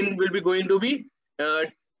 Y train will be going to be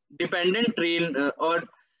dependent train or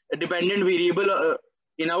a dependent variable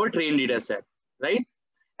in our train data set, right?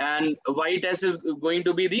 And Y test is going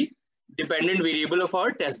to be the dependent variable of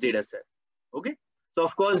our test data set, okay? So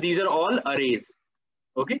of course, these are all arrays,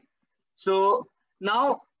 okay? So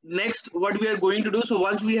now next what we are going to do, so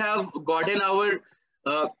once we have gotten our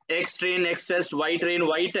X train, X test, Y train,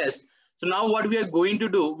 Y test, so now what we are going to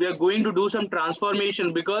do, we are going to do some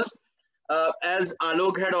transformation, because as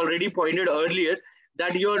Alok had already pointed earlier,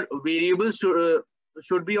 that your variables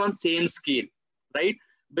should be on same scale, right?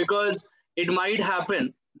 Because it might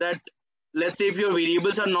happen that, let's say if your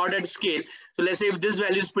variables are not at scale, so let's say if this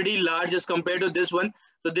value is pretty large as compared to this one,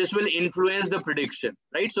 so this will influence the prediction,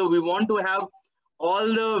 right? So we want to have all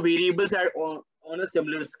the variables on a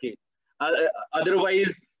similar scale.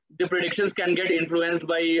 Otherwise, the predictions can get influenced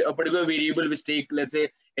by a particular variable which take, let's say,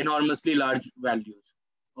 enormously large values,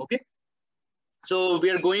 okay? So we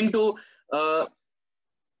are going to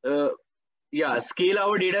scale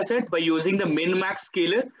our data set by using the min-max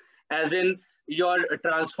scaler, as in your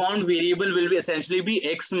transformed variable will be essentially be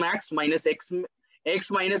x max minus x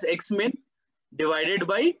minus x min divided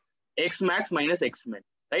by x max minus x min,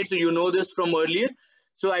 right? So you know this from earlier.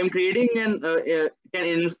 So I'm creating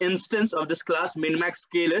an instance of this class min max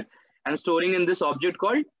scaler and storing in this object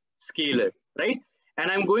called scaler, right? And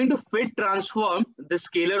I'm going to fit transform the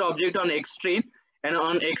scalar object on x train and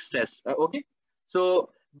on x test, okay? So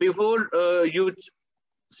before you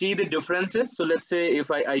see the differences, so let's say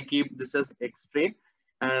if I keep this as x train,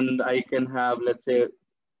 and I can have, let's say,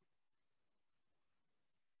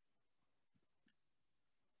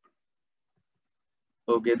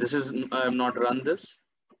 okay, this is, I have not run this.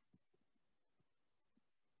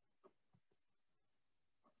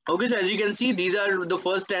 Okay, so as you can see, these are the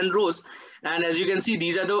first 10 rows, and as you can see,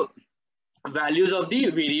 these are the values of the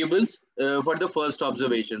variables for the first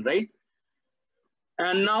observation, right?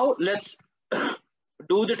 And now let's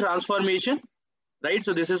do the transformation, right?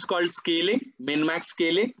 So this is called scaling, min-max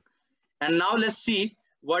scaling. And now let's see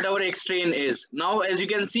what our X train is. Now, as you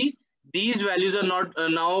can see, these values are not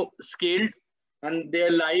now scaled, and they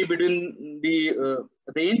lie between the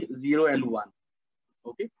range 0 and 1.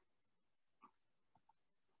 Okay.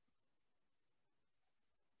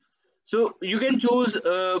 So you can choose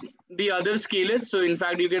the other scalar. So in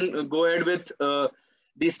fact, you can go ahead with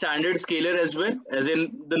the standard scalar as well, as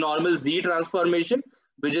in the normal Z transformation,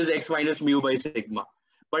 which is X minus mu by sigma.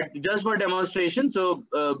 But just for demonstration, so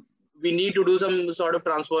we need to do some sort of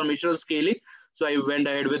transformational scaling. So I went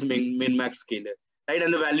ahead with min-max scalar, right?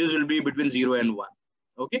 And the values will be between 0 and 1.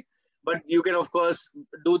 Okay. But you can, of course,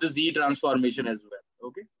 do the Z transformation as well.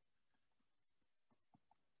 Okay.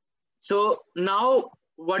 So now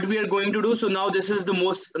what we are going to do, so now this is the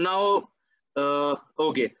most, now,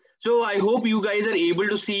 okay. So I hope you guys are able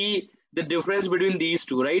to see the difference between these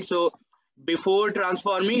two, right? So before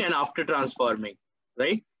transforming and after transforming,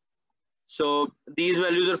 right? So these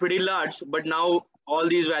values are pretty large, but now all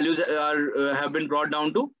these values are have been brought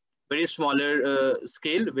down to very smaller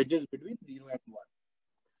scale, which is between 0 and 1.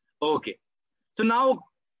 Okay. So now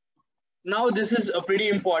this is a pretty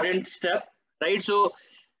important step, right? So,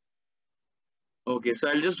 okay, so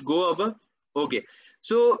I'll just go above. Okay.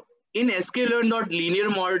 So in Scikit-Learn.linear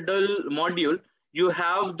module, you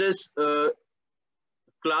have this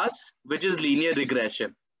class, which is linear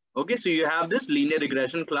regression. Okay. So you have this linear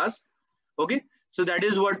regression class. Okay. So that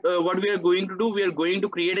is what we are going to do. We are going to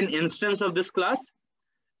create an instance of this class.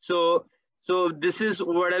 So this is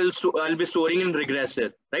what I'll be storing in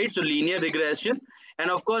regressor, right? So linear regression, and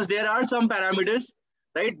of course there are some parameters,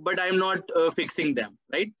 right? But I'm not fixing them,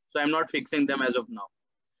 right? So I'm not fixing them as of now.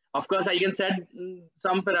 Of course, I can set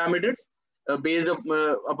some parameters based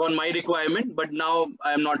upon my requirement, but now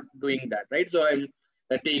I'm not doing that, right? So I'm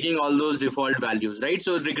taking all those default values, right?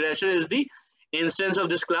 So regression is the instance of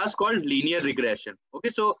this class called linear regression. Okay,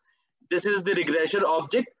 so this is the regression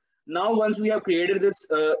object. Now, once we have created this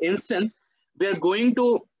instance, we are going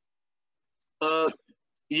to,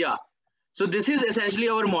 so this is essentially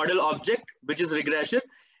our model object, which is regression,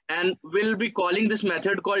 and we'll be calling this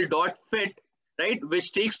method called .fit, right,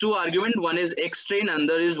 which takes two arguments. One is X train, and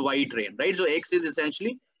other is Y train, right? So X is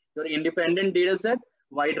essentially your independent data set,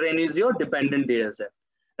 Y train is your dependent data set,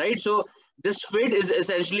 right? So this fit is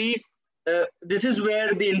essentially, this is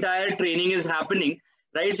where the entire training is happening,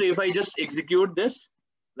 right? So if I just execute this,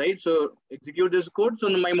 right? So execute this code, so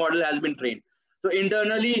my model has been trained. So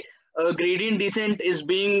internally, gradient descent is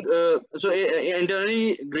being,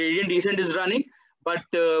 internally gradient descent is running, but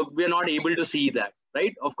we are not able to see that,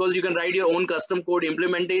 right? Of course, you can write your own custom code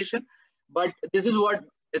implementation, but this is what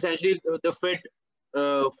essentially the fit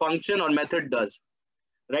function or method does,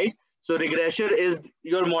 right? So regression is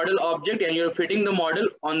your model object, and you're fitting the model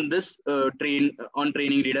on this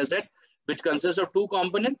training data set, which consists of two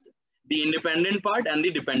components, the independent part and the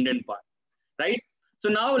dependent part, right? So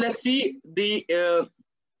now let's see the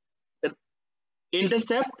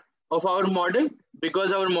intercept of our model,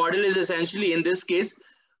 because our model is essentially in this case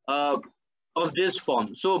of this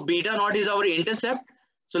form. So beta naught is our intercept.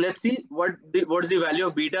 So let's see what's the value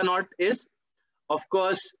of beta naught is. Of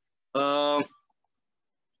course, and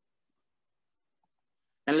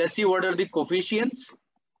let's see what are the coefficients.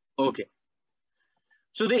 Okay.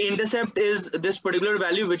 So the intercept is this particular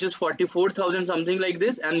value, which is 44,000, something like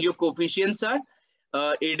this, and your coefficients are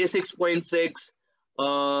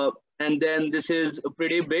 86.6, and then this is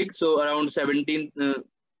pretty big, so around 17,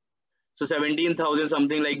 so 17,000,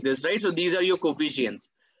 something like this, right? So these are your coefficients.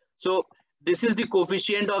 So this is the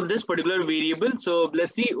coefficient of this particular variable. So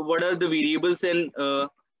let's see what are the variables in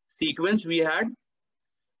sequence we had.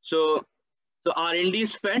 So R&D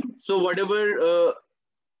spent. So whatever.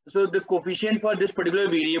 So the coefficient for this particular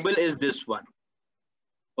variable is this one.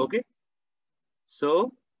 Okay.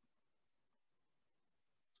 So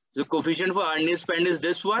the coefficient for R&D spend is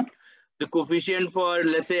this one. The coefficient for,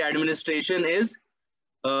 let's say, administration is,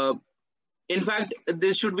 in fact,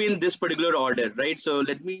 this should be in this particular order, right? So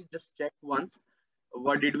let me just check once.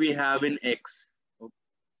 What did we have in X? Okay.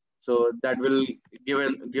 So that will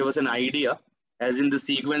give us an idea, as in the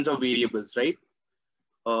sequence of variables, right?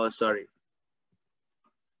 Sorry.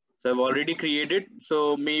 So I've already created.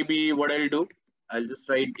 So maybe what I'll do, I'll just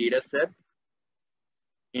write data set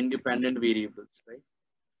independent variables, right?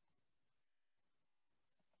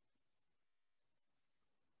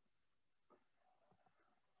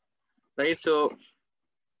 Right. So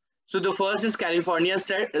the first is California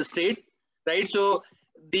state, right? So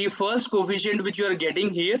the first coefficient which you are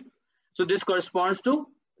getting here, so this corresponds to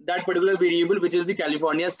that particular variable, which is the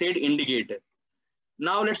California state indicator.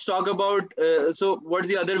 now let's talk about, so what's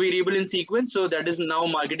the other variable in sequence? So that is now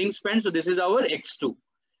marketing spend. So this is our X2,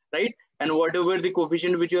 right? And whatever the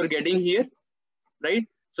coefficient which you're getting here, right?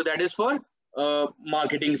 So that is for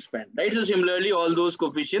marketing spend, right? So similarly, all those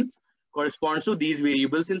coefficients corresponds to these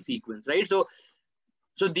variables in sequence, right? So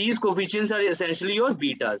these coefficients are essentially your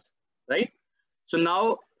betas, right? So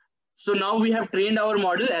now we have trained our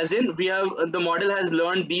model, as in we have the model has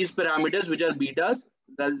learned these parameters which are betas,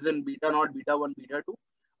 that is in beta naught, beta 1, beta 2,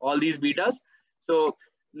 all these betas. So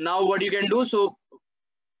now what you can do, so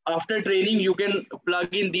after training you can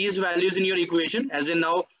plug in these values in your equation, as in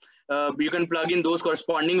now you can plug in those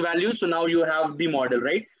corresponding values. So now you have the model,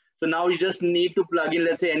 right? So now you just need to plug in,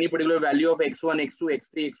 let's say, any particular value of x1, x2,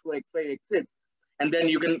 x3, x4, x5, x6, and then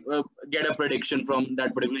you can get a prediction from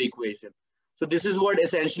that particular equation. So this is what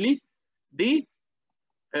essentially the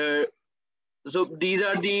so these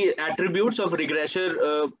are the attributes of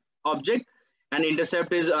regressor object, and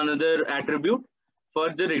intercept is another attribute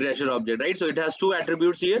for the regressor object, right? So it has two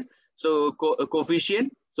attributes here. So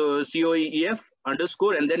coefficient, so COEF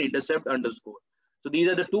underscore, and then intercept underscore. So these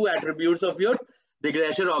are the two attributes of your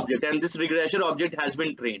regressor object, and this regressor object has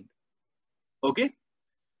been trained. Okay.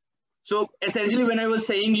 So essentially, when I was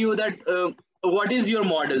saying you that what is your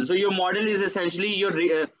model? So your model is essentially your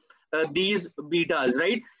these betas,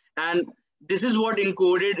 right? And this is what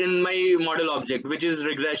encoded in my model object, which is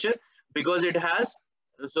regressor, because it has.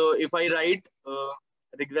 So if I write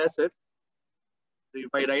regressor,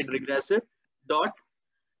 dot,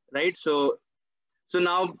 right? So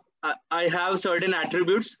now I have certain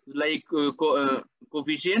attributes like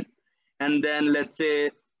coefficient, and then let's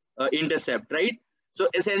say intercept, right? So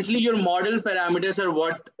essentially, your model parameters are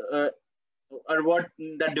what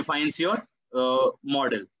that defines your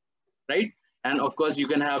model, right? And of course, you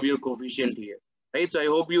can have your coefficient here, right? So I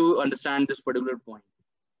hope you understand this particular point,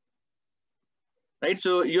 right?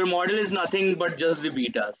 So your model is nothing but just the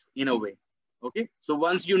betas in a way, okay? So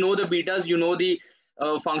once you know the betas, you know the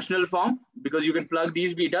functional form, because you can plug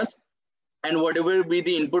these betas, and whatever be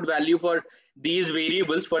the input value for these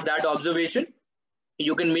variables for that observation,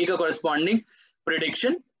 you can make a corresponding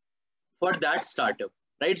prediction for that startup,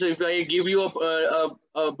 right? So if I give you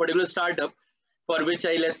a particular startup for which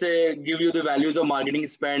I, let's say, give you the values of marketing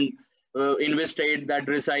spend, in which state that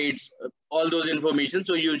resides, all those information,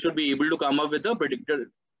 so you should be able to come up with a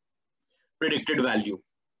predicted value,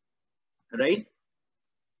 right?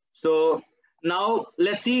 So now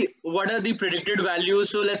let's see what are the predicted values.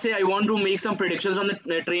 So let's say I want to make some predictions on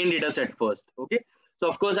the trained data set first, okay? So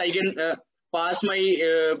of course I can pass my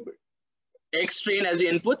X train as the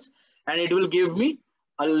inputs, and it will give me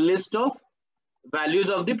a list of values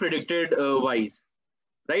of the predicted Y's,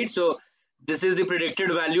 right? So this is the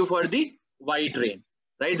predicted value for the Y train,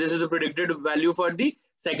 right? This is the predicted value for the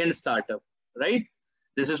second startup, right?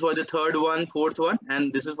 This is for the third one, fourth one,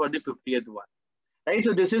 and this is for the 50th one, right?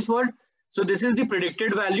 So this is the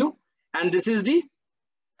predicted value, and this is the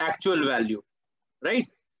actual value, right?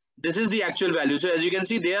 This is the actual value. So as you can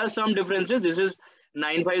see, there are some differences. This is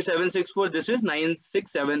 95764, this is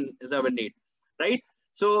 96778, right?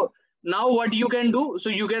 So now what you can do, so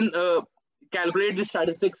you can calculate the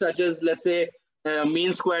statistics such as, let's say,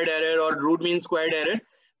 mean squared error or root mean squared error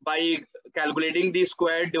by calculating the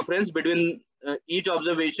squared difference between each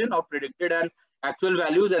observation of predicted and actual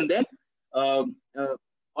values, and then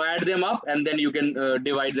add them up, and then you can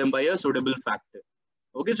divide them by a suitable factor.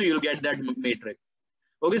 Okay, so you'll get that matrix.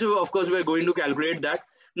 Okay, so of course we're going to calculate that.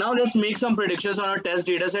 Now let's make some predictions on our test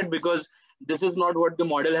data set, because this is not what the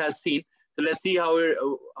model has seen. So let's see how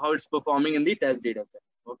it's performing in the test data set.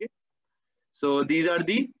 Okay, so these are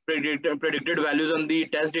the predicted values on the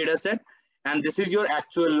test data set, and this is your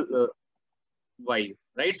actual Y,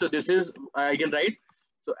 right? So this is, I can write,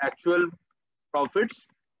 so actual profits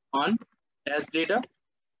on test data,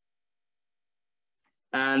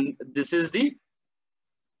 and this is the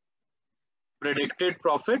predicted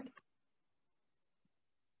profit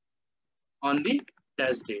on the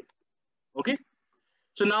test date. Okay,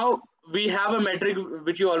 so now we have a metric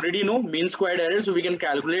which you already know, mean squared error. So we can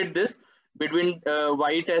calculate this between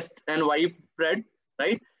Y test and Y pred,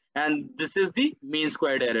 right? And this is the mean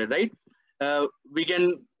squared error, right? We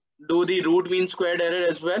can do the root mean squared error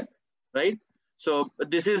as well, right? So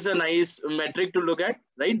this is a nice metric to look at,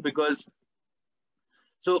 right? Because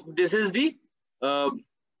so this is the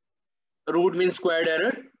root mean squared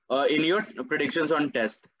error in your predictions on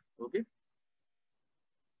test. Okay.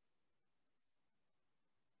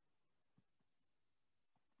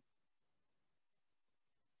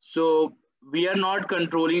 So we are not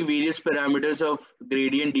controlling various parameters of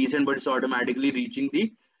gradient descent, but it's automatically reaching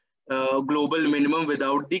the global minimum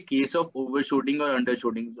without the case of overshooting or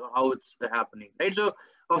undershooting. So how it's happening, right? So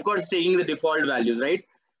of course taking the default values, right?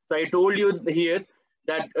 So I told you here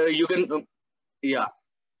that you can yeah.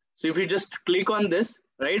 So if you just click on this,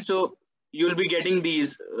 right, so you'll be getting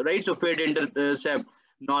these, right? So fit, intercept,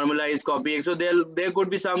 normalize, copy. So there could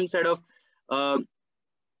be some set of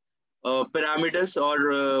parameters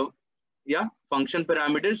or yeah, function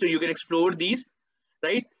parameters. So you can explore these,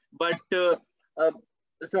 right? But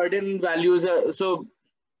certain values are, so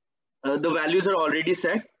the values are already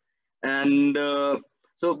set, and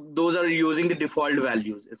so those are using the default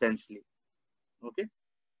values essentially. Okay.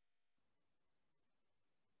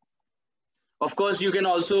 Of course, you can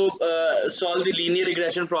also solve the linear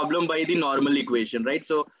regression problem by the normal equation, right?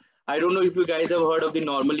 So I don't know if you guys have heard of the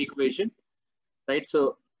normal equation, right?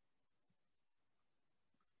 So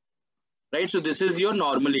this is your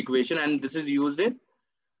normal equation, and this is used in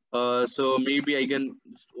so maybe I can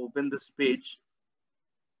just open this page.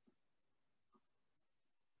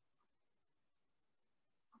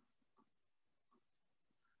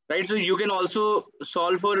 Right, so you can also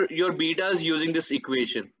solve for your betas using this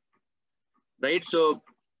equation, right? So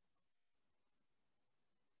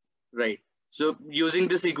so using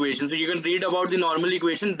this equation, so you can read about the normal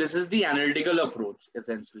equation. This is the analytical approach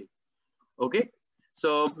essentially. Okay,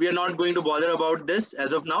 so we are not going to bother about this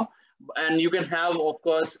as of now, and you can have, of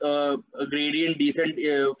course, a gradient descent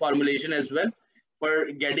formulation as well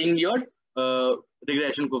for getting your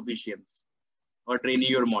regression coefficients or training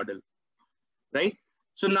your model, right?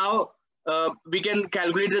 So now we can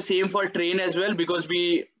calculate the same for train as well, because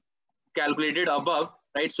we calculated above,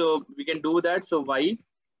 right? So we can do that. So y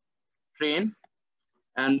train,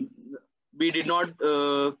 and we did not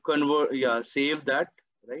save that,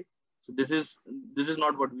 right? So this is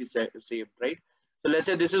not what we saved, right? So let's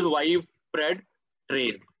say this is y pred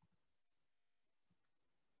train.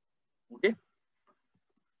 Okay.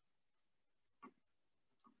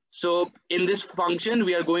 So in this function,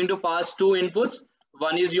 we are going to pass two inputs.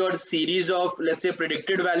 One is your series of, let's say,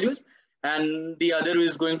 predicted values, and the other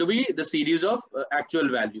is going to be the series of actual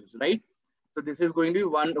values, right? So this is going to be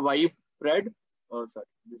one y pred. Oh, sorry.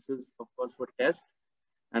 This is of course for test,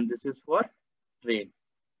 and this is for train,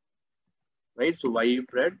 right? So y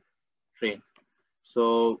pred train.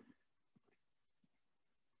 So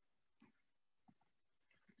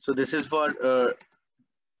this is for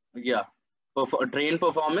train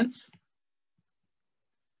performance,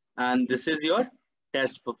 and this is your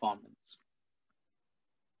test performance.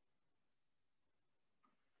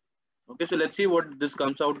 Okay, so let's see what this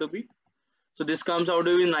comes out to be. So this comes out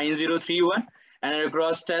to be 9031, and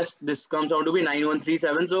across test this comes out to be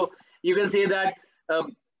 9137. So you can say that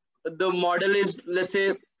the model is, let's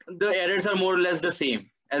say, the errors are more or less the same,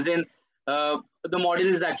 as in the model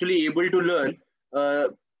is actually able to learn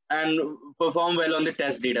and perform well on the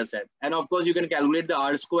test data set. And of course you can calculate the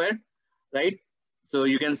R squared, right? So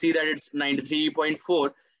you can see that it's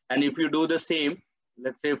 93.4, and if you do the same,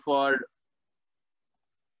 let's say for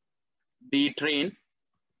the train,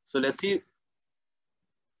 so let's see.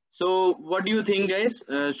 So what do you think, guys?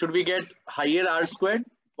 Should we get higher R squared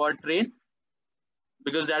for train?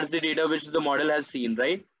 Because that's the data which the model has seen,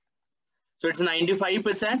 right? So it's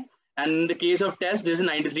 95%, and in the case of test, this is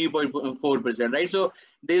 93.4%, right? So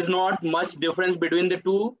there's not much difference between the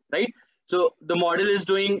two, right? So the model is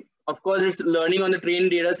doing, of course, it's learning on the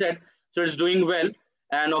trained data set, so it's doing well.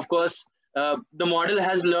 And of course, the model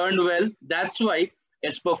has learned well. That's why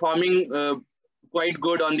it's performing quite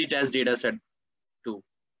good on the test data set too.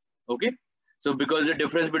 Okay, so because the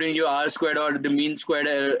difference between your R squared or the mean squared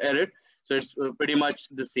error, so it's pretty much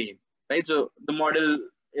the same, right? So the model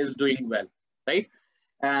is doing well, right?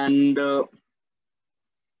 And okay,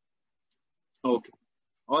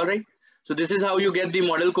 all right. So this is how you get the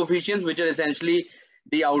model coefficients, which are essentially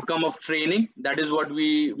the outcome of training. That is what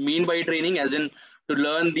we mean by training, as in to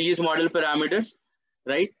learn these model parameters,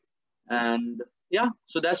 right? And yeah,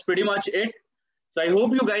 so that's pretty much it. So I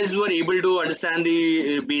hope you guys were able to understand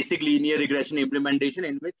the basic linear regression implementation,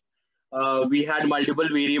 in which we had multiple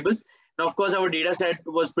variables. Now, of course, our data set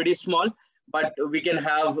was pretty small, but we can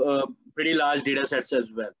have pretty large data sets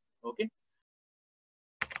as well. Okay.